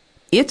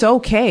 It's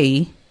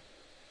okay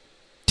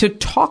to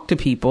talk to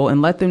people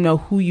and let them know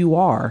who you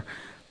are.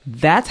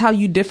 That's how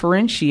you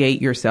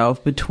differentiate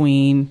yourself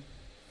between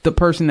the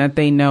person that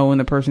they know and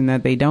the person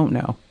that they don't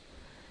know,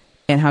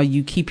 and how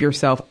you keep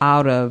yourself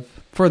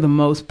for the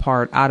most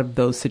part, out of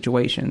those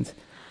situations.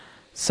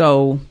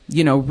 So,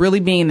 really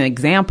being an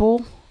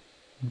example,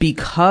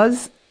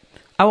 because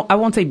I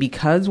won't say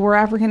because we're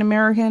African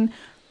American,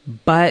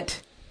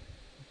 but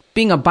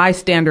being a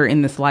bystander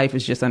in this life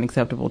is just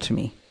unacceptable to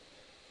me,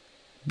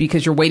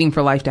 because you're waiting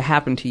for life to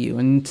happen to you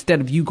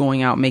instead of you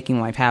going out making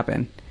life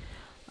happen.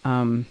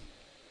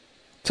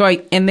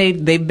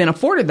 They've been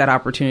afforded that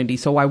opportunity,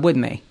 so why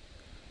wouldn't they?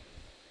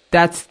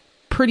 That's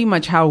pretty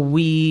much how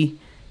we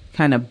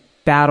kind of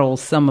battle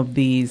some of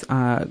these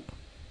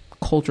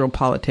cultural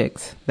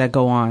politics that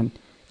go on.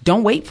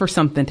 Don't wait for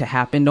something to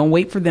happen. Don't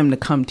wait for them to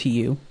come to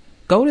you.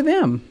 Go to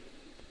them.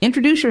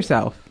 Introduce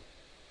yourself.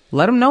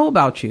 Let them know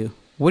about you.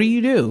 What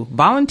do?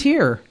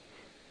 Volunteer.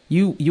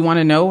 You want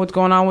to know what's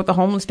going on with the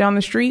homeless down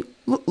the street?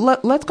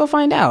 Let's go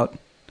find out.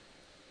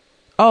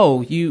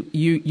 Oh, you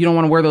don't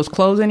want to wear those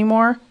clothes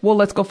anymore? Well,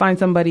 let's go find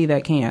somebody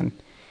that can.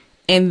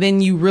 And then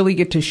you really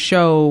get to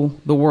show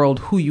the world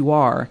who you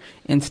are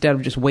instead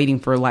of just waiting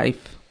for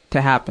life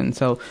to happen.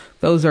 So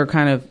those are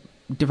kind of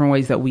different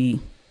ways that we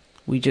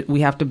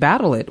have to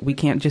battle it. We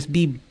can't just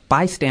be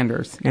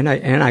bystanders. And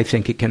I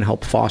think it can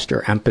help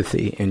foster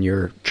empathy in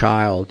your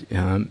child.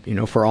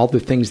 For all the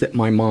things that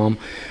my mom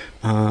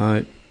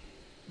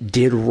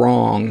did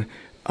wrong,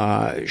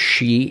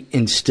 she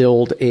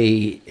instilled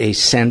a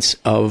sense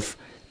of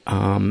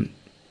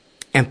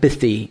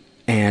empathy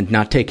and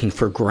not taking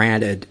for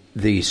granted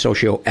the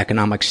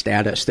socioeconomic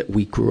status that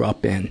we grew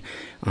up in.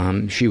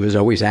 She was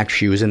always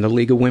she was in the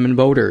League of Women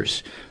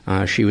Voters.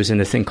 She was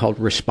in a thing called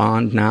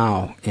Respond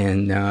Now,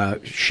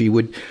 and she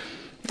would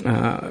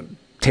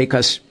take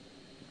us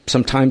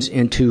sometimes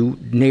into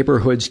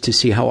neighborhoods to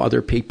see how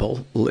other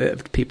people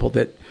lived, people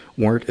that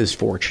weren't as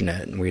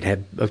fortunate. And we'd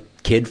have a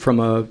kid from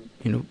a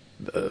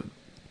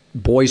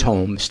boys'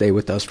 home stay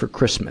with us for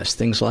Christmas,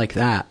 things like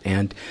that.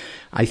 And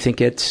I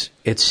think it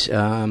is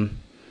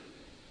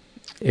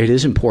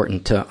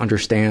important to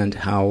understand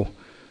how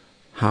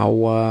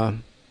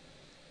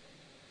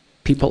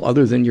people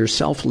other than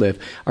yourself live.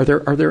 Are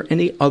there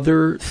any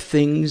other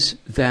things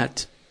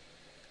that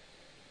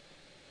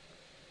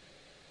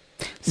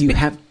you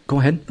have? Go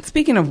ahead.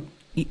 Speaking of,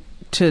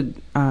 to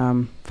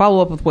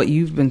follow up with what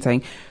you've been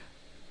saying,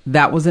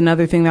 that was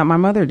another thing that my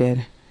mother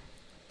did.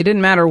 It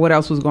didn't matter what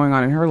else was going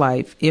on in her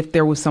life. If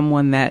there was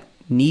someone that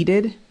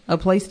needed a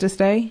place to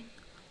stay,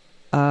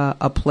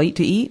 a plate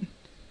to eat,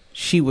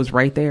 she was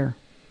right there.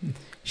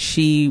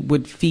 She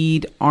would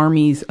feed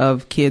armies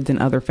of kids and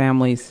other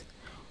families.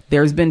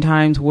 There's been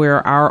times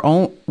where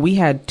we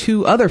had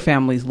 2 other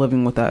families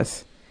living with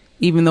us,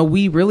 even though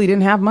we really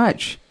didn't have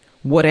much.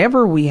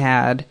 Whatever we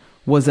had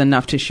was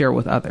enough to share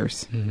with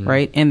others,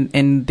 right?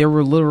 And there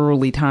were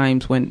literally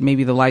times when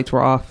maybe the lights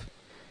were off.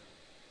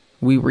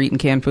 We were eating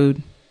canned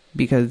food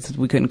because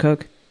we couldn't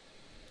cook.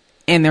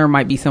 And there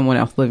might be someone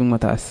else living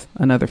with us,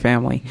 another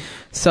family.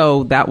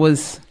 So that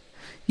was,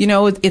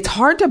 it's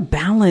hard to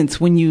balance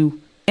when you,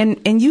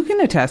 and you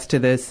can attest to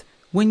this,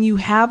 when you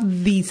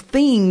have these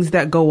things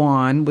that go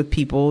on with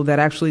people that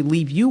actually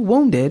leave you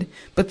wounded,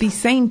 but these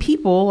same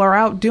people are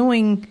out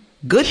doing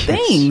good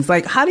things.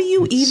 Like, how do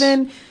you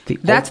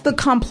that's the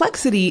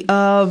complexity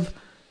of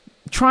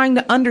trying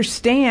to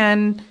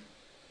understand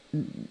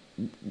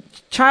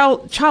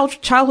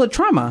childhood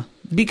trauma,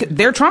 because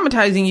they're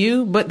traumatizing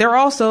you, but they're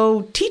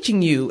also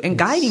teaching you and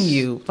guiding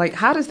you. Like,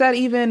 how does that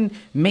even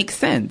make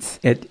sense?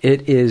 It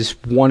is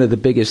one of the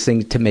biggest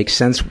things to make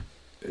sense,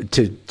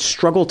 to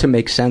struggle to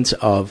make sense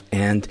of.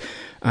 And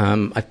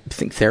I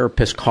think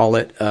therapists call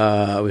it,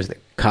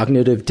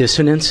 cognitive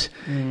dissonance.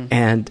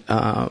 And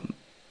I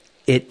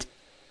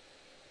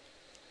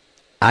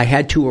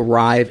had to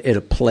arrive at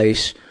a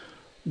place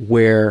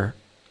where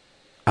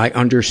I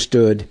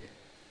understood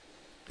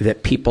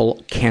that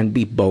people can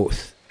be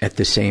both at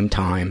the same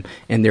time,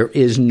 and there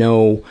is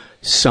no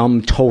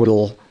sum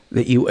total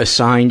that you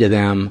assign to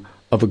them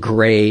of a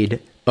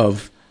grade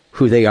of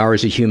who they are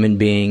as a human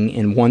being,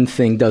 and one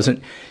thing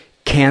doesn't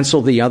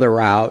cancel the other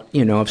out.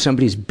 If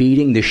somebody's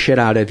beating the shit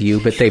out of you,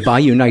 but they buy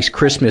you nice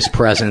Christmas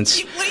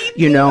presents,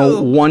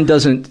 one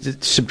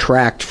doesn't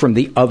subtract from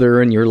the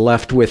other, and you're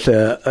left with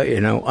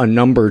a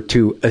number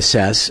to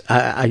assess.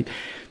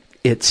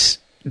 It's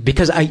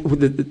because I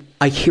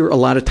hear a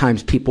lot of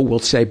times people will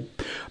say,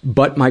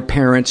 but my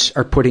parents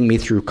are putting me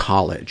through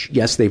college.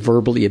 Yes, they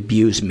verbally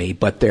abuse me,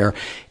 but and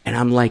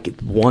I'm like,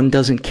 one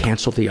doesn't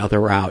cancel the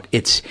other out.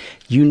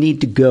 You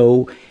need to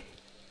go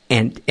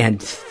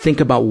and think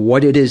about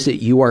what it is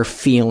that you are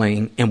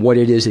feeling and what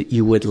it is that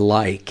you would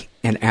like,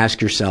 and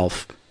ask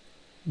yourself,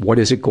 what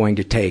is it going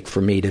to take for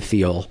me to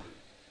feel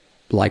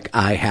like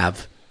I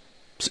have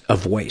a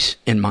voice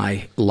in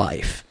my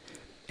life?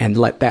 And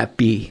let that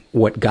be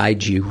what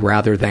guides you,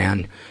 rather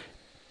than,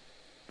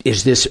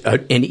 is this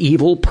an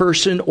evil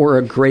person or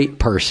a great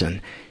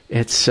person?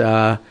 It's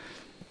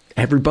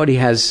everybody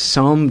has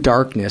some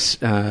darkness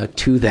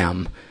to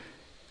them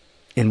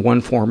in one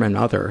form or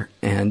another.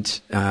 And,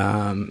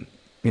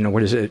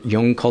 what is it?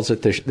 Jung calls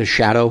it the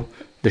shadow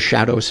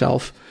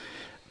self.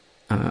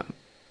 Go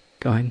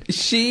ahead.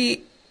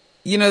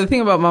 The thing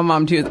about my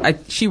mom too,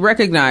 she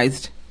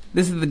recognized,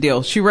 this is the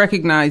deal. She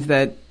recognized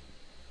that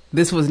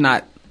this was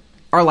not,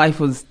 our life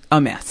was a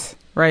mess,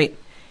 right?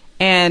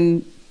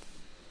 And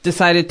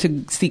decided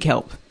to seek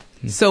help.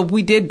 So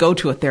we did go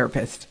to a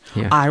therapist.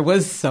 Yeah. I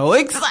was so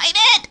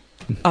excited.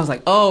 I was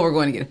like, oh, we're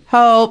going to get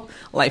help.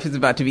 Life is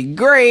about to be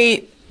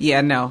great.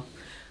 Yeah, no.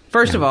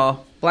 First of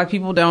all, Black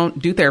people don't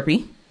do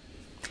therapy.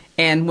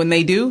 And when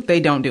they do, they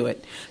don't do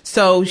it.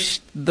 So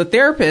the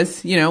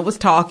therapist, was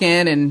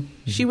talking, and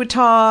she would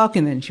talk,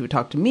 and then she would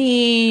talk to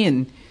me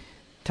and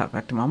talk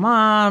back to my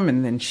mom.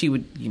 And then she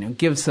would,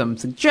 give some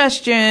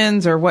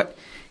suggestions or what.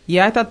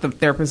 Yeah, I thought the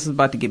therapist was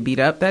about to get beat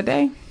up that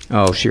day.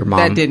 Oh, so your mom.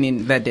 That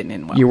didn't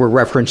end well. You were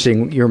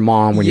referencing your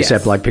mom when you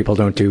said Black people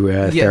don't do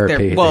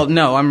therapy. Well,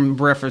 no, I'm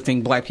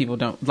referencing Black people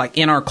don't. Like,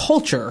 in our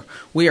culture,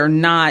 we are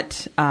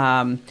not.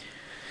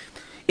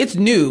 It's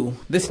new.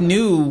 This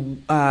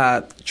new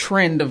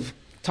trend of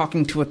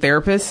talking to a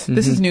therapist. Mm-hmm.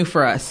 This is new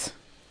for us.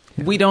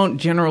 Yeah. We don't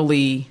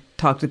generally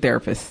talk to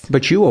therapists.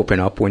 But you open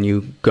up when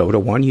you go to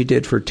one. You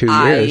did for 2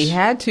 years. I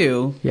had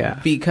to. Yeah.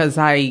 Because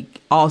I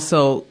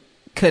also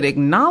could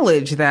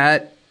acknowledge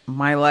that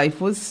my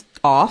life was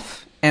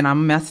off and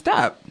I'm messed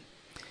up.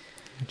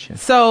 Gotcha.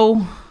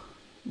 So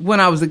when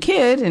I was a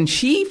kid, and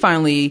she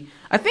finally,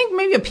 I think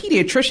maybe the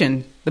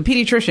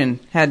pediatrician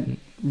had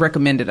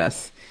recommended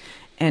us.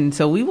 And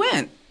so we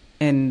went,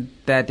 and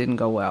that didn't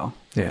go well.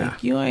 Yeah.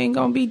 Like, you ain't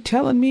going to be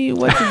telling me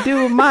what to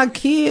do with my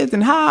kids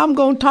and how I'm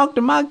going to talk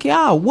to my kid.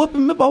 I'll whoop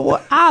him about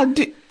what I'll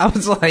do. I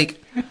was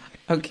like,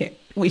 okay,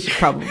 we should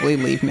probably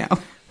leave now.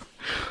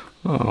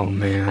 Oh,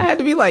 man. I had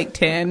to be like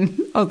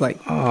 10. I was like,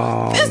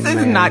 this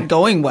is not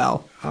going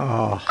well.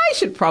 Oh. I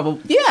should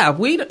probably,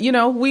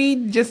 we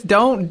just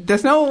don't,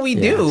 that's not what we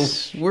do.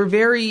 We're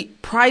very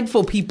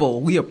prideful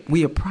people. We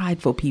are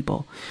prideful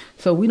people.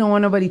 So we don't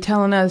want nobody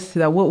telling us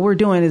that what we're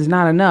doing is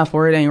not enough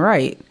or it ain't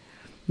right.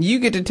 You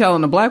get to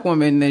telling a black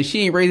woman that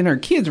she ain't raising her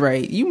kids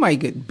right, you might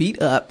get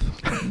beat up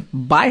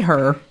by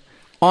her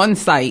on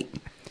site.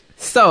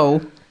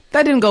 So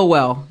that didn't go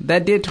well.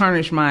 That did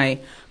tarnish my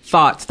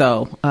thoughts,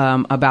 though,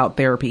 about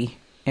therapy.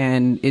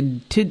 And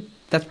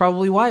that's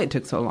probably why it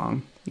took so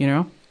long,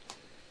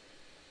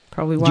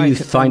 Probably why. Do you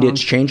find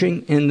it's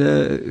changing in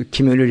the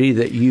community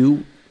that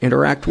you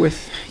interact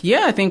with?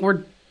 Yeah, I think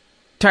we're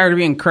tired of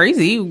being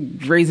crazy,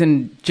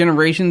 raising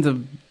generations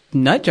of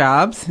nut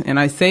jobs. And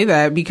I say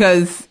that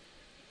because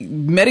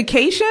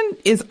medication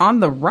is on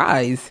the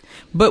rise.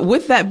 But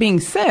with that being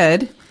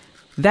said,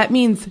 that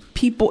means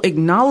people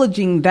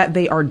acknowledging that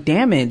they are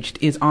damaged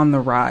is on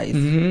the rise,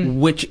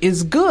 which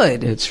is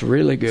good. It's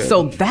really good.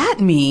 So that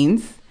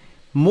means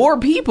more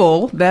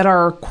people that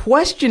are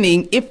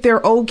questioning if they're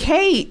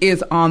okay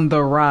is on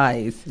the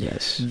rise.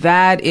 Yes.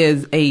 That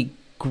is a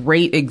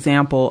great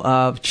example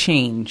of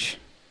change,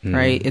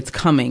 right? It's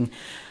coming.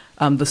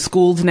 The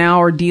schools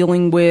now are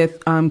dealing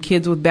with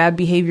kids with bad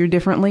behavior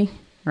differently,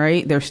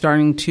 right? They're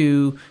starting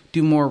to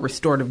do more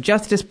restorative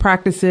justice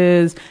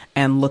practices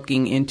and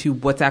looking into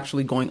what's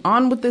actually going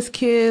on with this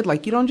kid.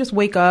 Like, you don't just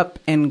wake up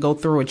and go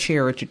throw a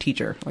chair at your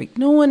teacher. Like,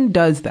 no one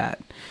does that.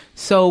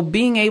 So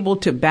being able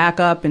to back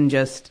up and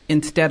just,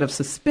 instead of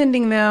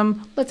suspending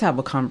them, let's have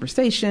a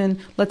conversation.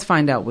 Let's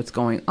find out what's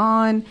going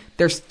on.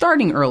 They're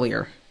starting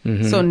earlier.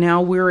 So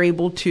now we're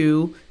able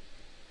to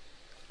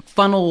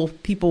funnel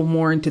people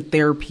more into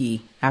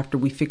therapy after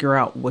we figure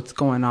out what's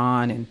going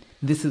on and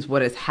this is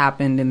what has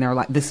happened in their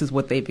life. This is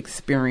what they've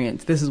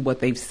experienced. This is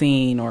what they've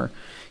seen. Or,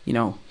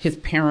 his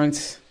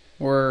parents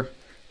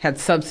had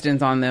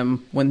substance on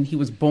them when he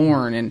was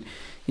born. And,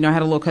 I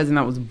had a little cousin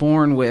that was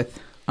born with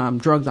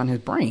drugs on his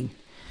brain.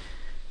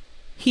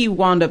 He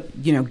wound up,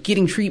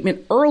 getting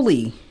treatment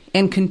early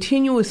and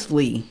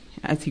continuously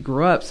as he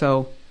grew up.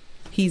 So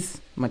he's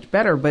much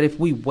better. But if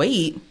we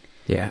wait,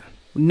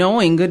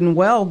 knowing good and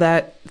well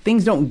that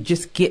things don't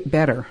just get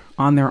better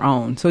on their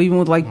own. So even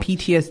with like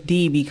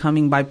PTSD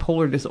becoming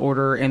bipolar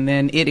disorder and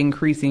then it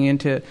increasing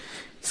into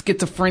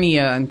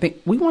schizophrenia and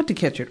we want to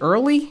catch it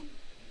early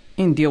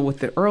and deal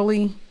with it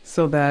early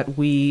so that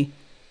we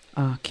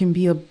can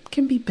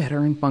be better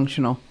and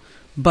functional.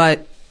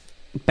 But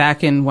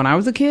back in when I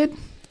was a kid,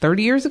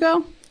 30 years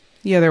ago,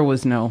 there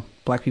was no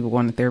black people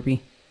going to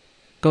therapy.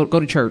 Go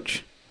to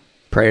church.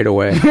 Pray it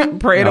away.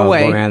 Pray it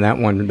away. Boy, man, that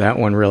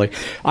one really.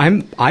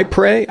 I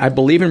pray. I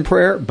believe in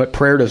prayer, but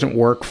prayer doesn't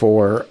work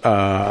for.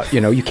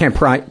 You can't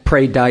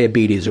pray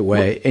diabetes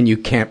away, and you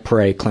can't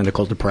pray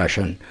clinical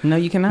depression. No,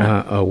 you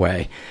cannot.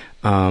 Away.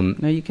 No,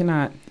 you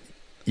cannot.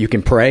 You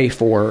can pray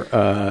for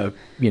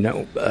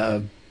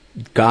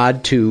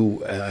God to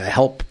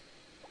help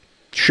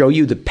show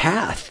you the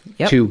path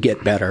to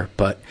get better,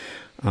 but.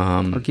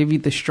 Or give you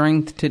the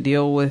strength to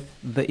deal with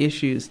the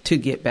issues to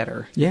get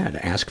better. Yeah,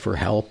 to ask for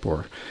help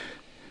or.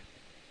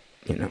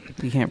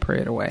 You can't pray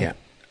it away.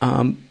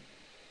 Yeah.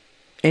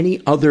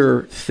 Any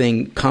other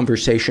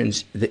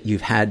conversations that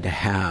you've had to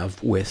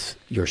have with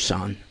your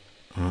son,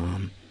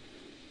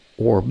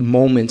 or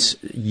moments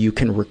you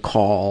can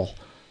recall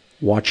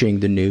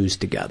watching the news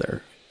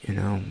together,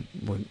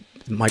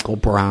 with Michael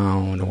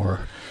Brown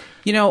or...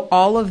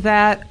 all of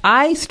that.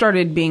 I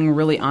started being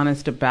really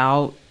honest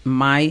about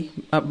my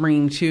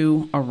upbringing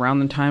too around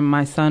the time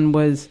my son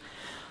was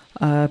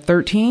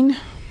 13.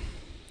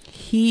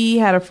 He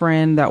had a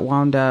friend that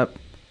wound up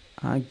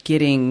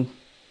getting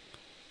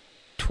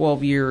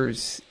 12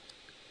 years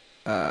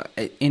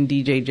in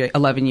DJJ,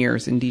 11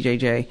 years in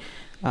DJJ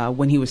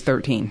when he was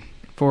 13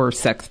 for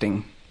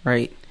sexting,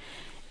 right?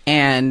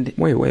 And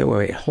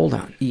wait, hold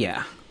on.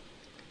 Yeah,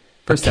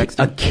 for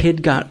sexting. A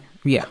kid got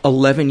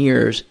 11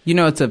 years.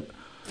 It's a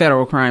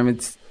federal crime.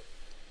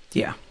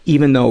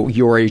 Even though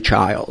you're a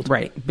child,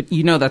 right? But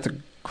that's a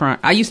crime.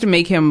 I used to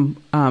make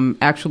him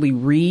actually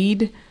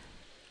read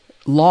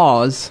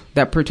laws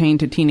that pertain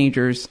to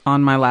teenagers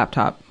on my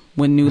laptop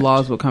when new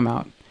laws would come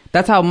out.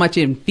 That's how much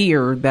in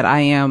fear that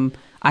I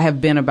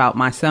have been about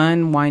my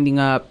son winding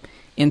up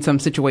in some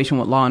situation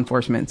with law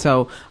enforcement.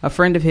 So a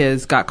friend of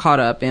his got caught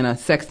up in a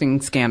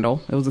sexting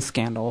scandal. It was a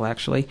scandal,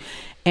 actually.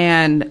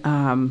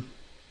 And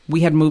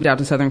we had moved out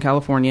to Southern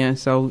California,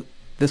 so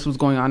this was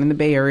going on in the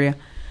Bay Area.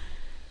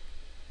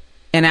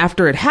 And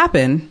after it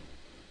happened,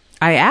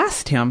 I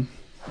asked him,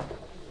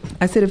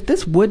 I said, if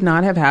this would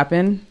not have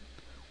happened,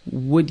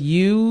 would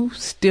you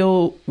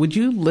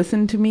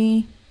listen to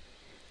me?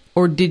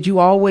 Or did you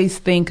always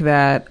think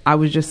that I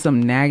was just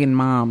some nagging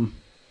mom?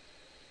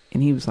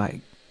 And he was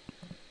like,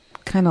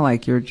 kind of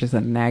like you're just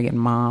a nagging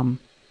mom.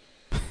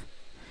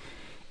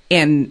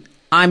 And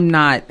I'm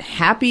not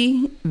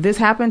happy this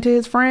happened to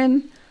his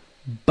friend,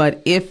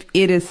 but if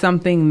it is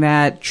something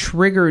that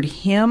triggered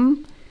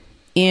him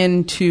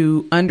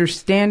into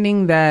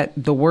understanding that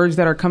the words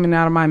that are coming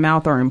out of my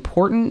mouth are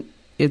important,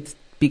 it's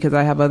because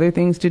I have other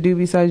things to do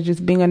besides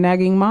just being a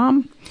nagging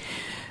mom,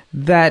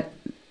 that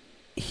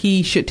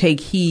he should take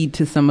heed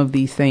to some of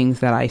these things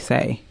that I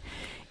say.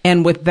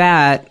 And with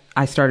that,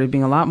 I started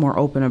being a lot more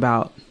open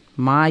about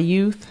my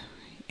youth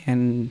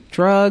and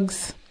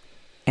drugs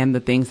and the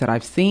things that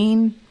I've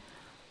seen.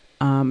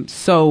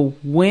 So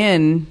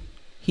when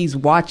he's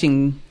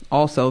watching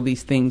also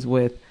these things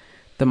with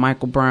the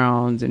Michael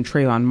Browns and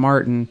Trayvon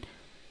Martin,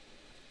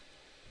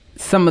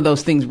 some of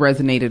those things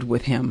resonated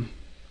with him.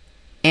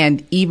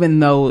 And even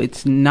though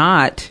it's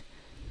not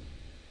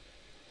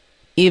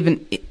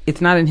in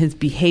his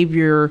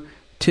behavior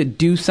to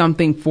do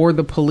something for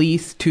the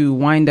police to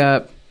wind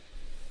up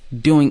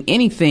doing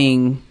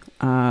anything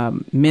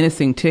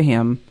menacing to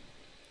him,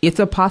 it's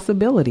a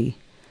possibility.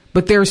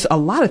 But there's a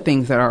lot of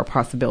things that are a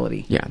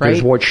possibility. Yeah, right?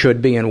 There's what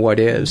should be and what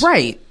is.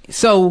 Right.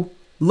 So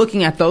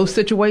looking at those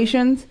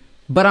situations,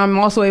 but I'm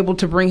also able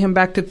to bring him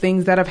back to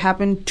things that have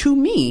happened to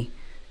me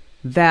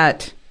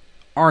that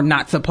are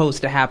not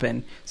supposed to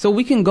happen. So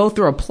we can go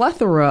through a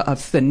plethora of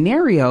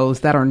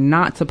scenarios that are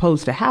not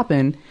supposed to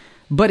happen,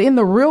 but in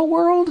the real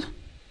world,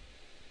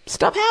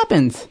 stuff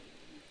happens.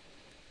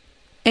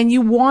 And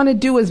you want to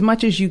do as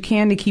much as you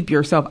can to keep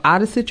yourself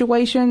out of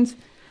situations,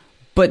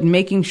 but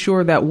making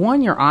sure that,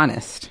 one, you're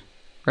honest,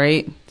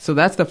 right? So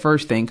that's the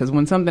first thing, because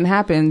when something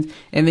happens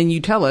and then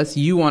you tell us,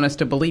 you want us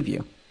to believe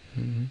you.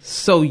 Mm-hmm.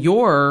 So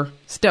your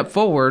step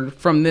forward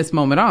from this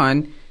moment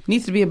on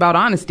needs to be about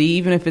honesty,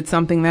 even if it's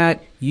something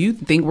that you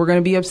think we're going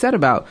to be upset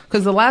about.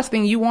 Because the last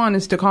thing you want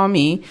is to call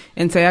me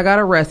and say I got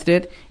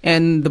arrested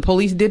and the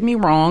police did me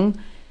wrong,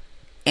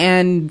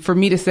 and for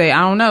me to say, I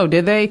don't know,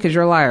 did they? Because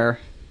you're a liar.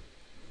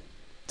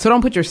 So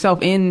don't put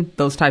yourself in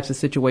those types of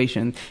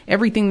situations.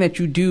 Everything that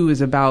you do is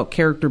about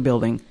character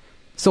building.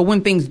 So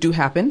when things do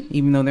happen,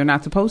 even though they're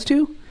not supposed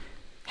to,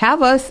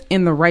 have us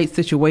in the right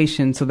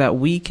situation so that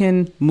we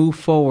can move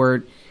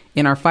forward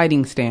in our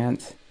fighting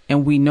stance.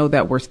 And we know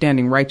that we're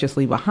standing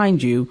righteously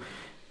behind you,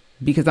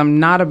 because I'm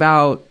not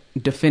about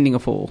defending a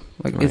fool.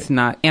 Like, right. It's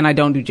not. And I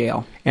don't do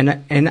jail. And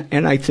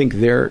I think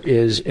there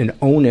is an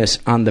onus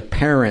on the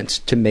parents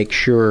to make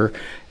sure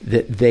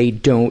that they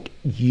don't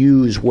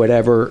use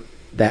whatever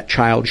that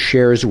child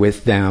shares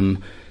with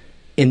them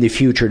in the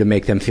future to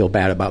make them feel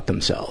bad about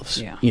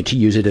themselves. Yeah. To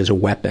use it as a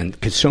weapon.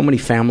 Because so many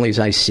families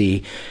I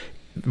see,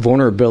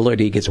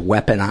 vulnerability gets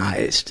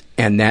weaponized,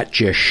 and that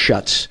just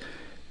shuts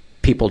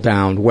people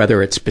down,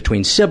 whether it's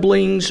between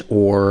siblings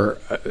or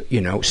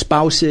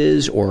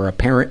spouses or a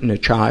parent and a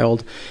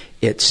child.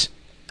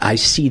 I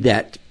see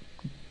that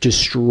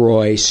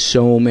destroy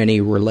so many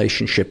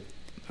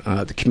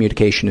the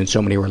communication in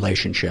so many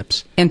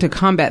relationships. And to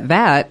combat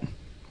that,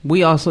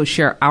 we also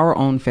share our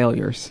own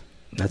failures.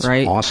 That's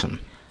right? Awesome.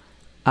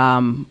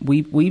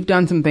 We've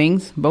done some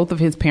things. Both of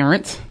his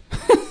parents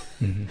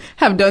mm-hmm.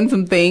 have done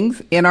some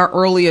things in our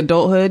early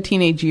adulthood,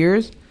 teenage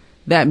years,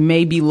 that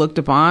may be looked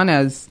upon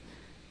as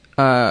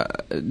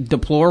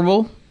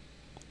deplorable,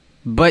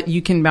 but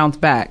you can bounce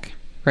back,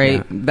 right?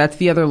 Yeah. That's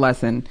the other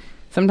lesson.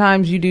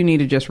 Sometimes you do need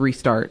to just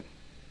restart.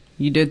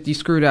 You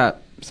screwed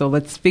up, so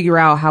let's figure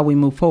out how we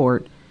move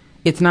forward.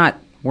 It's not,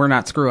 we're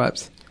not screw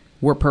ups,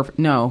 we're perfect.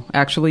 No,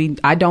 actually,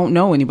 I don't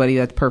know anybody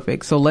that's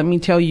perfect. So let me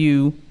tell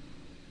you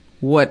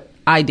what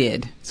I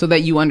did, so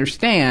that you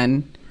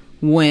understand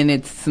when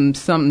it's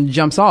something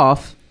jumps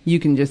off, you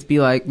can just be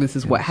like, this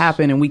is what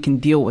happened, and we can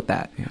deal with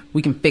that. Yeah.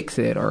 We can fix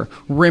it or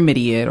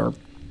remedy it or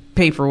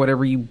pay for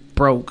whatever you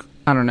broke.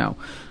 I don't know.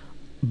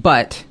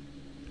 But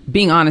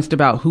being honest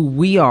about who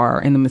we are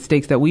and the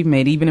mistakes that we've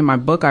made. Even in my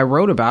book, I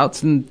wrote about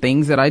some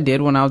things that I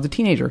did when I was a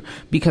teenager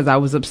because I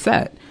was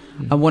upset.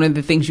 Mm-hmm. One of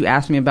the things you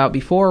asked me about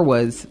before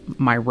was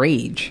my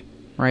rage,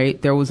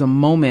 right? There was a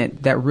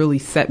moment that really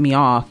set me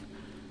off.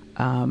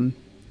 And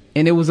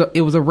it was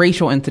a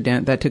racial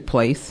incident that took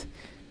place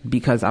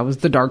because I was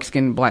the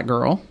dark-skinned black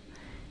girl,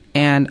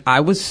 and I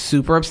was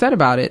super upset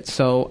about it.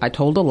 So I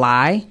told a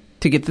lie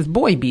to get this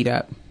boy beat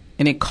up,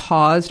 and it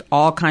caused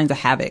all kinds of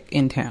havoc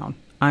in town.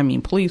 I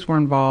mean, police were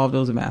involved. It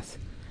was a mess.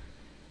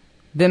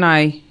 Then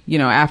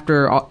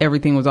after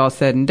everything was all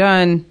said and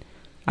done,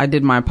 I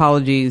did my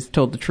apologies,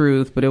 told the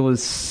truth, but it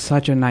was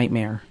such a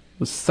nightmare. It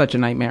was such a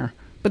nightmare.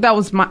 But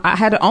I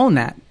had to own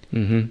that.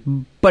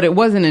 Mm-hmm. But it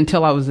wasn't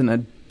until I was an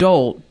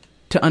adult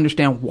to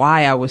understand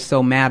why I was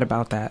so mad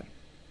about that,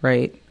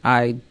 right?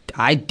 I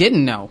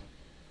didn't know.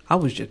 I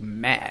was just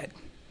mad.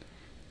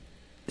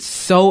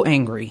 So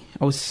angry.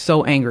 I was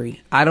so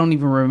angry. I don't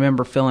even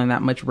remember feeling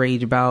that much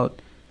rage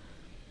about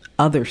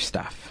other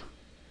stuff.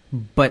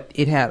 But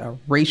it had a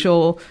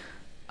racial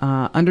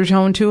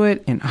undertone to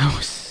it, and I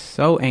was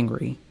so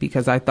angry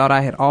because I thought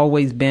I had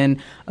always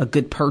been a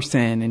good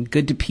person and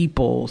good to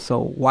people. So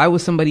why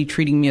was somebody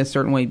treating me a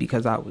certain way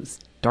because I was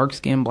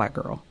dark-skinned black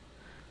girl?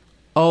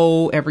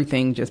 Oh,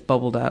 everything just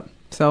bubbled up.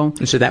 So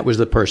that was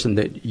the person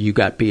that you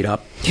got beat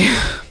up?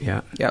 Yeah.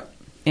 Yeah. Yep.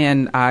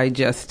 And I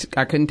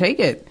couldn't take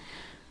it.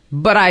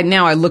 But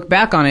now I look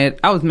back on it,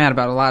 I was mad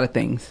about a lot of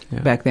things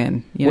back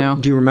then, you know?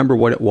 Do you remember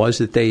what it was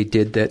that they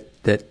did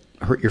that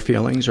hurt your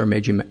feelings or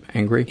made you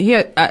angry?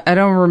 I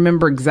don't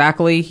remember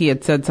exactly. He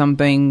had said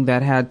something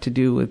that had to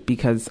do with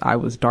because I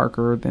was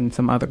darker than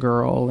some other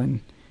girl,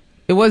 and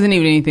it wasn't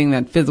even anything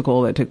that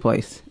physical that took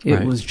place.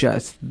 It was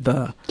just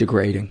the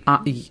degrading.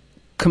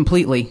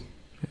 Completely.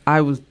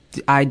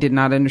 I did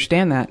not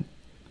understand that.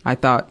 I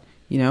thought,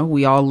 you know,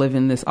 we all live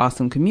in this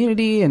awesome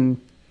community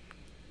and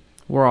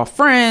we're all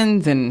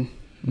friends, and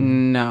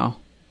no.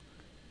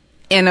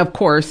 And of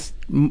course,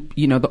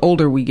 you know, the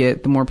older we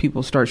get, the more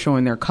people start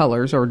showing their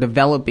colors or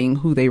developing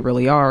who they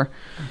really are.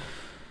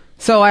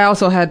 So I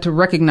also had to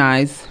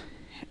recognize,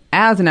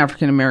 as an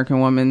African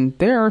American woman,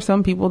 there are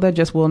some people that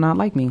just will not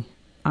like me.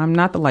 I'm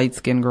not the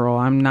light-skinned girl.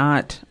 I'm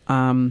not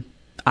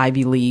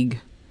Ivy League.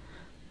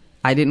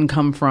 I didn't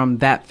come from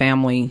that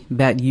family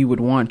that you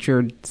would want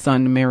your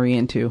son to marry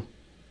into.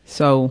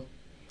 So,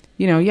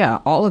 you know, yeah,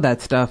 all of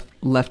that stuff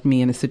left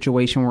me in a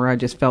situation where I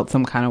just felt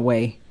some kind of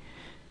way.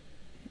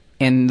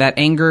 And that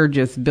anger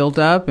just built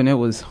up, and it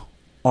was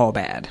all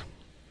bad.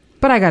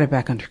 But I got it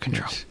back under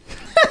control.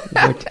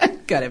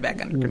 Got it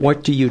back under control.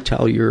 What do you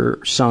tell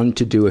your son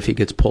to do if he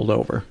gets pulled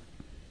over?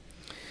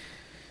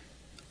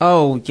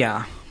 Oh,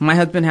 yeah. My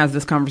husband has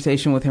this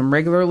conversation with him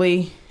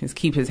regularly, is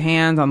keep his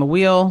hands on the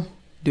wheel,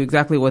 do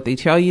exactly what they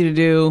tell you to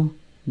do,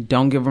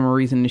 don't give them a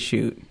reason to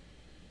shoot.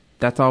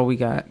 That's all we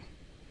got.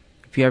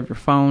 If you have your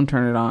phone,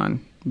 turn it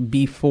on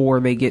before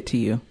they get to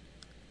you.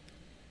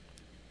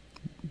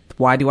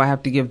 Why do I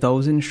have to give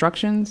those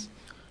instructions?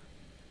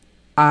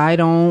 I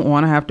don't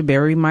want to have to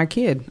bury my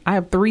kid. I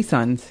have 3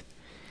 sons.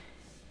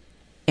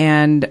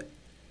 And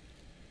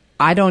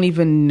I don't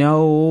even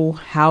know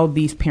how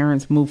these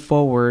parents move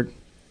forward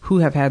who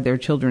have had their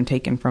children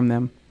taken from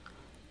them.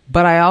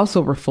 But I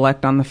also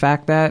reflect on the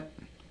fact that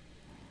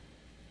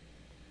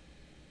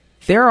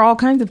there are all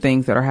kinds of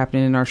things that are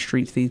happening in our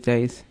streets these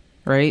days,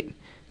 right?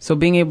 So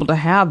being able to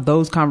have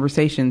those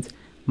conversations,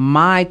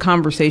 my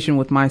conversation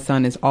with my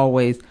son is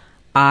always,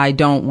 I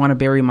don't want to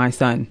bury my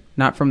son.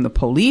 Not from the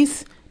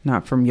police,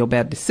 not from your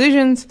bad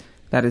decisions.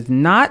 That is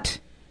not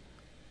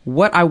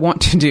what I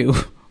want to do.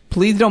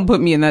 Please don't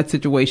put me in that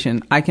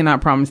situation. I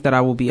cannot promise that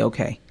I will be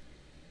okay.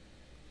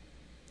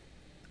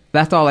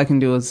 That's all I can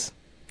do is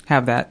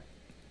have that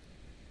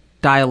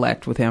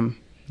dialect with him.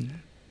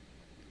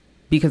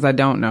 Because I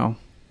don't know.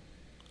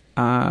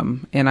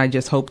 And I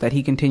just hope that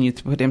he continues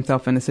to put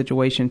himself in a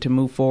situation to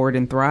move forward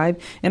and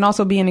thrive, and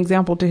also be an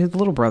example to his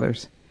little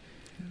brothers.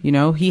 You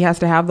know, he has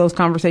to have those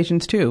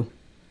conversations too.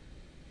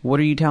 What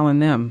are you telling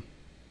them?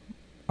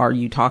 Are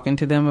you talking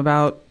to them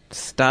about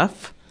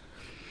stuff?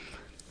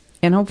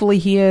 And hopefully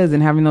he is,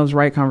 and having those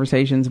right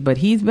conversations. But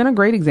he's been a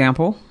great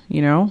example,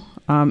 you know.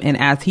 And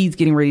as he's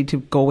getting ready to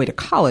go away to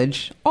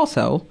college,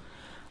 also,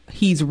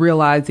 he's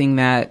realizing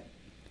that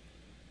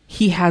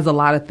he has a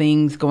lot of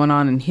things going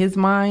on in his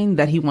mind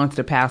that he wants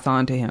to pass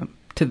on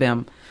to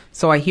them.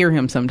 So I hear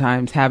him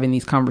sometimes having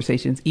these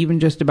conversations, even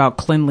just about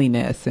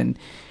cleanliness and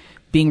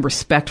being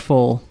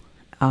respectful.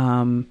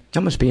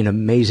 That must be an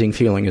amazing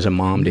feeling as a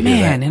mom to hear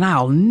that. Man, and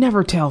I'll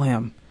never tell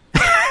him.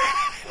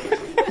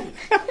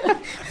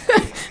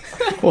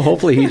 Well,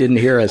 hopefully he didn't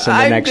hear us in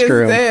the next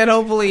room. I just said,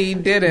 hopefully he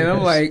didn't.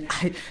 I'm like,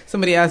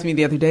 somebody asked me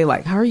the other day,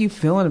 like, how are you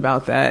feeling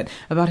about that?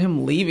 About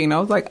him leaving? I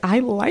was like, I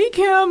like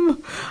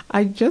him.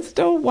 I just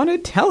don't want to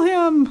tell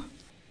him.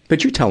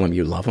 But you tell him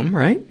you love him,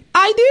 right?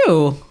 I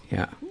do.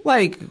 Yeah.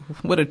 Like,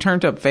 with a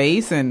turned up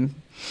face and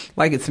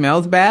like it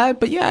smells bad.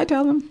 But yeah, I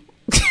tell him.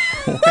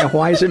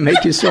 Why does it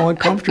make you so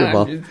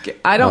uncomfortable?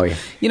 I don't.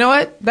 You know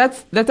what?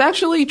 That's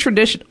actually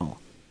traditional.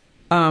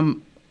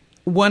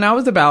 When I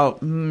was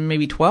about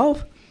maybe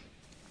 12,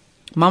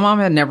 my mom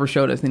had never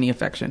showed us any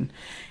affection,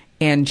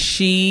 and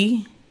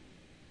she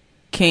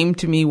came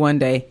to me one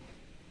day,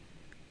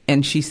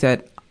 and she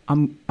said,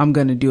 "I'm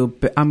gonna do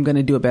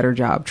a better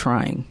job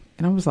trying."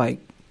 And I was like,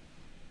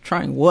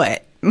 "Trying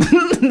what?"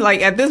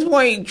 Like at this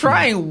point,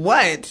 trying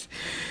what?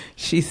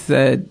 She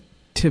said,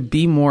 "To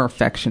be more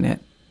affectionate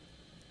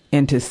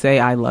and to say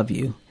I love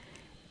you."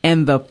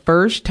 And the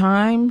first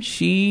time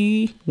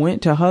she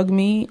went to hug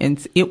me,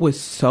 and it was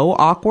so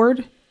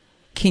awkward.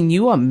 Can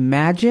you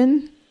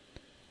imagine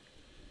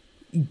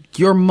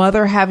your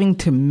mother having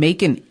to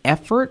make an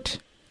effort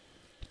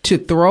to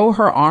throw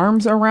her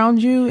arms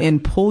around you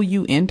and pull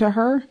you into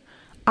her?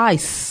 I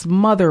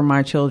smother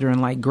my children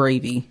like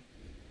gravy.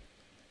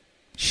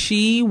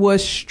 She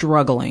was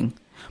struggling.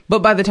 But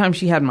by the time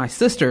she had my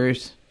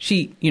sisters,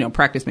 she, you know,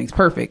 practice makes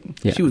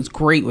perfect. Yeah. She was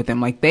great with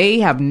them. Like, they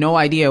have no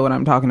idea what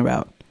I'm talking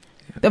about.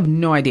 They have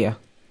no idea.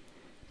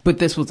 But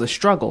this was a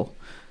struggle.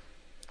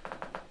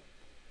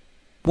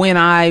 When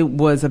I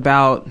was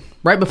about,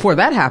 right before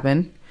that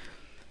happened,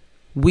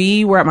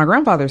 we were at my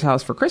grandfather's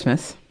house for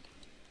Christmas,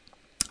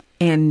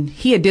 and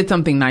he had did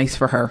something nice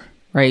for her,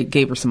 right?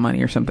 Gave her some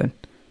money or something.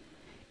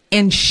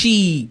 And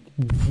she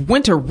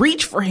went to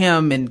reach for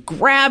him and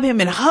grab him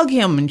and hug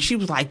him. And she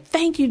was like,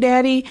 "Thank you,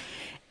 Daddy."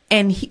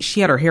 and she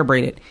had her hair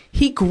braided.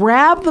 He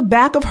grabbed the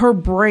back of her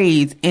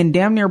braids and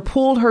damn near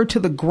pulled her to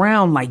the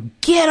ground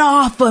like, get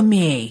off of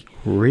me.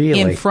 Really?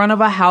 In front of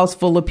a house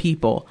full of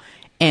people.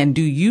 And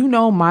do you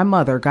know my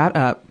mother got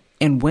up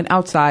and went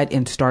outside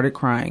and started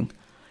crying.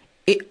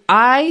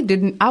 I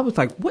was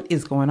like, what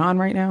is going on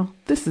right now?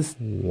 This is...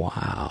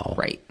 Wow.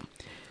 Right.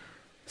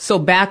 So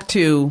back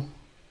to,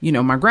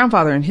 my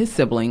grandfather and his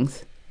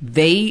siblings,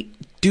 they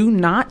do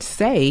not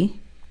say,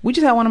 we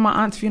just had one of my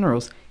aunt's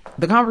funerals.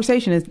 The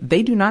conversation is,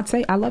 they do not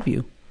say, I love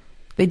you.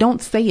 They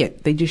don't say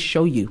it. They just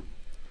show you.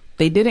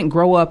 They didn't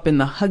grow up in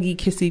the huggy,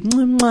 kissy,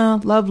 mwah,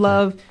 mwah, love,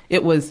 love.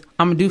 It was,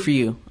 I'm going to do for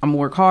you. I'm going to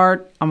work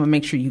hard. I'm going to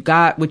make sure you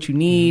got what you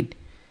need.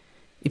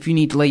 If you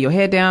need to lay your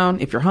head down,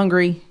 if you're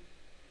hungry,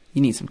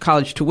 you need some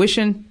college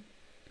tuition,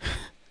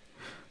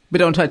 but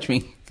don't touch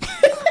me.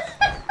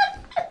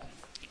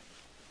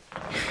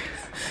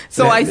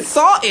 So I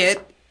saw it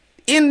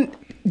in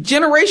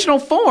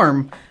generational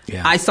form.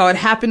 Yeah. I saw it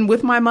happen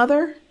with my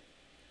mother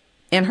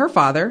and her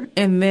father,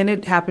 and then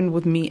it happened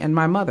with me and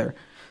my mother.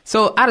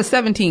 So out of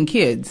 17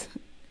 kids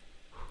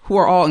who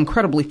are all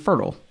incredibly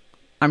fertile,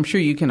 I'm sure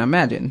you can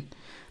imagine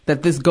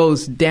that this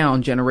goes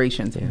down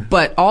generations. Yeah.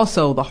 But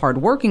also the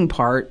hardworking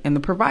part and the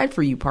provide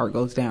for you part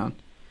goes down.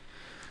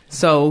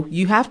 So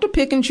you have to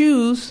pick and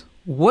choose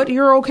what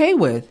you're okay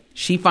with.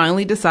 She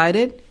finally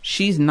decided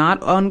she's not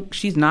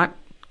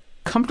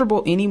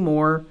comfortable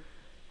anymore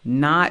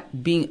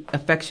not being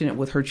affectionate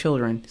with her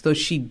children. So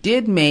she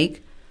did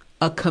make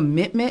a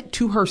commitment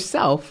to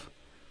herself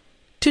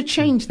to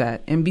change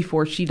that. And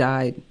before she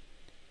died,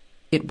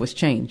 it was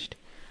changed.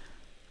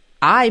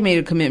 I made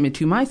a commitment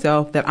to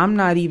myself that I'm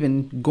not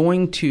even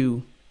going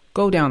to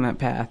go down that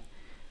path.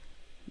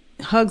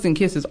 Hugs and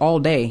kisses all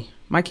day.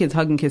 My kids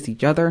hug and kiss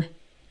each other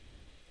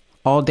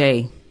all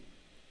day.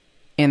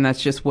 And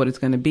that's just what it's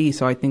going to be.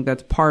 So I think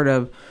that's part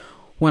of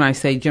when I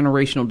say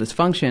generational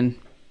dysfunction.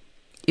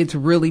 It's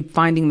really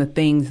finding the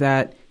things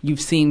that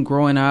you've seen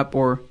growing up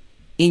or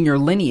in your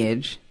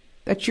lineage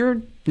that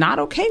you're not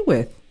okay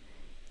with.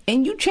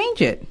 And you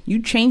change it.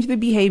 You change the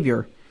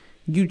behavior.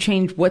 You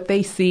change what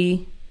they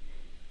see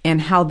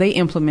and how they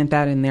implement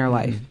that in their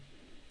life.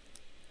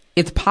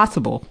 It's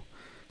possible.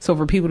 So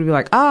for people to be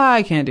like,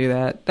 I can't do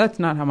that. That's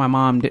not how my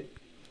mom did.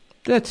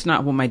 That's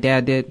not what my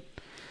dad did.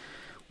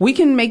 We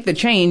can make the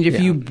change if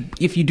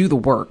you do the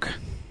work.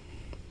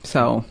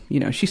 So,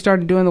 she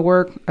started doing the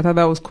work. I thought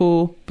that was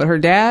cool. But her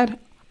dad,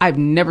 I've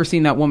never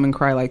seen that woman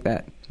cry like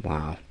that.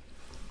 Wow.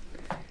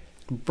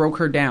 Broke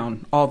her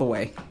down all the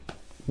way.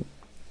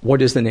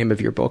 What is the name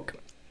of your book?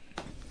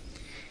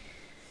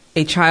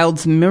 A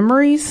Child's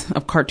Memories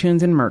of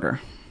Cartoons and Murder.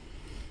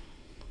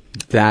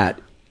 That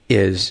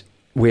is,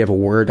 we have a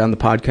word on the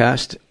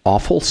podcast,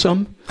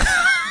 awfulsome,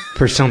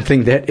 for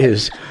something that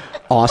is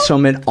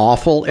awesome and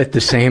awful at the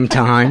same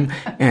time.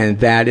 And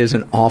that is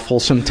an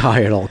awfulsome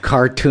title,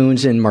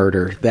 Cartoons and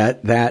Murder.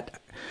 That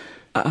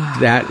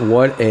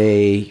what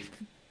a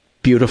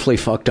beautifully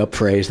fucked up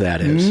phrase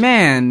that is.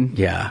 Man.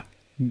 Yeah.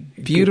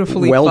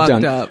 Beautifully well fucked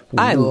done. Up.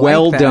 I like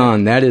well that.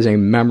 Done. That is a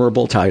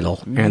memorable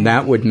title, and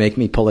that would make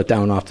me pull it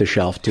down off the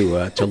shelf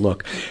to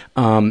look.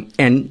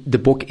 And the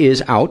book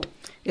is out.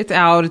 It's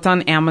out. It's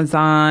on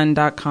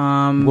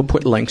Amazon.com. We'll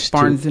put links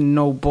Barnes and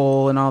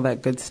Noble and all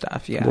that good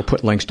stuff. Yeah. We'll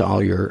put links to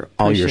all your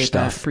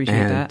stuff.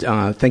 Appreciate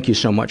that. Thank you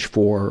so much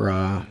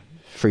for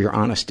your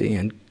honesty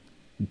and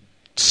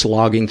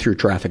slogging through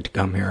traffic to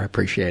come here. I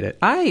appreciate it.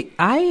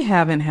 I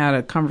haven't had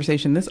a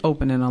conversation this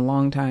open in a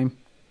long time.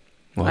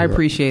 Well, I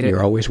appreciate it.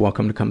 You're always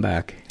welcome to come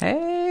back.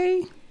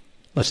 Hey.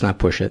 Let's not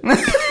push it.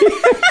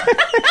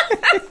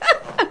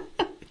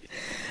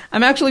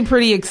 I'm actually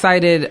pretty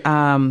excited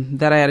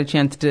that I had a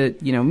chance to,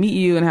 meet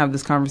you and have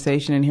this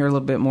conversation and hear a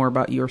little bit more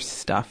about your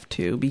stuff,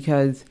 too.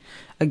 Because,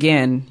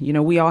 again,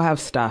 we all have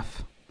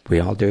stuff.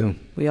 We all do.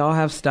 We all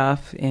have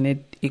stuff, and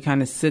it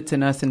kind of sits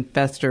in us and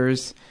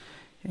festers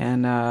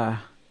and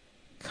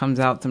comes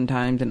out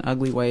sometimes in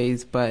ugly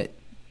ways. But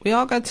we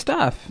all got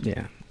stuff.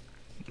 Yeah.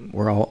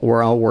 We're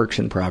all works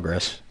in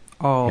progress.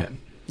 Oh, yeah.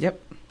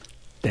 Yep.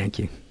 Thank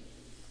you.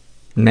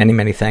 Many,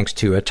 many thanks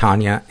to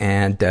Tonya.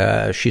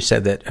 And she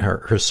said that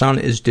her son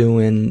is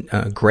doing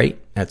great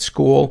at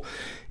school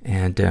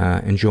and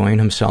enjoying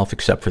himself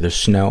except for the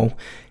snow.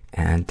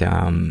 And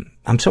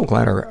I'm so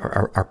glad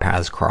our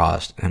paths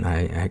crossed and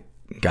I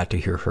got to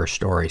hear her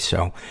story.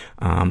 So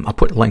I'll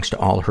put links to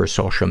all her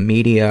social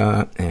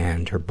media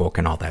and her book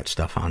and all that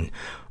stuff on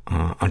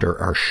under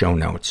our show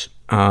notes.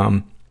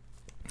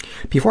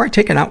 Before I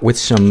take it out with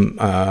some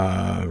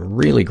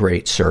really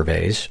great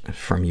surveys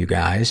from you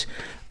guys,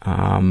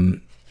 I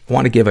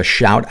want to give a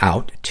shout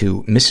out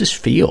to Mrs.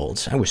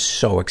 Fields. I was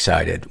so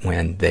excited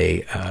when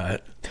they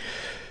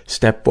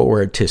stepped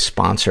forward to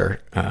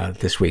sponsor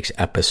this week's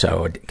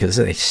episode because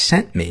they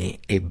sent me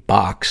a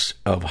box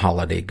of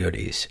holiday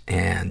goodies.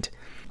 And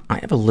I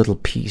have a little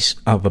piece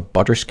of a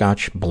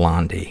butterscotch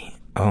blondie.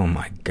 Oh,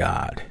 my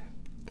God.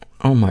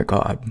 Oh, my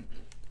God.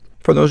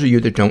 For those of you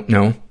that don't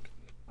know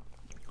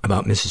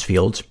about Mrs.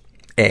 Fields,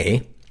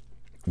 A,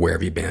 where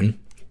have you been?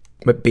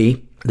 But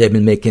B, they've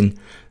been making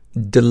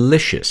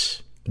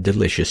delicious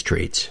delicious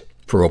treats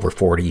for over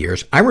 40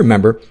 years. I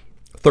remember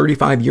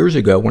 35 years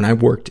ago when I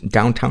worked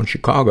downtown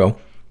Chicago,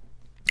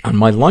 on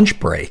my lunch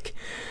break,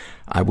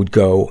 I would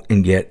go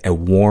and get a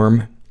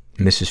warm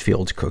Mrs.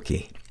 Fields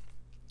cookie.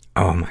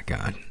 Oh my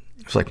God.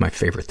 It was like my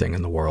favorite thing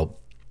in the world.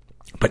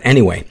 But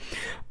anyway,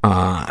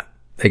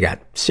 they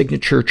got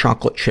signature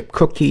chocolate chip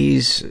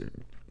cookies,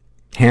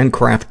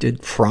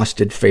 handcrafted,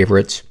 frosted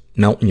favorites,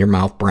 melt in your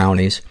mouth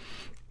brownies.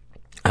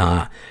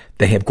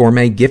 They have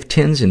gourmet gift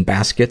tins and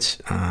baskets.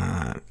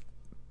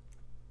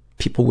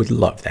 People would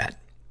love that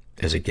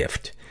as a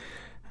gift.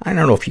 I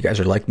don't know if you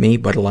guys are like me,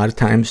 but a lot of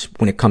times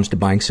when it comes to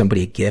buying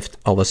somebody a gift,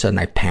 all of a sudden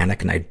I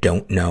panic and I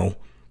don't know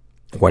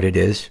what it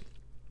is.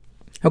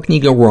 How can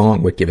you go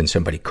wrong with giving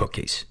somebody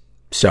cookies?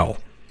 So,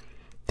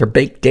 they're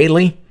baked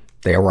daily.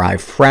 They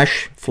arrive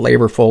fresh,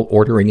 flavorful.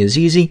 Ordering is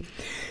easy.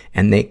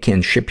 And they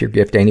can ship your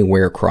gift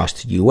anywhere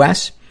across the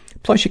U.S.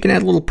 Plus, you can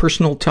add a little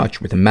personal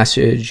touch with a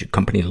message, a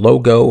company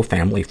logo,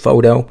 family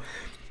photo.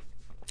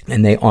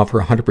 And they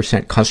offer a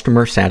 100%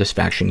 customer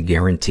satisfaction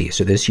guarantee.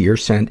 So this year,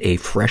 send a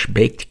fresh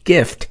baked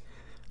gift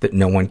that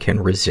no one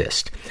can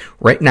resist.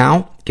 Right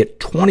now,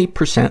 get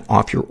 20%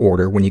 off your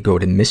order when you go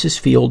to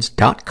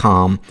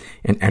mrsfields.com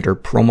and enter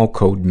promo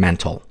code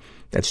MENTAL.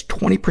 That's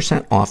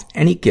 20% off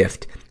any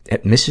gift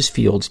at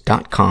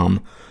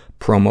mrsfields.com,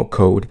 promo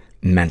code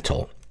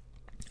MENTAL.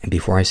 And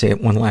before I say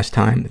it one last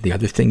time, the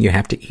other thing you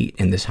have to eat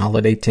in this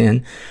holiday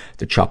tin,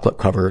 the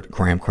chocolate-covered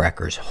graham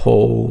crackers.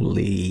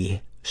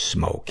 Holy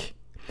smoke.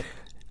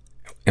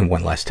 And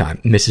one last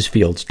time,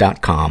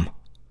 mrsfields.com,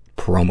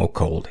 promo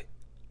code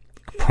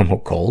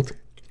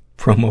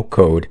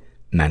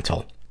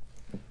MENTAL.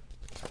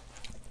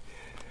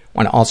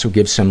 Want to also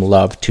give some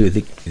love to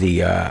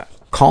the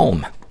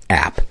Calm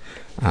app.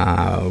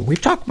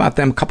 We've talked about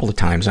them a couple of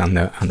times on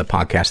the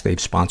podcast. They've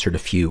sponsored a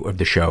few of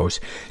the shows,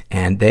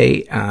 and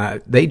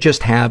they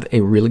just have a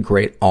really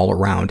great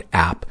all-around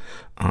app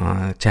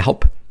to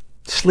help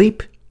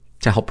sleep,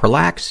 to help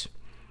relax,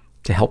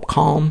 to help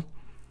calm,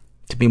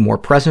 to be more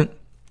present.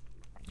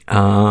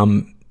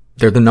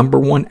 They're the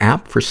 #1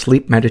 app for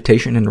sleep,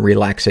 meditation, and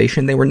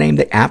relaxation. They were named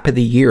the App of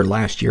the Year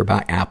last year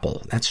by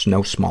Apple. That's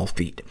no small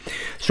feat.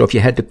 So if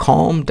you head to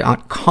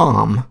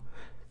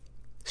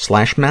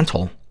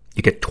calm.com/mental,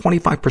 you get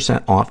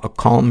 25% off a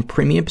Calm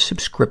premium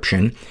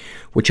subscription,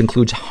 which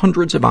includes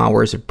hundreds of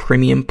hours of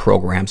premium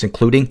programs,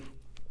 including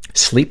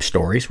sleep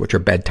stories, which are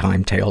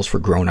bedtime tales for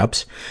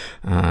grown-ups,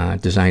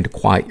 designed to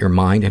quiet your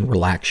mind and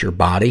relax your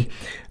body.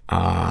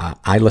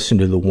 I listened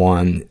to the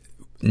one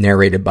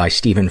narrated by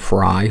Stephen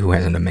Fry, who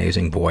has an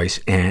amazing voice,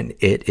 and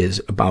it is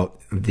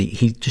about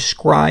he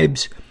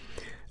describes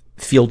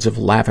fields of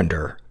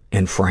lavender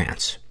in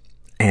France.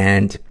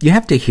 And you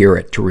have to hear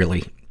it to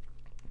really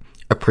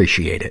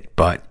appreciate it,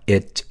 but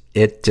it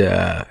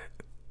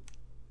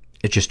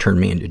just turned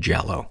me into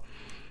jello.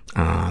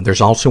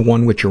 There's also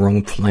one with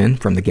Jerome Flynn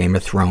from the Game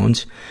of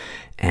Thrones,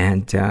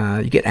 and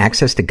you get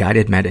access to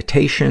guided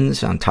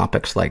meditations on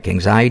topics like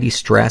anxiety,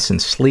 stress,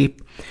 and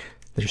sleep.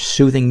 There's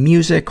soothing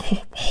music,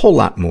 whole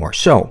lot more.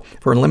 So,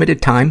 for a limited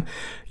time,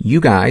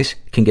 you guys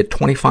can get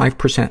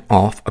 25%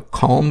 off a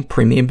Calm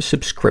premium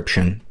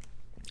subscription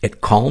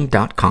at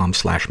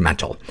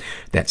calm.com/mental.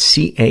 That's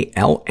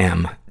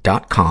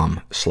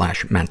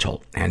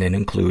CALM.com/mental. And it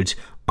includes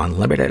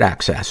unlimited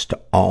access to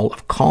all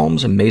of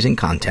Calm's amazing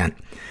content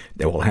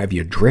that will have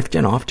you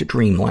drifting off to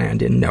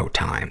dreamland in no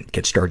time.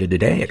 Get started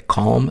today at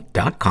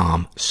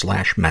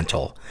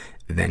calm.com/mental.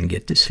 Then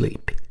get to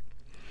sleep.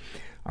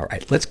 All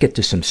right, let's get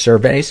to some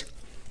surveys.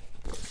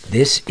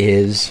 This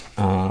is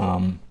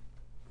the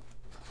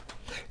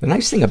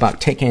nice thing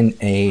about taking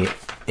a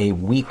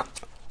week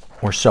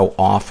or so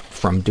off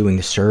from doing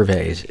the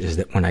surveys is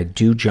that when I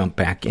do jump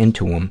back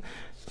into them,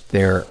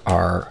 there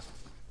are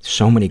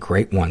so many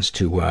great ones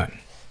to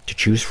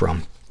choose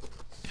from.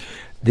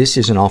 This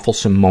is an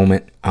awfulsome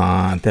moment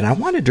that I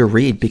wanted to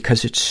read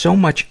because it so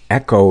much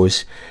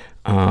echoes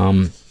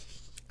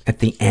at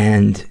the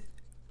end,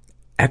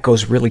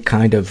 echoes really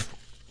kind of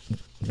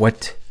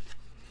what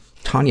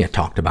Tonya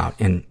talked about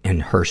in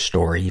her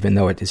story, even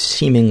though it is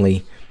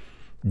seemingly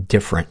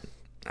different.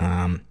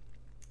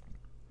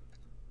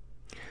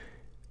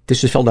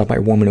 This is filled out by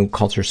a woman who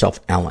calls herself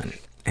Ellen,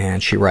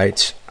 and she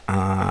writes,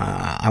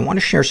 I want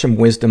to share some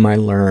wisdom I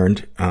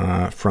learned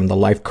from the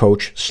life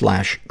coach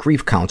 /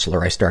 grief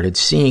counselor I started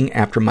seeing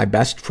after my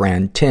best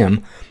friend,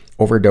 Tim,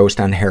 overdosed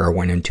on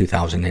heroin in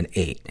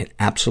 2008. It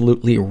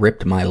absolutely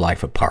ripped my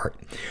life apart.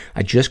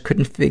 I just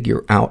couldn't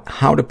figure out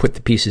how to put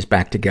the pieces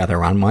back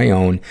together on my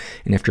own,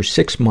 and after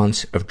 6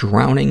 months of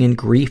drowning in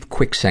grief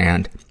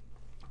quicksand,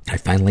 I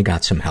finally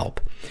got some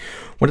help.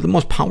 One of the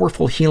most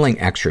powerful healing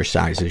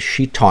exercises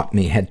she taught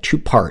me had 2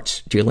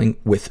 parts, dealing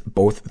with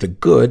both the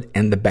good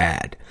and the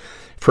bad.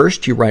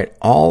 First, you write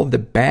all the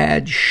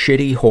bad,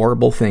 shitty,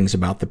 horrible things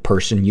about the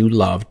person you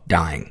loved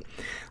dying.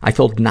 I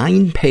filled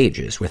 9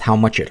 pages with how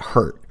much it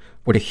hurt.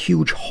 What a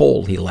huge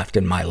hole he left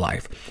in my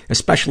life,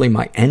 especially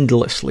my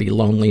endlessly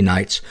lonely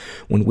nights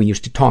when we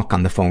used to talk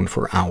on the phone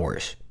for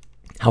hours.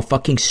 How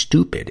fucking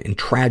stupid and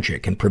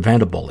tragic and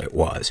preventable it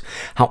was.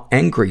 How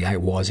angry I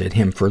was at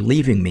him for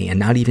leaving me and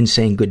not even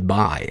saying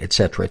goodbye,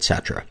 etc.,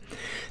 etc.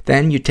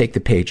 Then you take the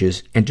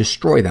pages and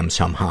destroy them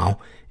somehow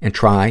and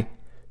try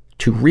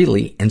to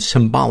really and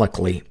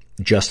symbolically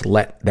just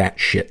let that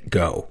shit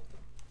go.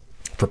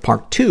 For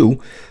part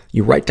 2,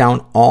 you write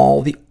down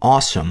all the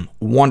awesome,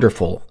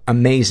 wonderful,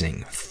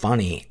 amazing,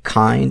 funny,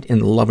 kind,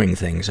 and loving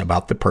things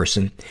about the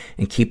person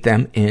and keep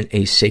them in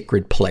a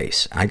sacred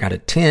place. I got a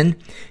tin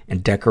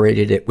and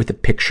decorated it with a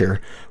picture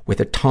with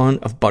a ton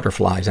of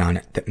butterflies on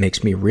it that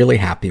makes me really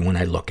happy when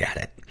I look at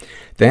it.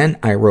 Then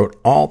I wrote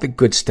all the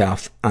good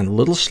stuff on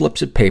little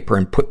slips of paper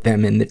and put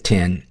them in the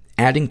tin,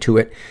 adding to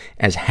it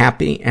as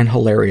happy and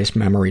hilarious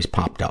memories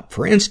popped up.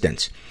 For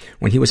instance,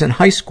 when he was in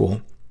high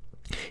school,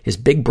 his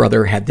big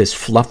brother had this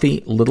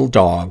fluffy little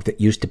dog that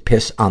used to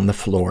piss on the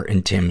floor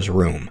in Tim's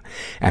room.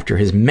 After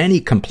his many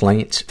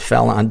complaints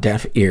fell on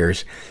deaf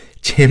ears,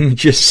 Tim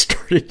just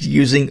started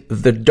using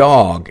the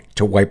dog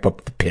to wipe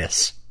up the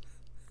piss.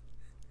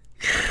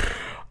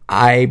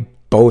 I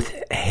both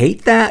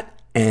hate that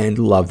and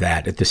love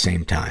that at the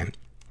same time.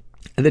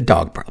 And the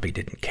dog probably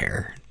didn't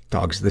care.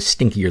 Dogs, the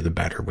stinkier the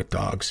better with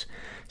dogs,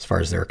 as far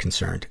as they're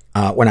concerned.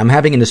 When I'm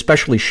having an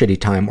especially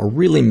shitty time or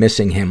really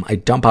missing him, I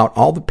dump out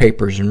all the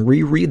papers and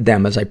reread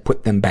them as I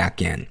put them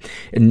back in.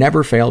 It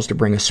never fails to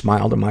bring a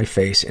smile to my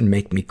face and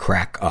make me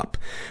crack up,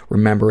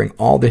 remembering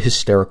all the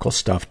hysterical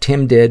stuff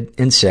Tim did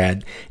and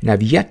said, and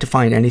I've yet to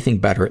find anything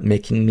better at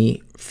making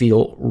me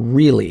feel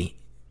really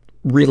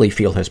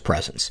feel his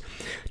presence.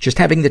 Just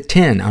having the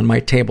tin on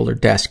my table or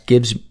desk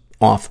gives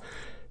off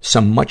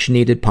some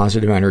much-needed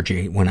positive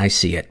energy when I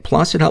see it.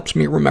 Plus, it helps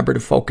me remember to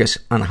focus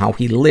on how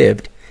he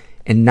lived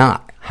and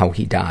not how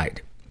he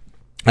died.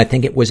 I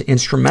think it was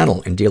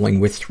instrumental in dealing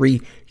with 3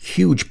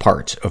 huge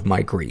parts of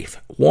my grief.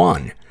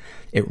 1,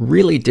 it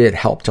really did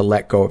help to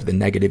let go of the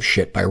negative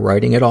shit by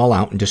writing it all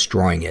out and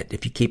destroying it.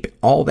 If you keep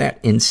all that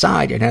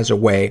inside, it has a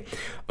way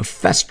of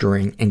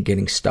festering and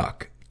getting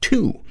stuck.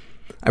 2,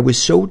 I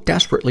was so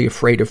desperately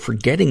afraid of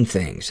forgetting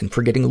things and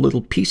forgetting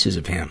little pieces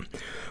of him.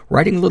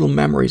 Writing little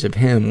memories of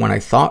him when I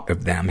thought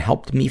of them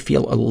helped me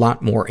feel a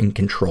lot more in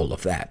control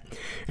of that.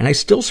 And I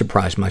still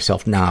surprise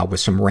myself now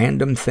with some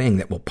random thing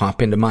that will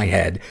pop into my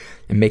head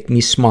and make me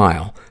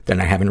smile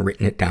that I haven't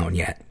written it down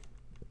yet.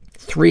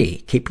 3,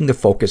 keeping the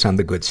focus on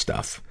the good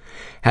stuff.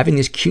 Having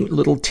this cute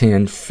little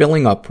tin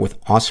filling up with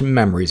awesome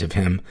memories of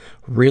him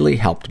really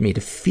helped me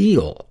to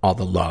feel all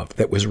the love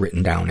that was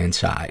written down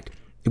inside.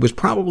 It was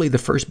probably the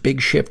first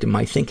big shift in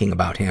my thinking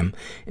about him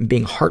and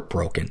being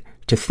heartbroken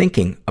to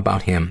thinking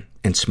about him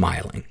and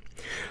smiling.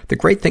 The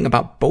great thing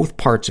about both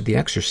parts of the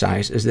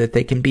exercise is that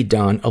they can be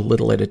done a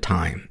little at a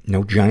time.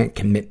 No giant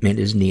commitment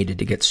is needed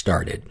to get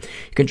started.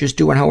 You can just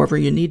do it however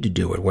you need to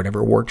do it,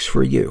 whatever works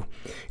for you.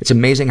 It's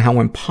amazing how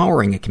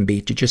empowering it can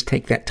be to just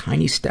take that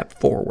tiny step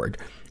forward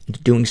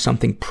into doing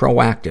something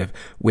proactive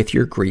with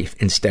your grief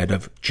instead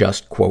of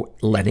just, quote,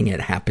 letting it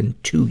happen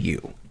to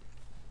you.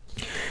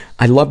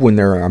 I love when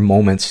there are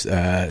moments,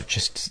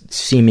 just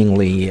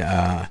seemingly,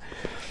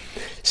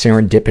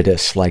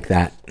 serendipitous like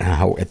that,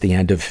 how at the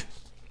end of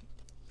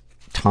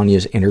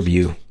Tonya's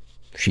interview,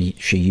 she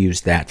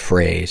used that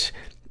phrase.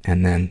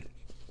 And then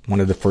one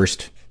of the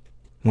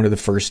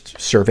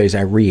first surveys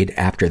I read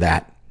after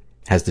that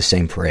has the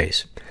same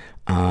phrase.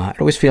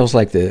 It always feels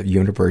like the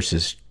universe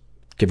is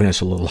giving us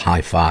a little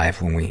high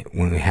five when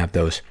we have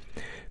those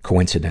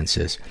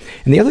coincidences.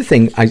 And the other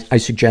thing I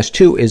suggest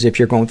too is if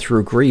you're going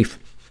through grief,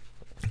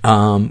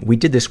 we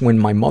did this when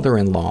my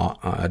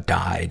mother-in-law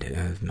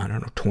died,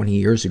 20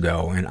 years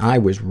ago, and I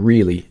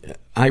really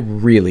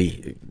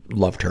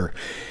loved her.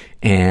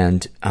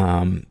 And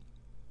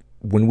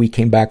when we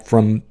came back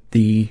from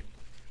the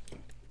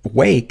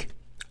wake,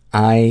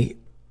 I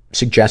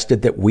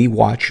suggested that we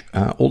watch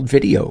old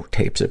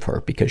videotapes of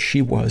her because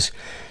she was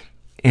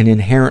an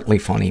inherently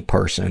funny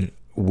person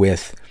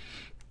with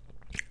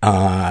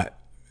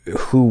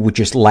who would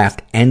just laugh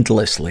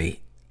endlessly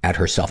at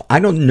herself.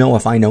 I don't know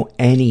if I know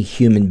any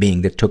human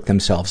being that took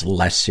themselves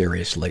less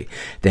seriously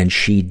than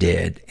she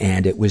did.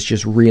 And it was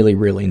just really,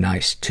 really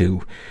nice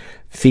to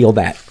feel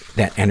that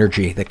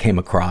energy that came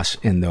across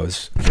in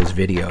those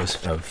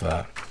videos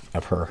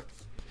of her.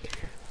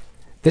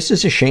 This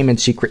is a shame and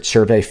secret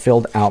survey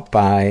filled out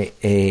by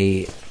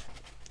a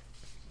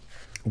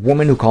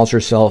woman who calls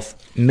herself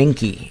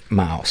Minky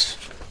Mouse.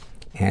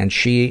 And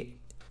she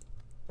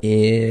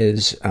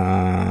is,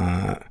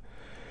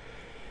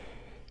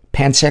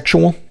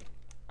 pansexual,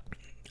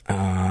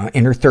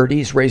 in her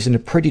 30s, raised in a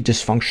pretty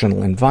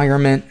dysfunctional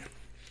environment,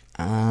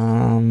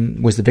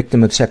 was the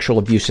victim of sexual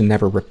abuse and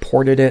never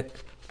reported it.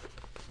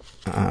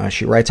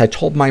 She writes, I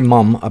told my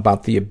mom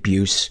about the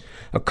abuse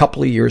a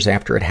couple of years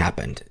after it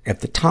happened.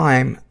 At the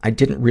time, I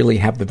didn't really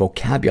have the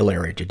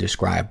vocabulary to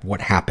describe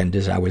what happened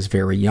as I was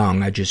very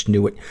young. I just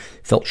knew it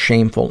felt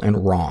shameful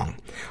and wrong.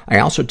 I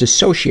also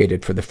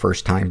dissociated for the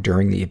first time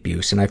during the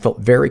abuse, and I felt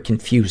very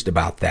confused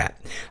about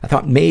that. I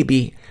thought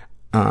maybe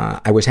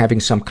I was having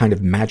some kind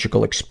of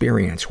magical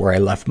experience where I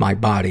left my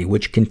body,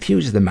 which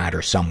confused the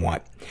matter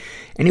somewhat.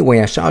 Anyway,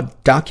 I saw a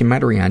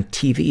documentary on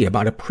TV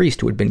about a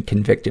priest who had been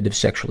convicted of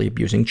sexually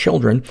abusing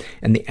children,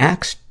 and the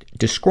acts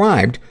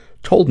described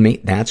told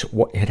me that's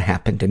what had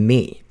happened to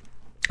me.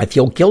 I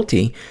feel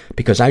guilty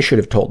because I should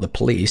have told the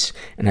police,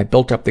 and I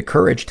built up the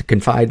courage to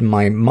confide in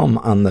my mom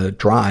on the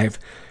drive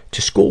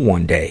to school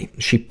one day.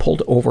 She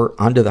pulled over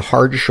onto the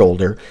hard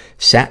shoulder,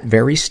 sat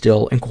very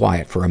still and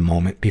quiet for a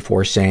moment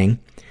before saying,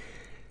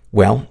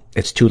 "Well,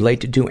 it's too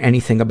late to do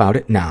anything about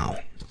it now."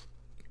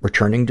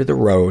 Returning to the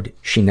road,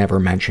 she never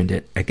mentioned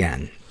it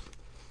again.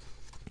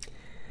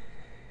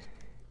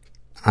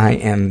 I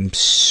am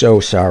so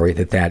sorry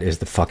that that is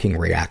the fucking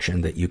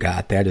reaction that you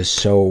got. That is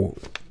so,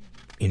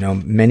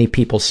 many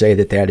people say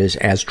that that is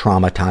as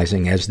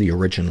traumatizing as the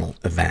original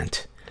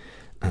event.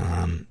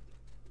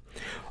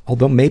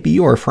 Although maybe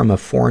you're from a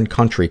foreign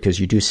country because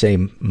you do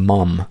say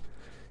mum,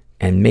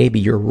 and maybe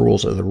your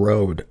rules of the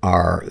road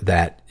are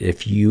that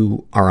if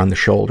you are on the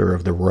shoulder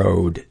of the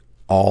road,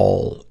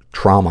 all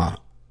trauma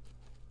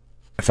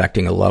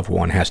affecting a loved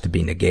one has to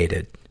be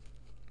negated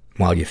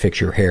while you fix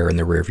your hair in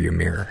the rearview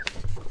mirror.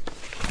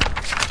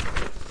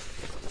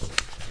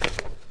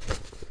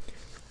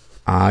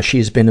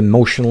 She's been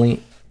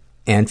emotionally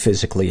and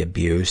physically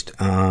abused.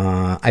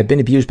 I've been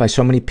abused by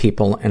so many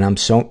people, and I'm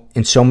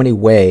in so many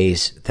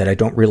ways that I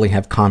don't really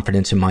have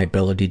confidence in my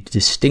ability to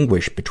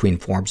distinguish between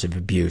forms of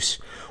abuse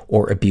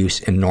or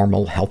abuse in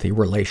normal, healthy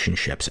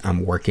relationships.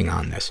 I'm working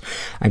on this.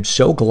 I'm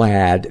so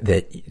glad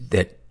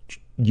that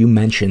you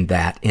mentioned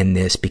that in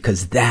this,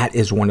 because that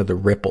is one of the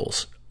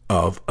ripples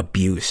of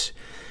abuse.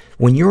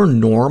 When your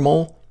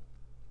normal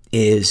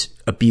is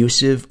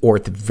abusive, or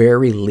at the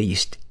very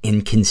least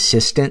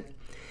inconsistent,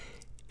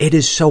 it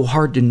is so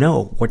hard to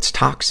know what's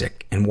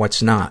toxic and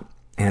what's not.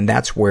 And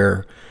that's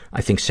where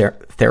I think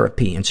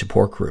therapy and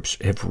support groups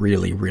have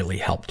really, really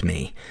helped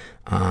me.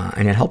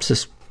 And it helps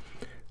us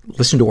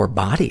listen to our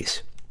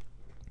bodies.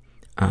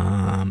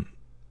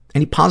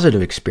 Any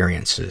positive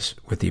experiences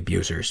with the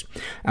abusers?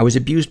 I was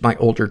abused by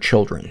older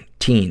children,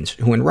 teens,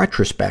 who in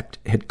retrospect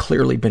had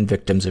clearly been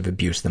victims of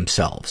abuse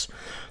themselves.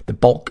 The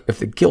bulk of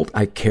the guilt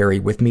I carry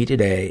with me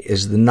today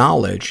is the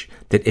knowledge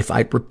that if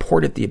I'd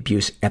reported the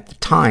abuse at the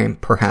time,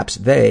 perhaps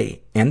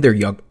they and their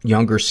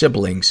younger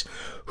siblings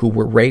who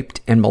were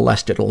raped and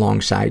molested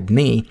alongside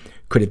me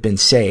could have been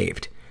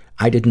saved.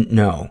 I didn't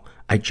know.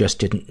 I just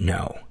didn't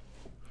know.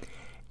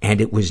 And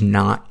it was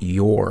not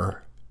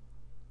your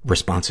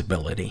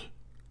responsibility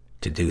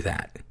to do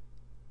that.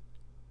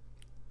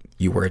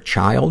 You were a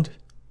child,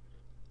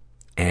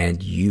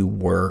 and you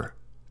were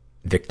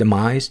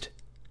victimized,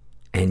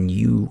 and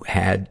you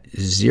had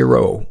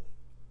zero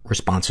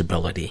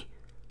responsibility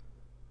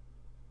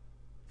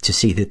to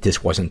see that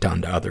this wasn't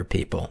done to other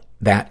people.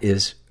 That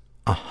is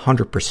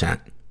 100%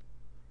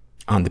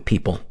 on the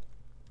people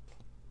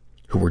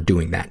who were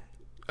doing that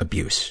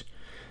abuse.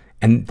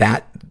 And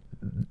that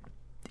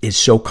is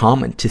so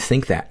common to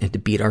think that and to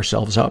beat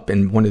ourselves up.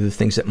 And one of the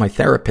things that my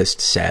therapist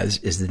says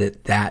is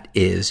that that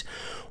is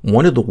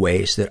one of the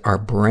ways that our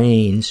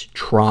brains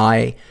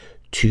try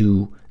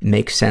to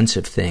make sense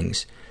of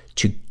things,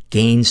 to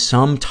gain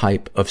some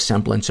type of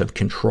semblance of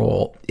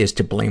control, is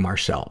to blame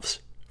ourselves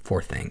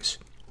for things.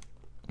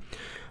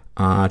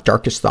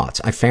 Darkest thoughts.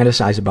 I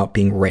fantasize about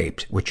being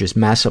raped, which is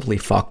massively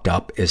fucked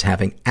up as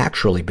having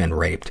actually been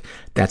raped.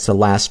 That's the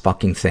last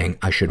fucking thing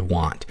I should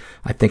want.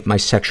 I think my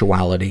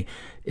sexuality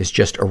is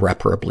just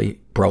irreparably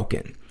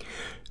broken.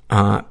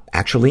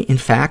 Actually, in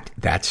fact,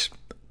 that's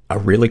a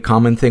really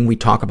common thing we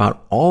talk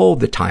about all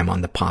the time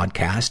on the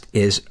podcast,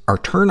 is our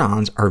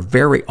turn-ons are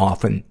very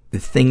often the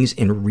things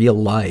in real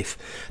life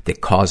that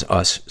cause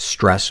us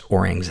stress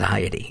or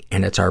anxiety.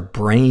 And it's our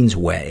brain's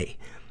way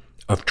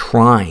of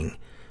trying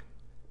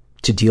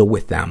to deal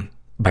with them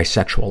by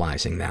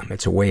sexualizing them.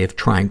 It's a way of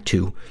trying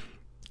to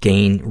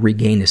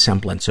regain a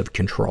semblance of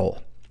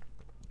control.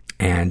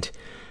 And,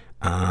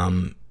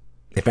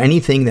 if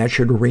anything, that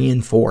should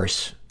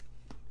reinforce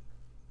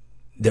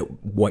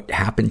that what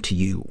happened to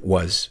you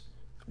was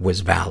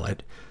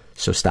valid.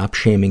 So stop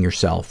shaming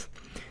yourself.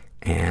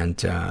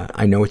 And,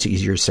 I know it's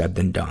easier said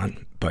than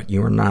done, but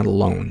you are not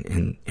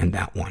alone in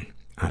that one.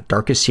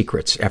 Darkest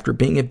secrets. After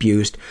being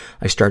abused,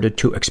 I started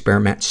to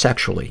experiment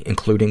sexually,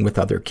 including with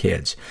other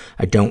kids.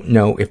 I don't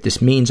know if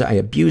this means I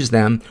abused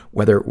them,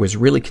 whether it was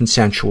really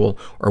consensual,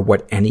 or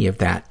what any of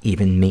that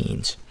even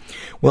means.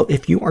 Well,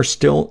 if you are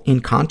still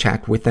in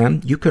contact with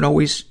them, you could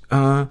always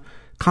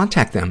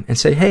contact them and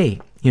say, hey,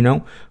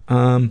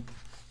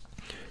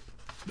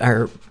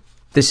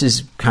 this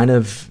has kind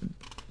of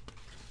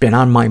been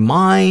on my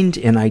mind,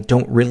 and I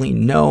don't really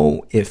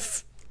know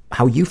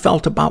how you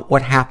felt about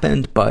what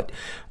happened, but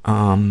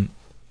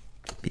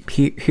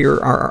here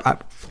are,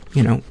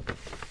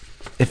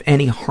 if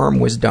any harm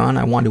was done,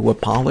 I want to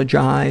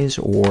apologize,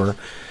 or,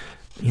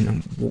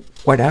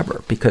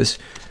 whatever. Because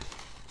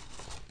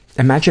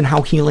imagine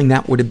how healing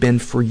that would have been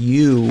for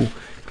you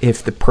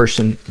if the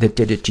person that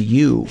did it to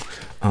you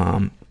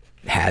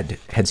had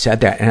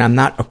said that. And I'm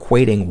not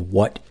equating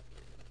what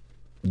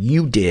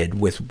you did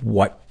with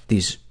what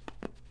these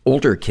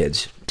older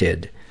kids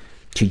did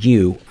to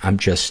you, I'm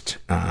just,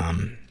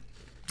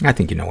 I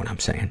think you know what I'm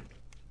saying.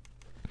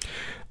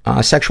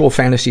 Sexual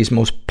fantasies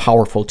most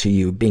powerful to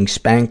you: being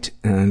spanked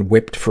and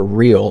whipped for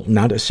real,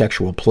 not as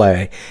sexual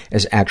play,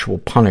 as actual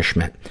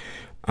punishment.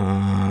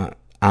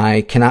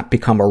 I cannot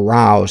become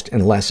aroused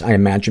unless I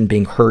imagine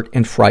being hurt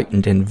and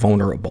frightened and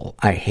vulnerable.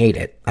 I hate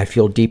it. I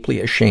feel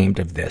deeply ashamed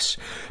of this,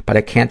 but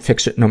I can't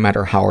fix it no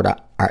matter how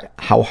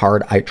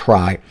hard I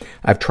try.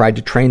 I've tried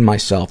to train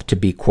myself to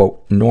be,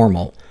 quote,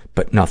 normal,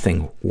 but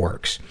nothing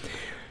works.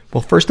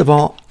 Well, first of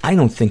all, I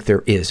don't think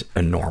there is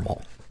a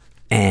normal.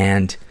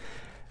 And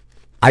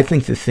I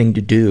think the thing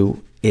to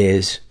do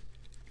is,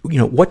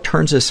 what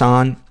turns us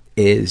on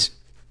is,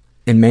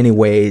 in many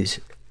ways,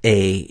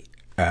 a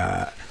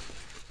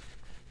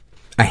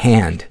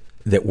hand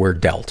that we're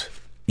dealt,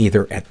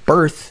 either at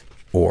birth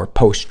or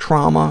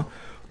post-trauma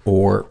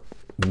or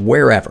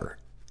wherever.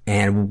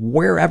 And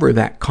wherever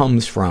that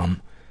comes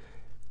from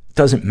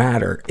doesn't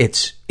matter.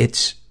 It's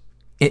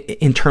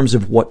in terms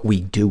of what we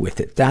do with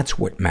it. That's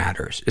what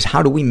matters, is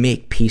how do we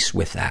make peace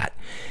with that?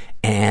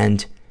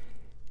 And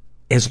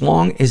as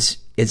long as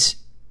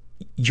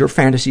your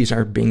fantasies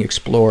are being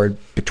explored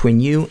between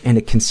you and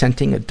a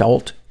consenting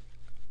adult,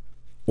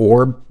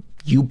 or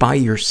you by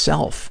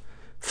yourself,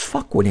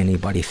 fuck what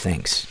anybody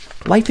thinks.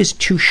 Life is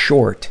too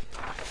short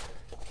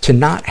to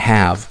not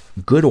have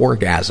good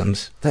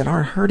orgasms that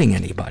aren't hurting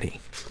anybody.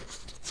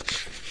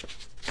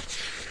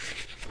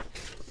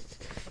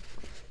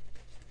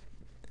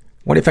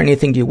 What, if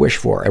anything, do you wish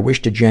for? I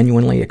wish to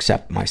genuinely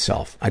accept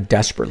myself. I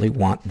desperately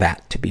want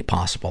that to be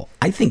possible.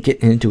 I think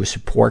getting into a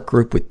support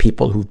group with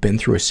people who've been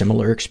through a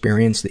similar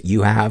experience that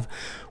you have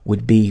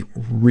would be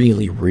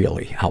really,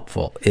 really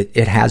helpful.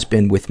 It has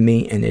been with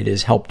me, and it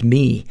has helped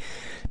me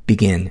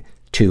begin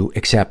to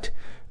accept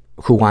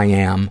who I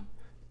am,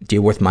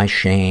 deal with my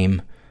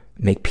shame,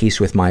 make peace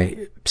with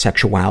my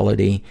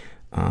sexuality,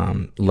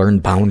 learn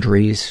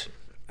boundaries,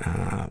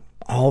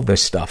 all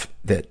this stuff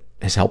that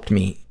has helped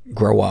me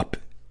grow up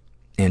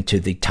into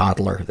the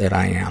toddler that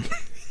I am.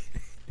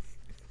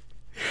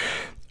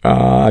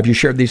 Have you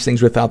shared these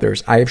things with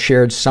others? I have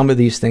shared some of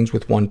these things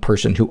with one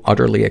person who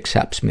utterly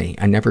accepts me.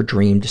 I never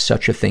dreamed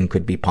such a thing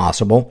could be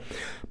possible,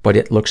 but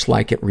it looks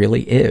like it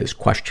really is, ?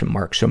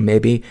 So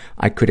maybe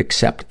I could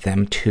accept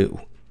them too.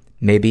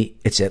 Maybe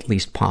it's at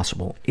least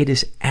possible. It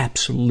is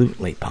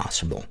absolutely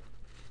possible.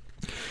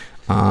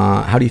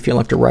 How do you feel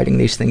after writing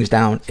these things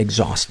down?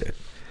 Exhausted.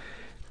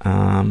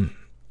 Thank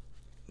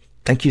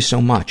you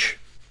so much.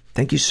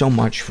 Thank you so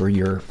much for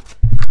your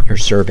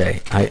survey.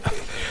 I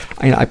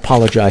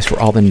apologize for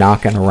all the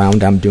knocking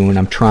around I'm doing.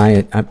 I'm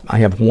trying. I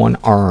have one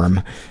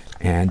arm,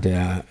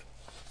 and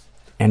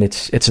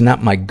it's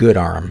not my good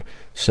arm,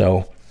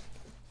 so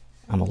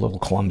I'm a little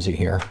clumsy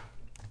here,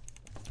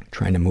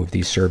 trying to move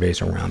these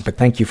surveys around. But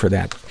thank you for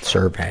that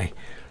survey.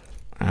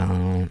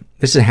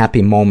 This is a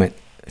happy moment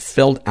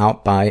filled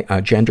out by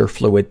a gender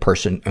fluid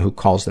person who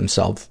calls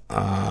themselves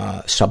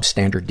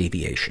substandard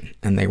deviation,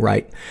 and they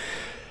write,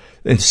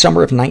 in the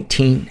summer of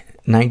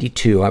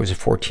 1992, I was a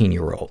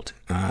 14-year-old.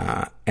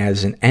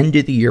 As an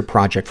end-of-the-year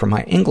project for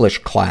my English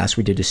class,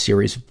 we did a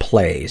series of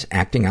plays,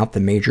 acting out the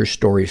major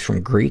stories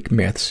from Greek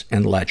myths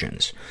and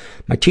legends.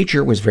 My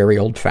teacher was very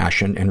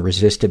old-fashioned and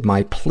resisted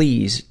my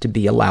pleas to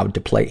be allowed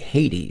to play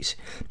Hades,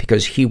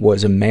 because he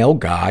was a male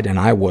god and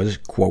I was,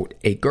 quote,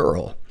 a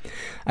girl.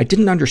 I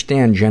didn't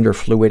understand gender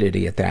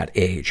fluidity at that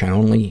age. I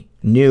only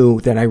knew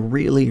that I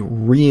really,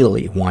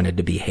 really wanted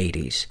to be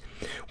Hades.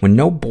 When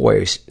no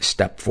boys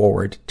stepped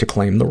forward to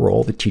claim the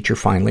role, the teacher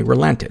finally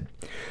relented.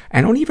 I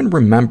don't even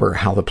remember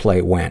how the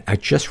play went. I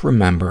just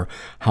remember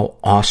how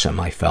awesome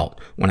I felt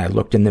when I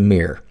looked in the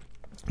mirror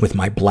with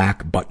my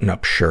black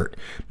button-up shirt,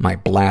 my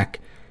black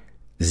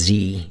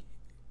Z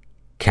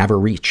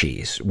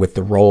Cavaricis with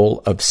the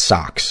roll of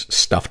socks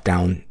stuffed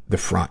down the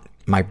front,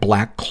 my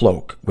black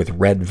cloak with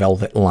red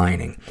velvet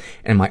lining,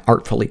 and my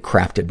artfully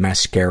crafted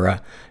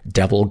mascara,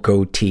 devil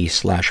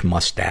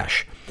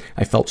goatee/mustache.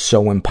 I felt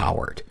so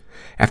empowered.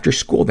 After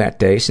school that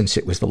day, since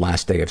it was the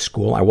last day of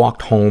school, I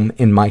walked home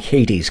in my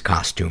Hades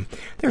costume.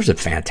 There's a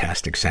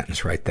fantastic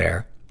sentence right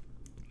there.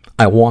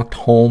 I walked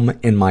home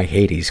in my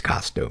Hades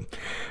costume.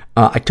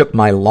 I took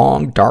my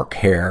long, dark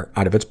hair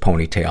out of its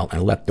ponytail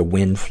and let the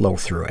wind flow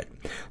through it.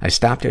 I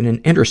stopped at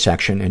an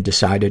intersection and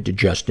decided to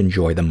just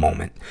enjoy the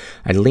moment.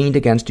 I leaned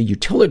against a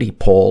utility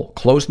pole,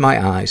 closed my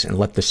eyes, and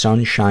let the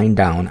sun shine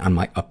down on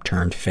my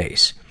upturned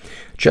face.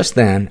 Just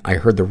then, I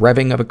heard the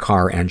revving of a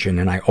car engine,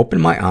 and I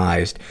opened my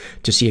eyes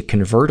to see a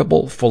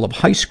convertible full of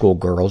high school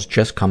girls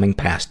just coming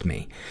past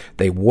me.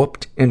 They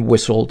whooped and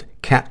whistled,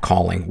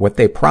 catcalling what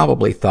they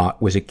probably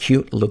thought was a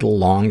cute little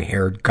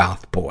long-haired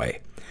goth boy.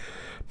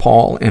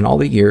 Paul, in all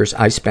the years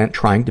I spent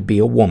trying to be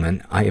a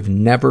woman, I have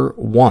never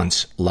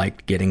once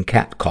liked getting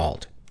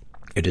catcalled.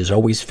 It has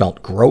always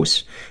felt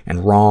gross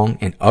and wrong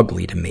and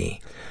ugly to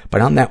me.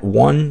 But on that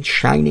one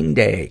shining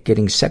day,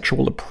 getting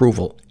sexual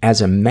approval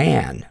as a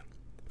man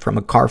from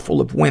a car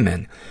full of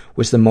women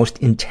was the most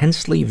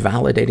intensely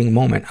validating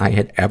moment I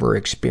had ever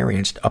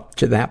experienced up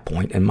to that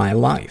point in my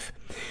life.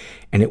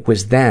 And it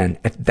was then,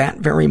 at that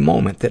very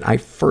moment, that I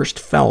first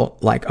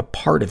felt like a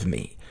part of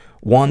me,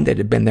 one that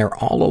had been there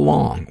all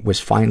along, was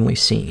finally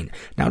seen.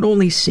 Not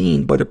only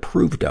seen, but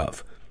approved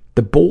of.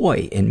 The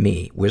boy in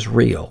me was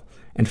real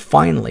and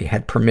finally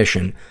had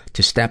permission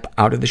to step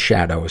out of the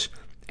shadows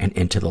and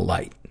into the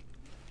light.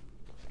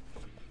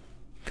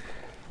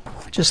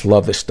 I just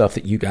love the stuff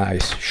that you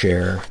guys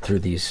share through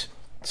these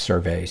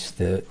surveys,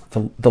 the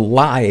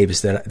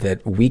lives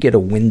that we get a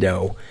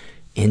window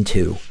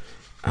into.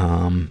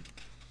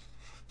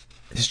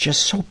 It's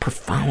just so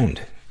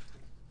profound.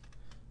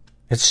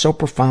 It's so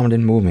profound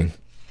and moving.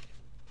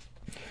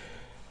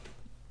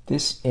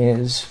 This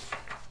is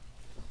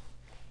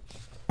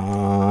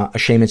a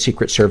Shame and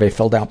Secret survey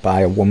filled out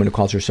by a woman who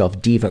calls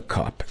herself Diva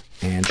Cup.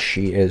 And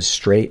she is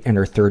straight, in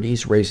her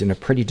 30s, raised in a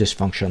pretty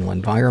dysfunctional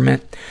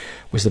environment,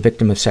 was the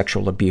victim of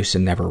sexual abuse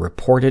and never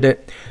reported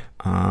it.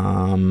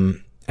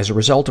 As a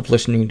result of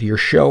listening to your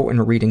show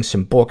and reading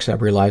some books, I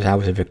realized I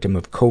was a victim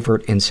of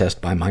covert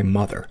incest by my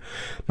mother.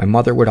 My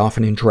mother would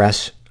often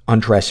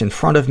undress in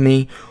front of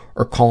me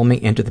or call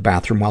me into the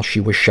bathroom while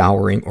she was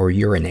showering or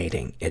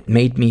urinating. It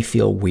made me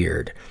feel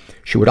weird.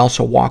 She would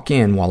also walk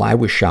in while I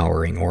was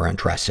showering or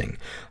undressing.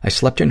 I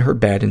slept in her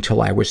bed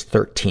until I was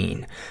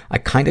 13. I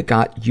kind of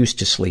got used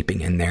to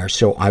sleeping in there,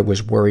 so I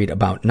was worried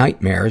about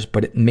nightmares,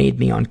 but it made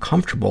me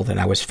uncomfortable that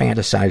I was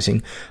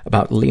fantasizing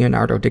about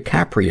Leonardo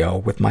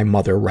DiCaprio with my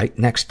mother right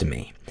next to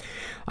me.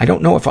 I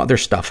don't know if other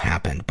stuff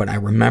happened, but I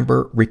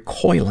remember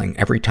recoiling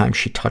every time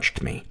she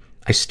touched me.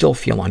 I still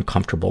feel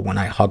uncomfortable when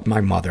I hug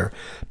my mother,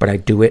 but I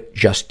do it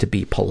just to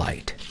be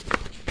polite.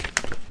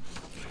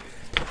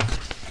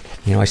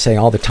 You know, I say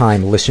all the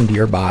time, listen to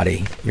your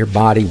body. Your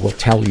body will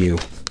tell you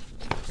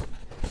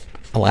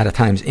a lot of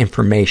times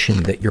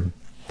information that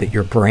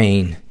your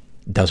brain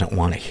doesn't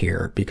want to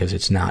hear because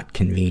it's not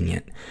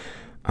convenient.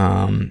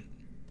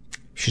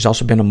 She's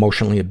also been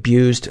emotionally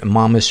abused.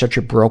 Mom is such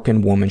a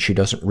broken woman, she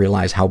doesn't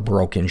realize how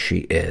broken she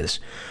is.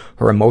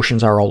 Her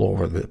emotions are all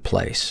over the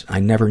place. I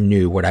never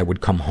knew what I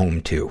would come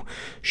home to.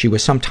 She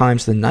was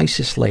sometimes the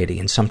nicest lady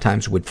and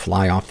sometimes would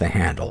fly off the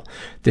handle.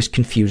 This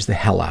confused the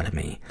hell out of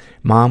me.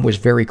 Mom was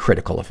very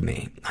critical of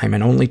me. I'm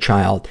an only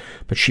child,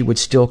 but she would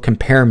still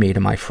compare me to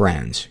my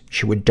friends.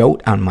 She would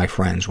dote on my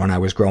friends when I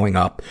was growing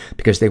up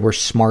because they were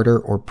smarter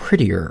or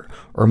prettier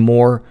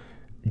or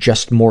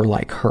just more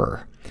like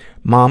her.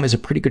 Mom is a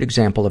pretty good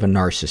example of a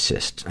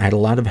narcissist. I had a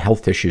lot of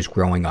health issues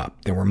growing up.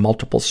 There were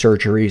multiple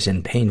surgeries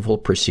and painful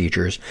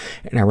procedures,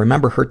 and I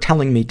remember her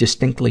telling me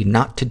distinctly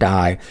not to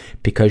die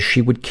because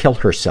she would kill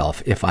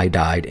herself if I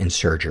died in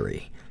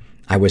surgery.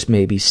 I was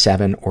maybe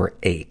 7 or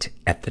 8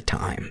 at the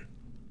time.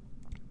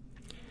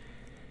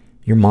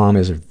 Your mom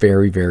is a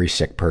very, very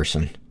sick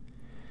person.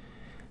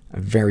 A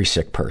very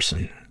sick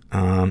person.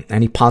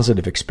 Any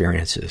positive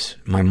experiences?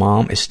 My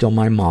mom is still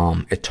my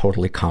mom. It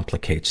totally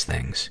complicates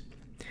things.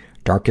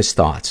 Darkest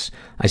thoughts.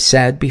 I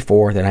said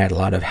before that I had a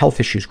lot of health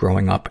issues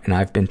growing up, and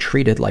I've been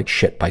treated like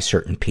shit by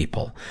certain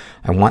people.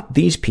 I want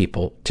these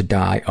people to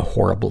die a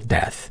horrible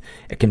death.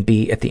 It can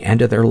be at the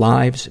end of their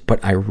lives,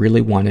 but I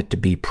really want it to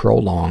be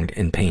prolonged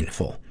and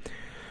painful.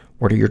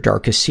 What are your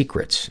darkest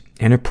secrets?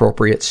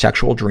 Inappropriate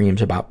sexual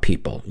dreams about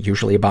people,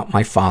 usually about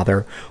my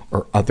father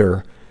or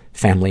other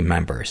family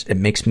members. It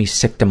makes me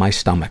sick to my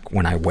stomach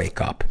when I wake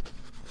up.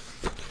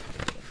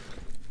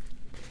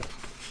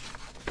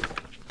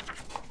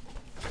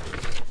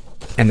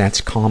 And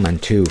that's common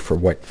too for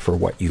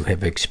what you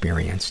have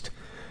experienced.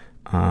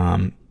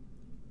 And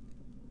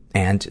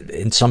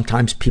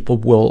sometimes people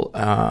will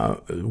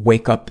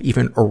wake up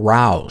even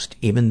aroused,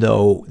 even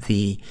though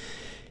the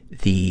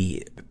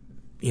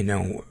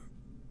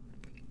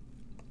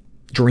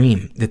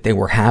dream that they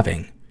were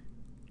having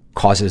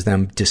causes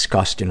them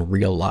disgust in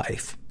real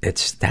life.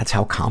 That's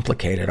how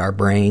complicated our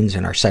brains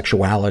and our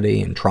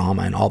sexuality and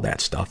trauma and all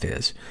that stuff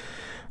is.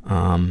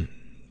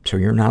 So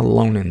you're not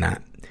alone in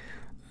that.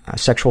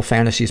 Sexual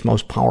fantasies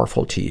most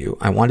powerful to you.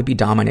 I want to be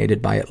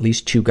dominated by at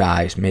least 2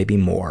 guys, maybe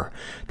more.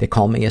 They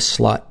call me a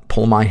slut,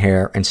 pull my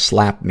hair, and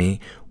slap me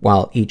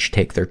while each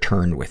take their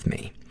turn with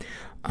me.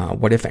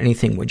 What, if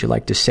anything, would you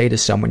like to say to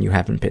someone you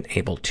haven't been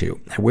able to?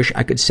 I wish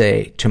I could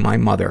say to my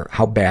mother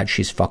how bad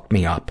she's fucked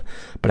me up,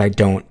 but I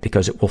don't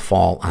because it will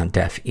fall on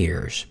deaf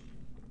ears.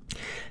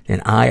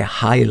 And I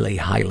highly,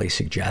 highly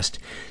suggest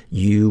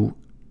you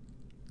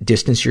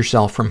distance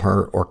yourself from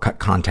her or cut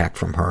contact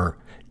from her.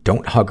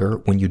 Don't hug her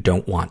when you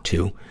don't want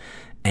to,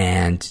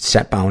 and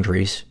set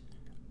boundaries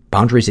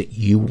that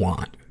you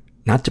want,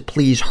 not to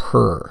please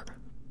her,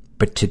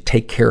 but to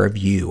take care of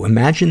you.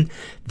 Imagine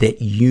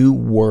that you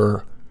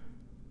were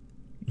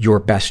your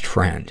best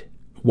friend.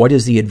 What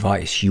is the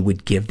advice you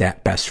would give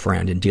that best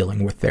friend in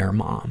dealing with their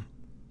mom?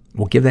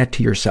 Well, give that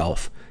to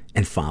yourself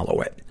and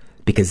follow it,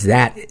 because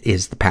that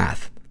is the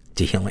path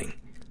to healing.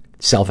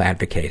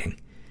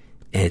 Self-advocating.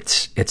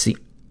 It's the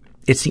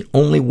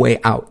only way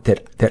out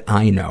that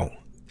I know.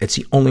 It's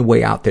the only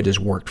way out that has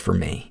worked for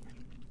me.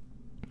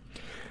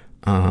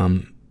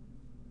 And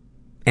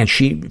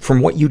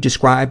from what you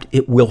described,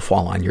 it will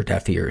fall on your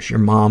deaf ears. Your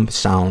mom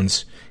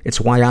it's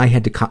why I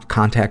had to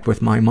contact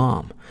with my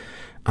mom.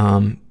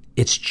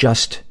 it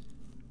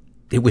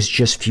was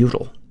just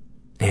futile.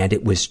 And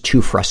it was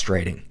too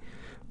frustrating,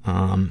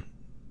 and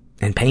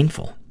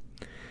painful.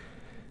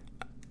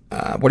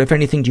 What, if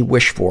anything, do you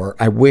wish for?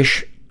 I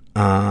wish,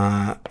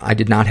 I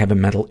did not have a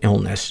mental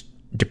illness.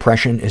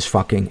 Depression is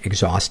fucking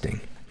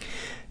exhausting.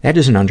 That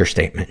is an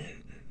understatement.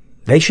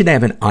 They should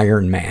have an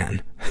Iron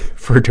Man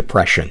for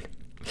depression.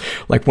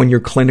 Like when your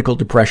clinical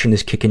depression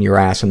is kicking your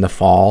ass in the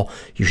fall,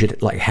 you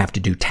should like have to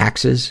do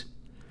taxes.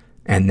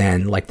 And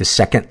then like the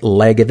second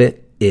leg of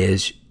it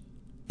is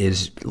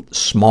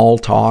small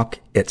talk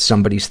at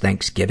somebody's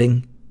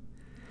Thanksgiving.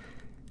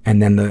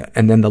 And then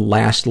the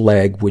last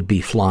leg would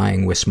be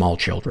flying with small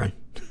children.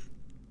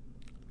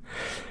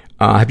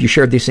 Have you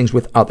shared these things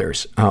with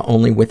others?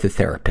 Only with the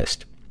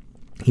therapist.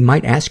 You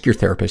might ask your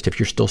therapist, if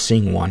you're still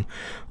seeing one,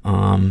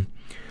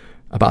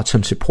 about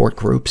some support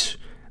groups.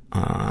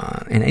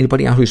 And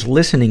anybody out who's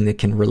listening that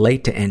can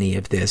relate to any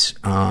of this,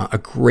 a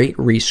great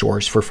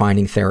resource for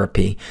finding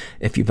therapy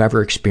if you've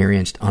ever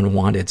experienced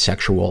unwanted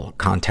sexual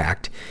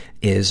contact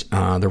is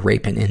the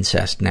Rape and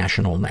Incest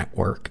National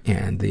Network,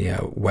 and the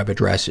web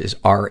address is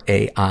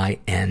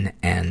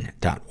rainn.org.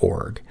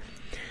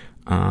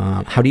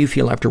 How do you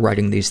feel after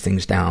writing these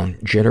things down?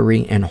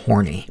 Jittery and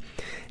horny.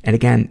 And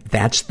again,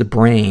 that's the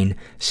brain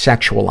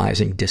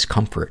sexualizing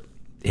discomfort.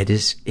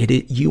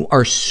 You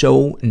are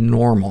so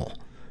normal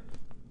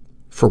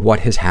for what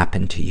has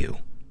happened to you.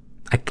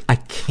 I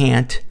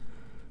can't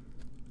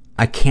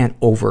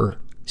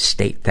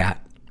overstate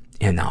that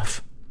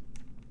enough.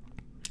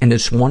 And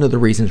it's one of the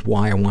reasons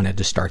why I wanted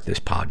to start this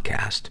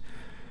podcast,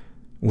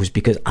 was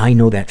because I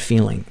know that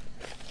feeling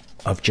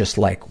of just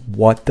like,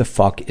 what the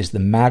fuck is the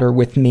matter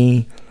with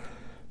me?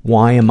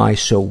 Why am I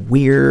so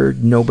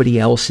weird? Nobody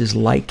else is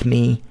like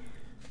me.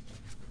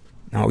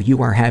 No,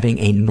 you are having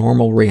a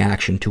normal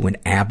reaction to an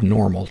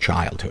abnormal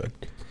childhood.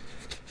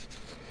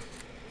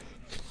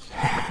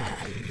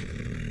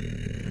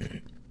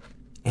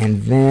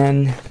 And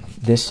then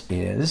this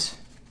is,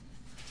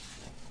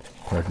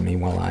 pardon me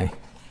while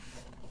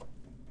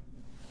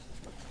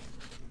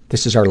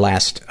this is our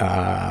last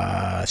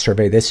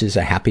survey. This is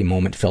a happy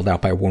moment filled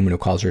out by a woman who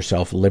calls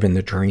herself Living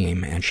the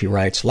Dream. And she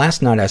writes,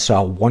 last night I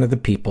saw one of the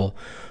people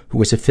who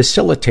was a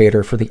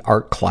facilitator for the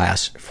art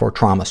class for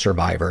trauma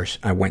survivors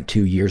I went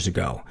to years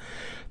ago.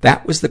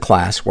 That was the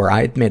class where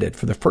I admitted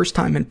for the first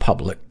time in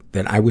public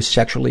that I was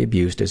sexually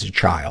abused as a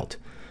child.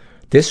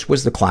 This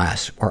was the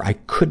class where I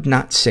could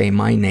not say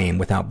my name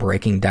without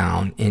breaking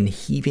down in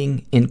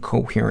heaving,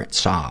 incoherent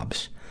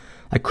sobs.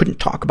 I couldn't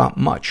talk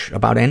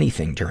about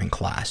anything during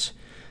class.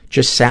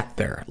 Just sat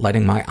there,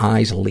 letting my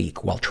eyes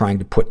leak while trying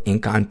to put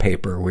ink on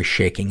paper with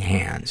shaking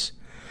hands.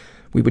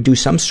 We would do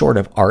some sort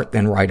of art,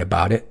 then write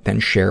about it, then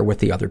share with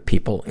the other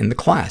people in the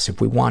class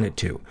if we wanted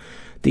to.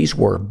 These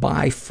were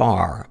by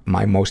far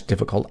my most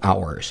difficult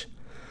hours.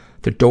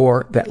 The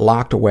doors that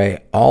locked away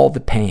all the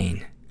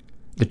pain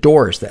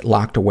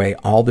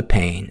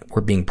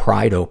were being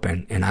pried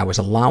open, and I was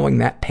allowing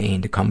that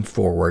pain to come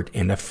forward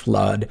in a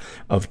flood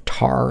of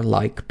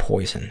tar-like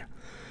poison.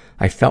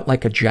 I felt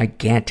like a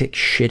gigantic,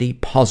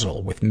 shitty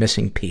puzzle with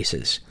missing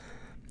pieces.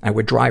 I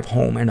would drive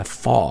home in a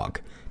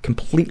fog,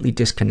 completely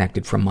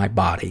disconnected from my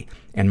body,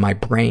 and my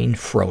brain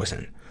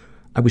frozen.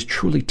 I was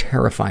truly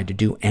terrified to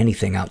do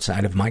anything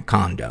outside of my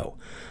condo.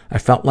 I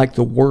felt like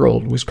the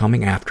world was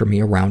coming after me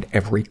around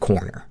every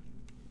corner.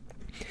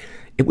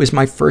 It was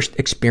my first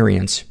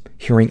experience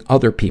hearing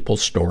other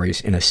people's stories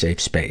in a safe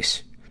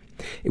space.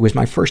 It was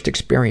my first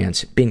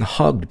experience being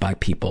hugged by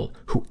people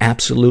who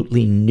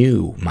absolutely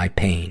knew my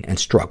pain and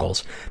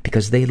struggles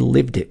because they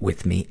lived it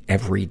with me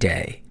every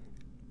day.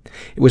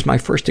 It was my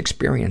first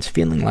experience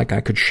feeling like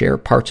I could share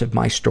parts of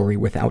my story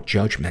without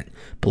judgment,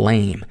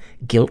 blame,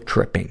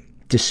 guilt-tripping,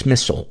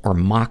 dismissal, or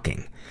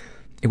mocking.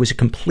 It was a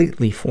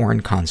completely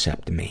foreign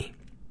concept to me.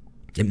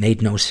 It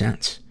made no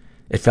sense.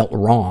 It felt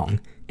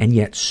wrong, and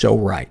yet so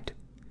right.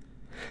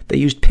 They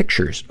used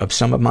pictures of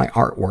some of my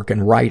artwork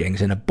and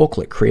writings in a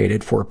booklet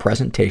created for a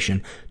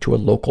presentation to a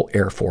local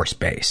Air Force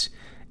base.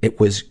 It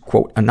was,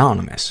 quote,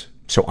 anonymous,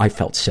 so I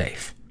felt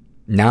safe.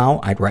 Now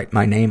I'd write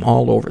my name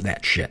all over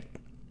that shit.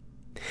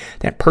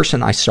 That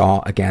person I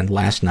saw again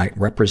last night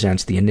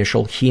represents the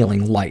initial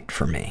healing light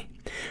for me.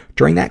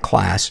 During that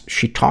class,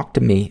 she talked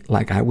to me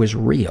like I was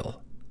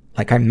real,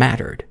 like I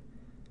mattered,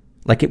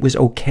 like it was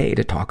okay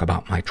to talk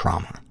about my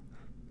trauma.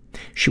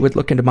 She would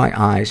look into my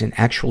eyes and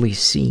actually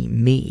see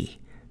me,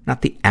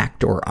 not the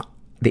actor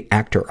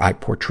I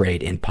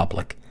portrayed in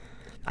public.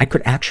 I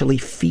could actually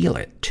feel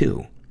it,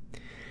 too.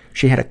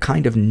 She had a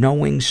kind of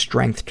knowing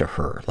strength to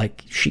her,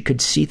 like she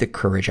could see the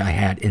courage I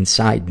had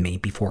inside me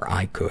before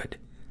I could.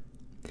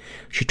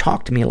 She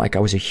talked to me like I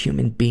was a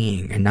human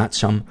being and not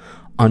some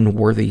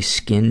unworthy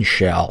skin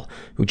shell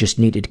who just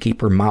needed to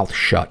keep her mouth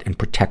shut and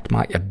protect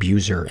my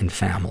abuser and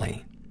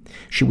family.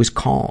 She was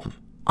calm,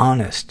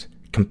 honest,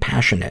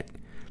 compassionate,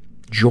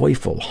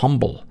 joyful,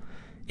 humble,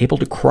 able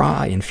to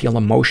cry and feel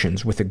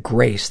emotions with a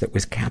grace that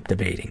was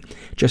captivating.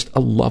 Just a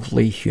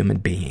lovely human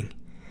being.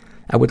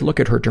 I would look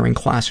at her during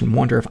class and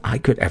wonder if I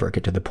could ever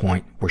get to the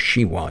point where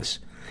she was.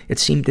 It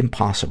seemed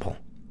impossible.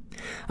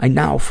 I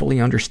now fully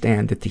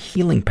understand that the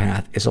healing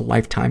path is a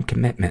lifetime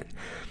commitment.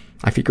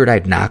 I figured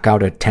I'd knock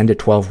out a 10 to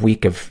 12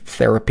 week of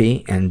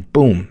therapy and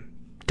boom,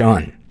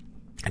 done.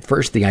 At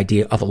first, the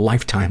idea of a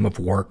lifetime of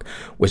work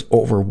was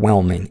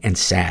overwhelming and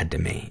sad to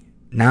me.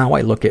 Now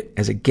I look at it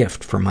as a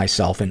gift for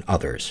myself and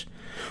others.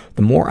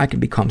 The more I can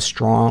become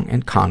strong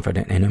and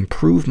confident and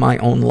improve my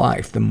own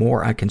life, the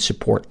more I can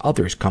support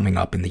others coming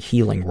up in the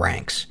healing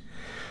ranks.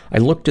 I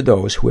look to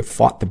those who have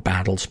fought the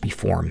battles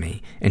before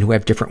me and who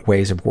have different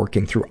ways of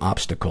working through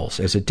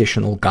obstacles as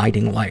additional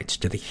guiding lights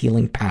to the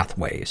healing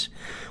pathways.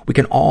 We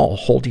can all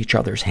hold each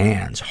other's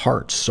hands,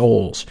 hearts,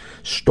 souls,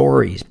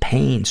 stories,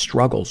 pain,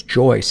 struggles,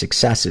 joy,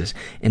 successes,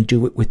 and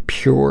do it with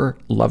pure,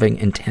 loving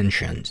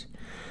intentions.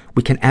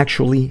 We can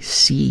actually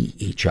see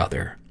each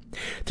other.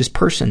 This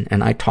person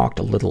and I talked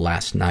a little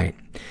last night,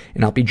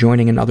 and I'll be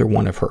joining another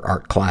one of her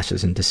art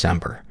classes in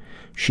December.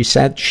 She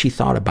said she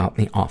thought about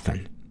me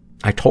often.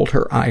 I told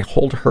her I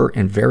hold her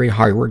in very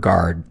high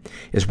regard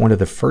as one of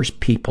the first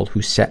people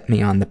who set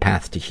me on the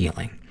path to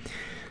healing.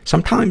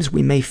 Sometimes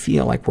we may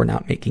feel like we're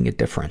not making a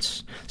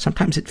difference.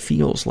 Sometimes it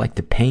feels like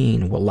the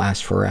pain will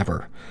last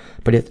forever.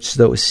 But it's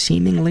those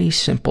seemingly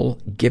simple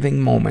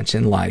giving moments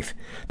in life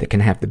that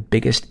can have the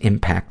biggest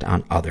impact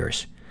on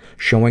others,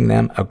 showing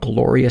them a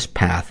glorious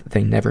path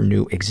they never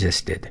knew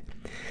existed.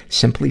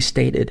 Simply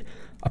stated,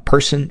 a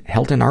person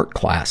held an art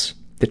class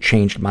that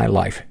changed my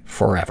life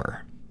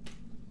forever.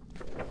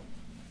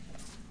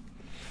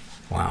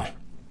 Wow.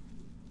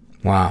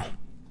 Wow.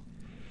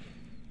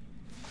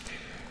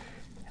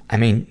 I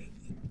mean,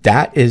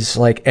 that is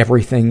like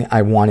everything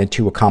I wanted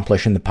to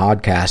accomplish in the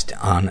podcast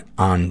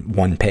on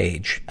one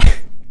page.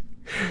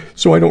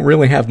 So I don't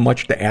really have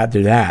much to add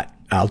to that.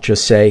 I'll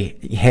just say,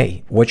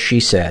 hey, what she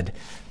said.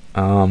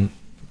 I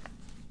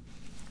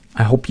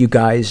hope you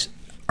guys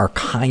are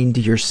kind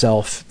to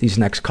yourself these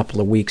next couple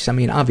of weeks. I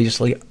mean,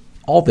 obviously,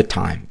 all the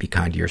time, be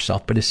kind to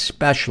yourself, but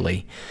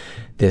especially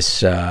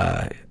this,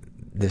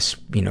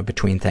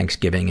 between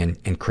Thanksgiving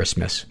and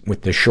Christmas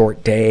with the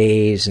short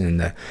days and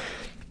the,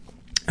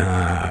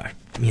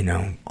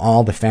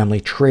 all the family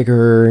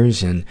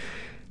triggers. And,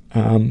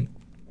 I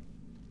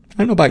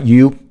don't know about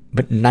you,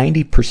 but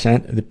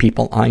 90% of the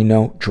people I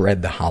know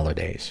dread the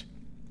holidays.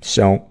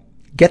 So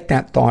get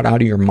that thought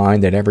out of your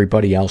mind that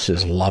everybody else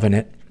is loving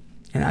it.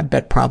 And I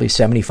bet probably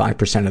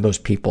 75% of those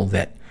people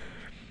that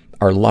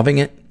are loving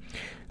it,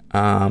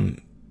 are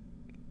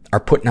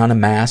putting on a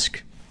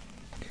mask.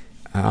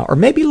 Or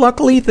maybe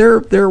luckily they're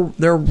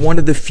one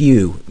of the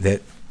few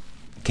that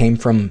came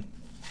from,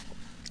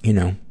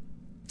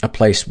 a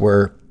place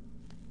where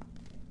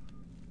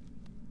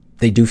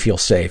they do feel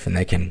safe and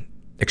they can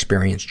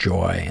experience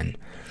joy and,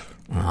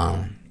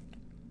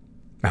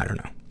 I don't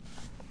know.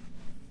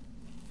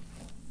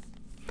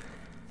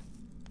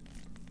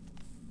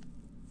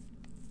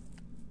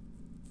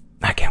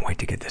 I can't wait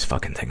to get this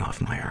fucking thing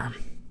off my arm.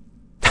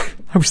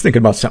 I was thinking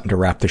about something to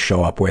wrap the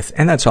show up with,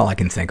 and that's all I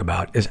can think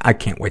about is I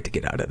can't wait to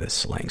get out of this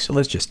sling. So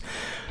let's just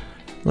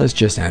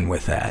end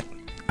with that.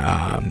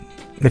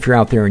 If you're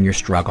out there and you're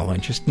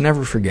struggling, just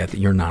never forget that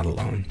you're not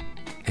alone.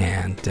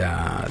 And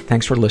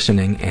thanks for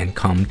listening, and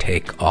come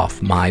take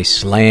off my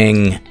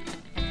sling.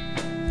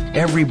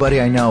 Everybody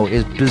I know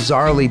is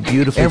bizarrely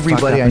beautifully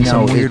fucked up in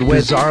some weird way.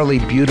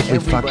 Bizarrely beautifully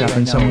fucked up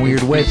in some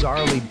weird way.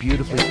 Bizarrely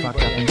beautifully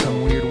fucked up in some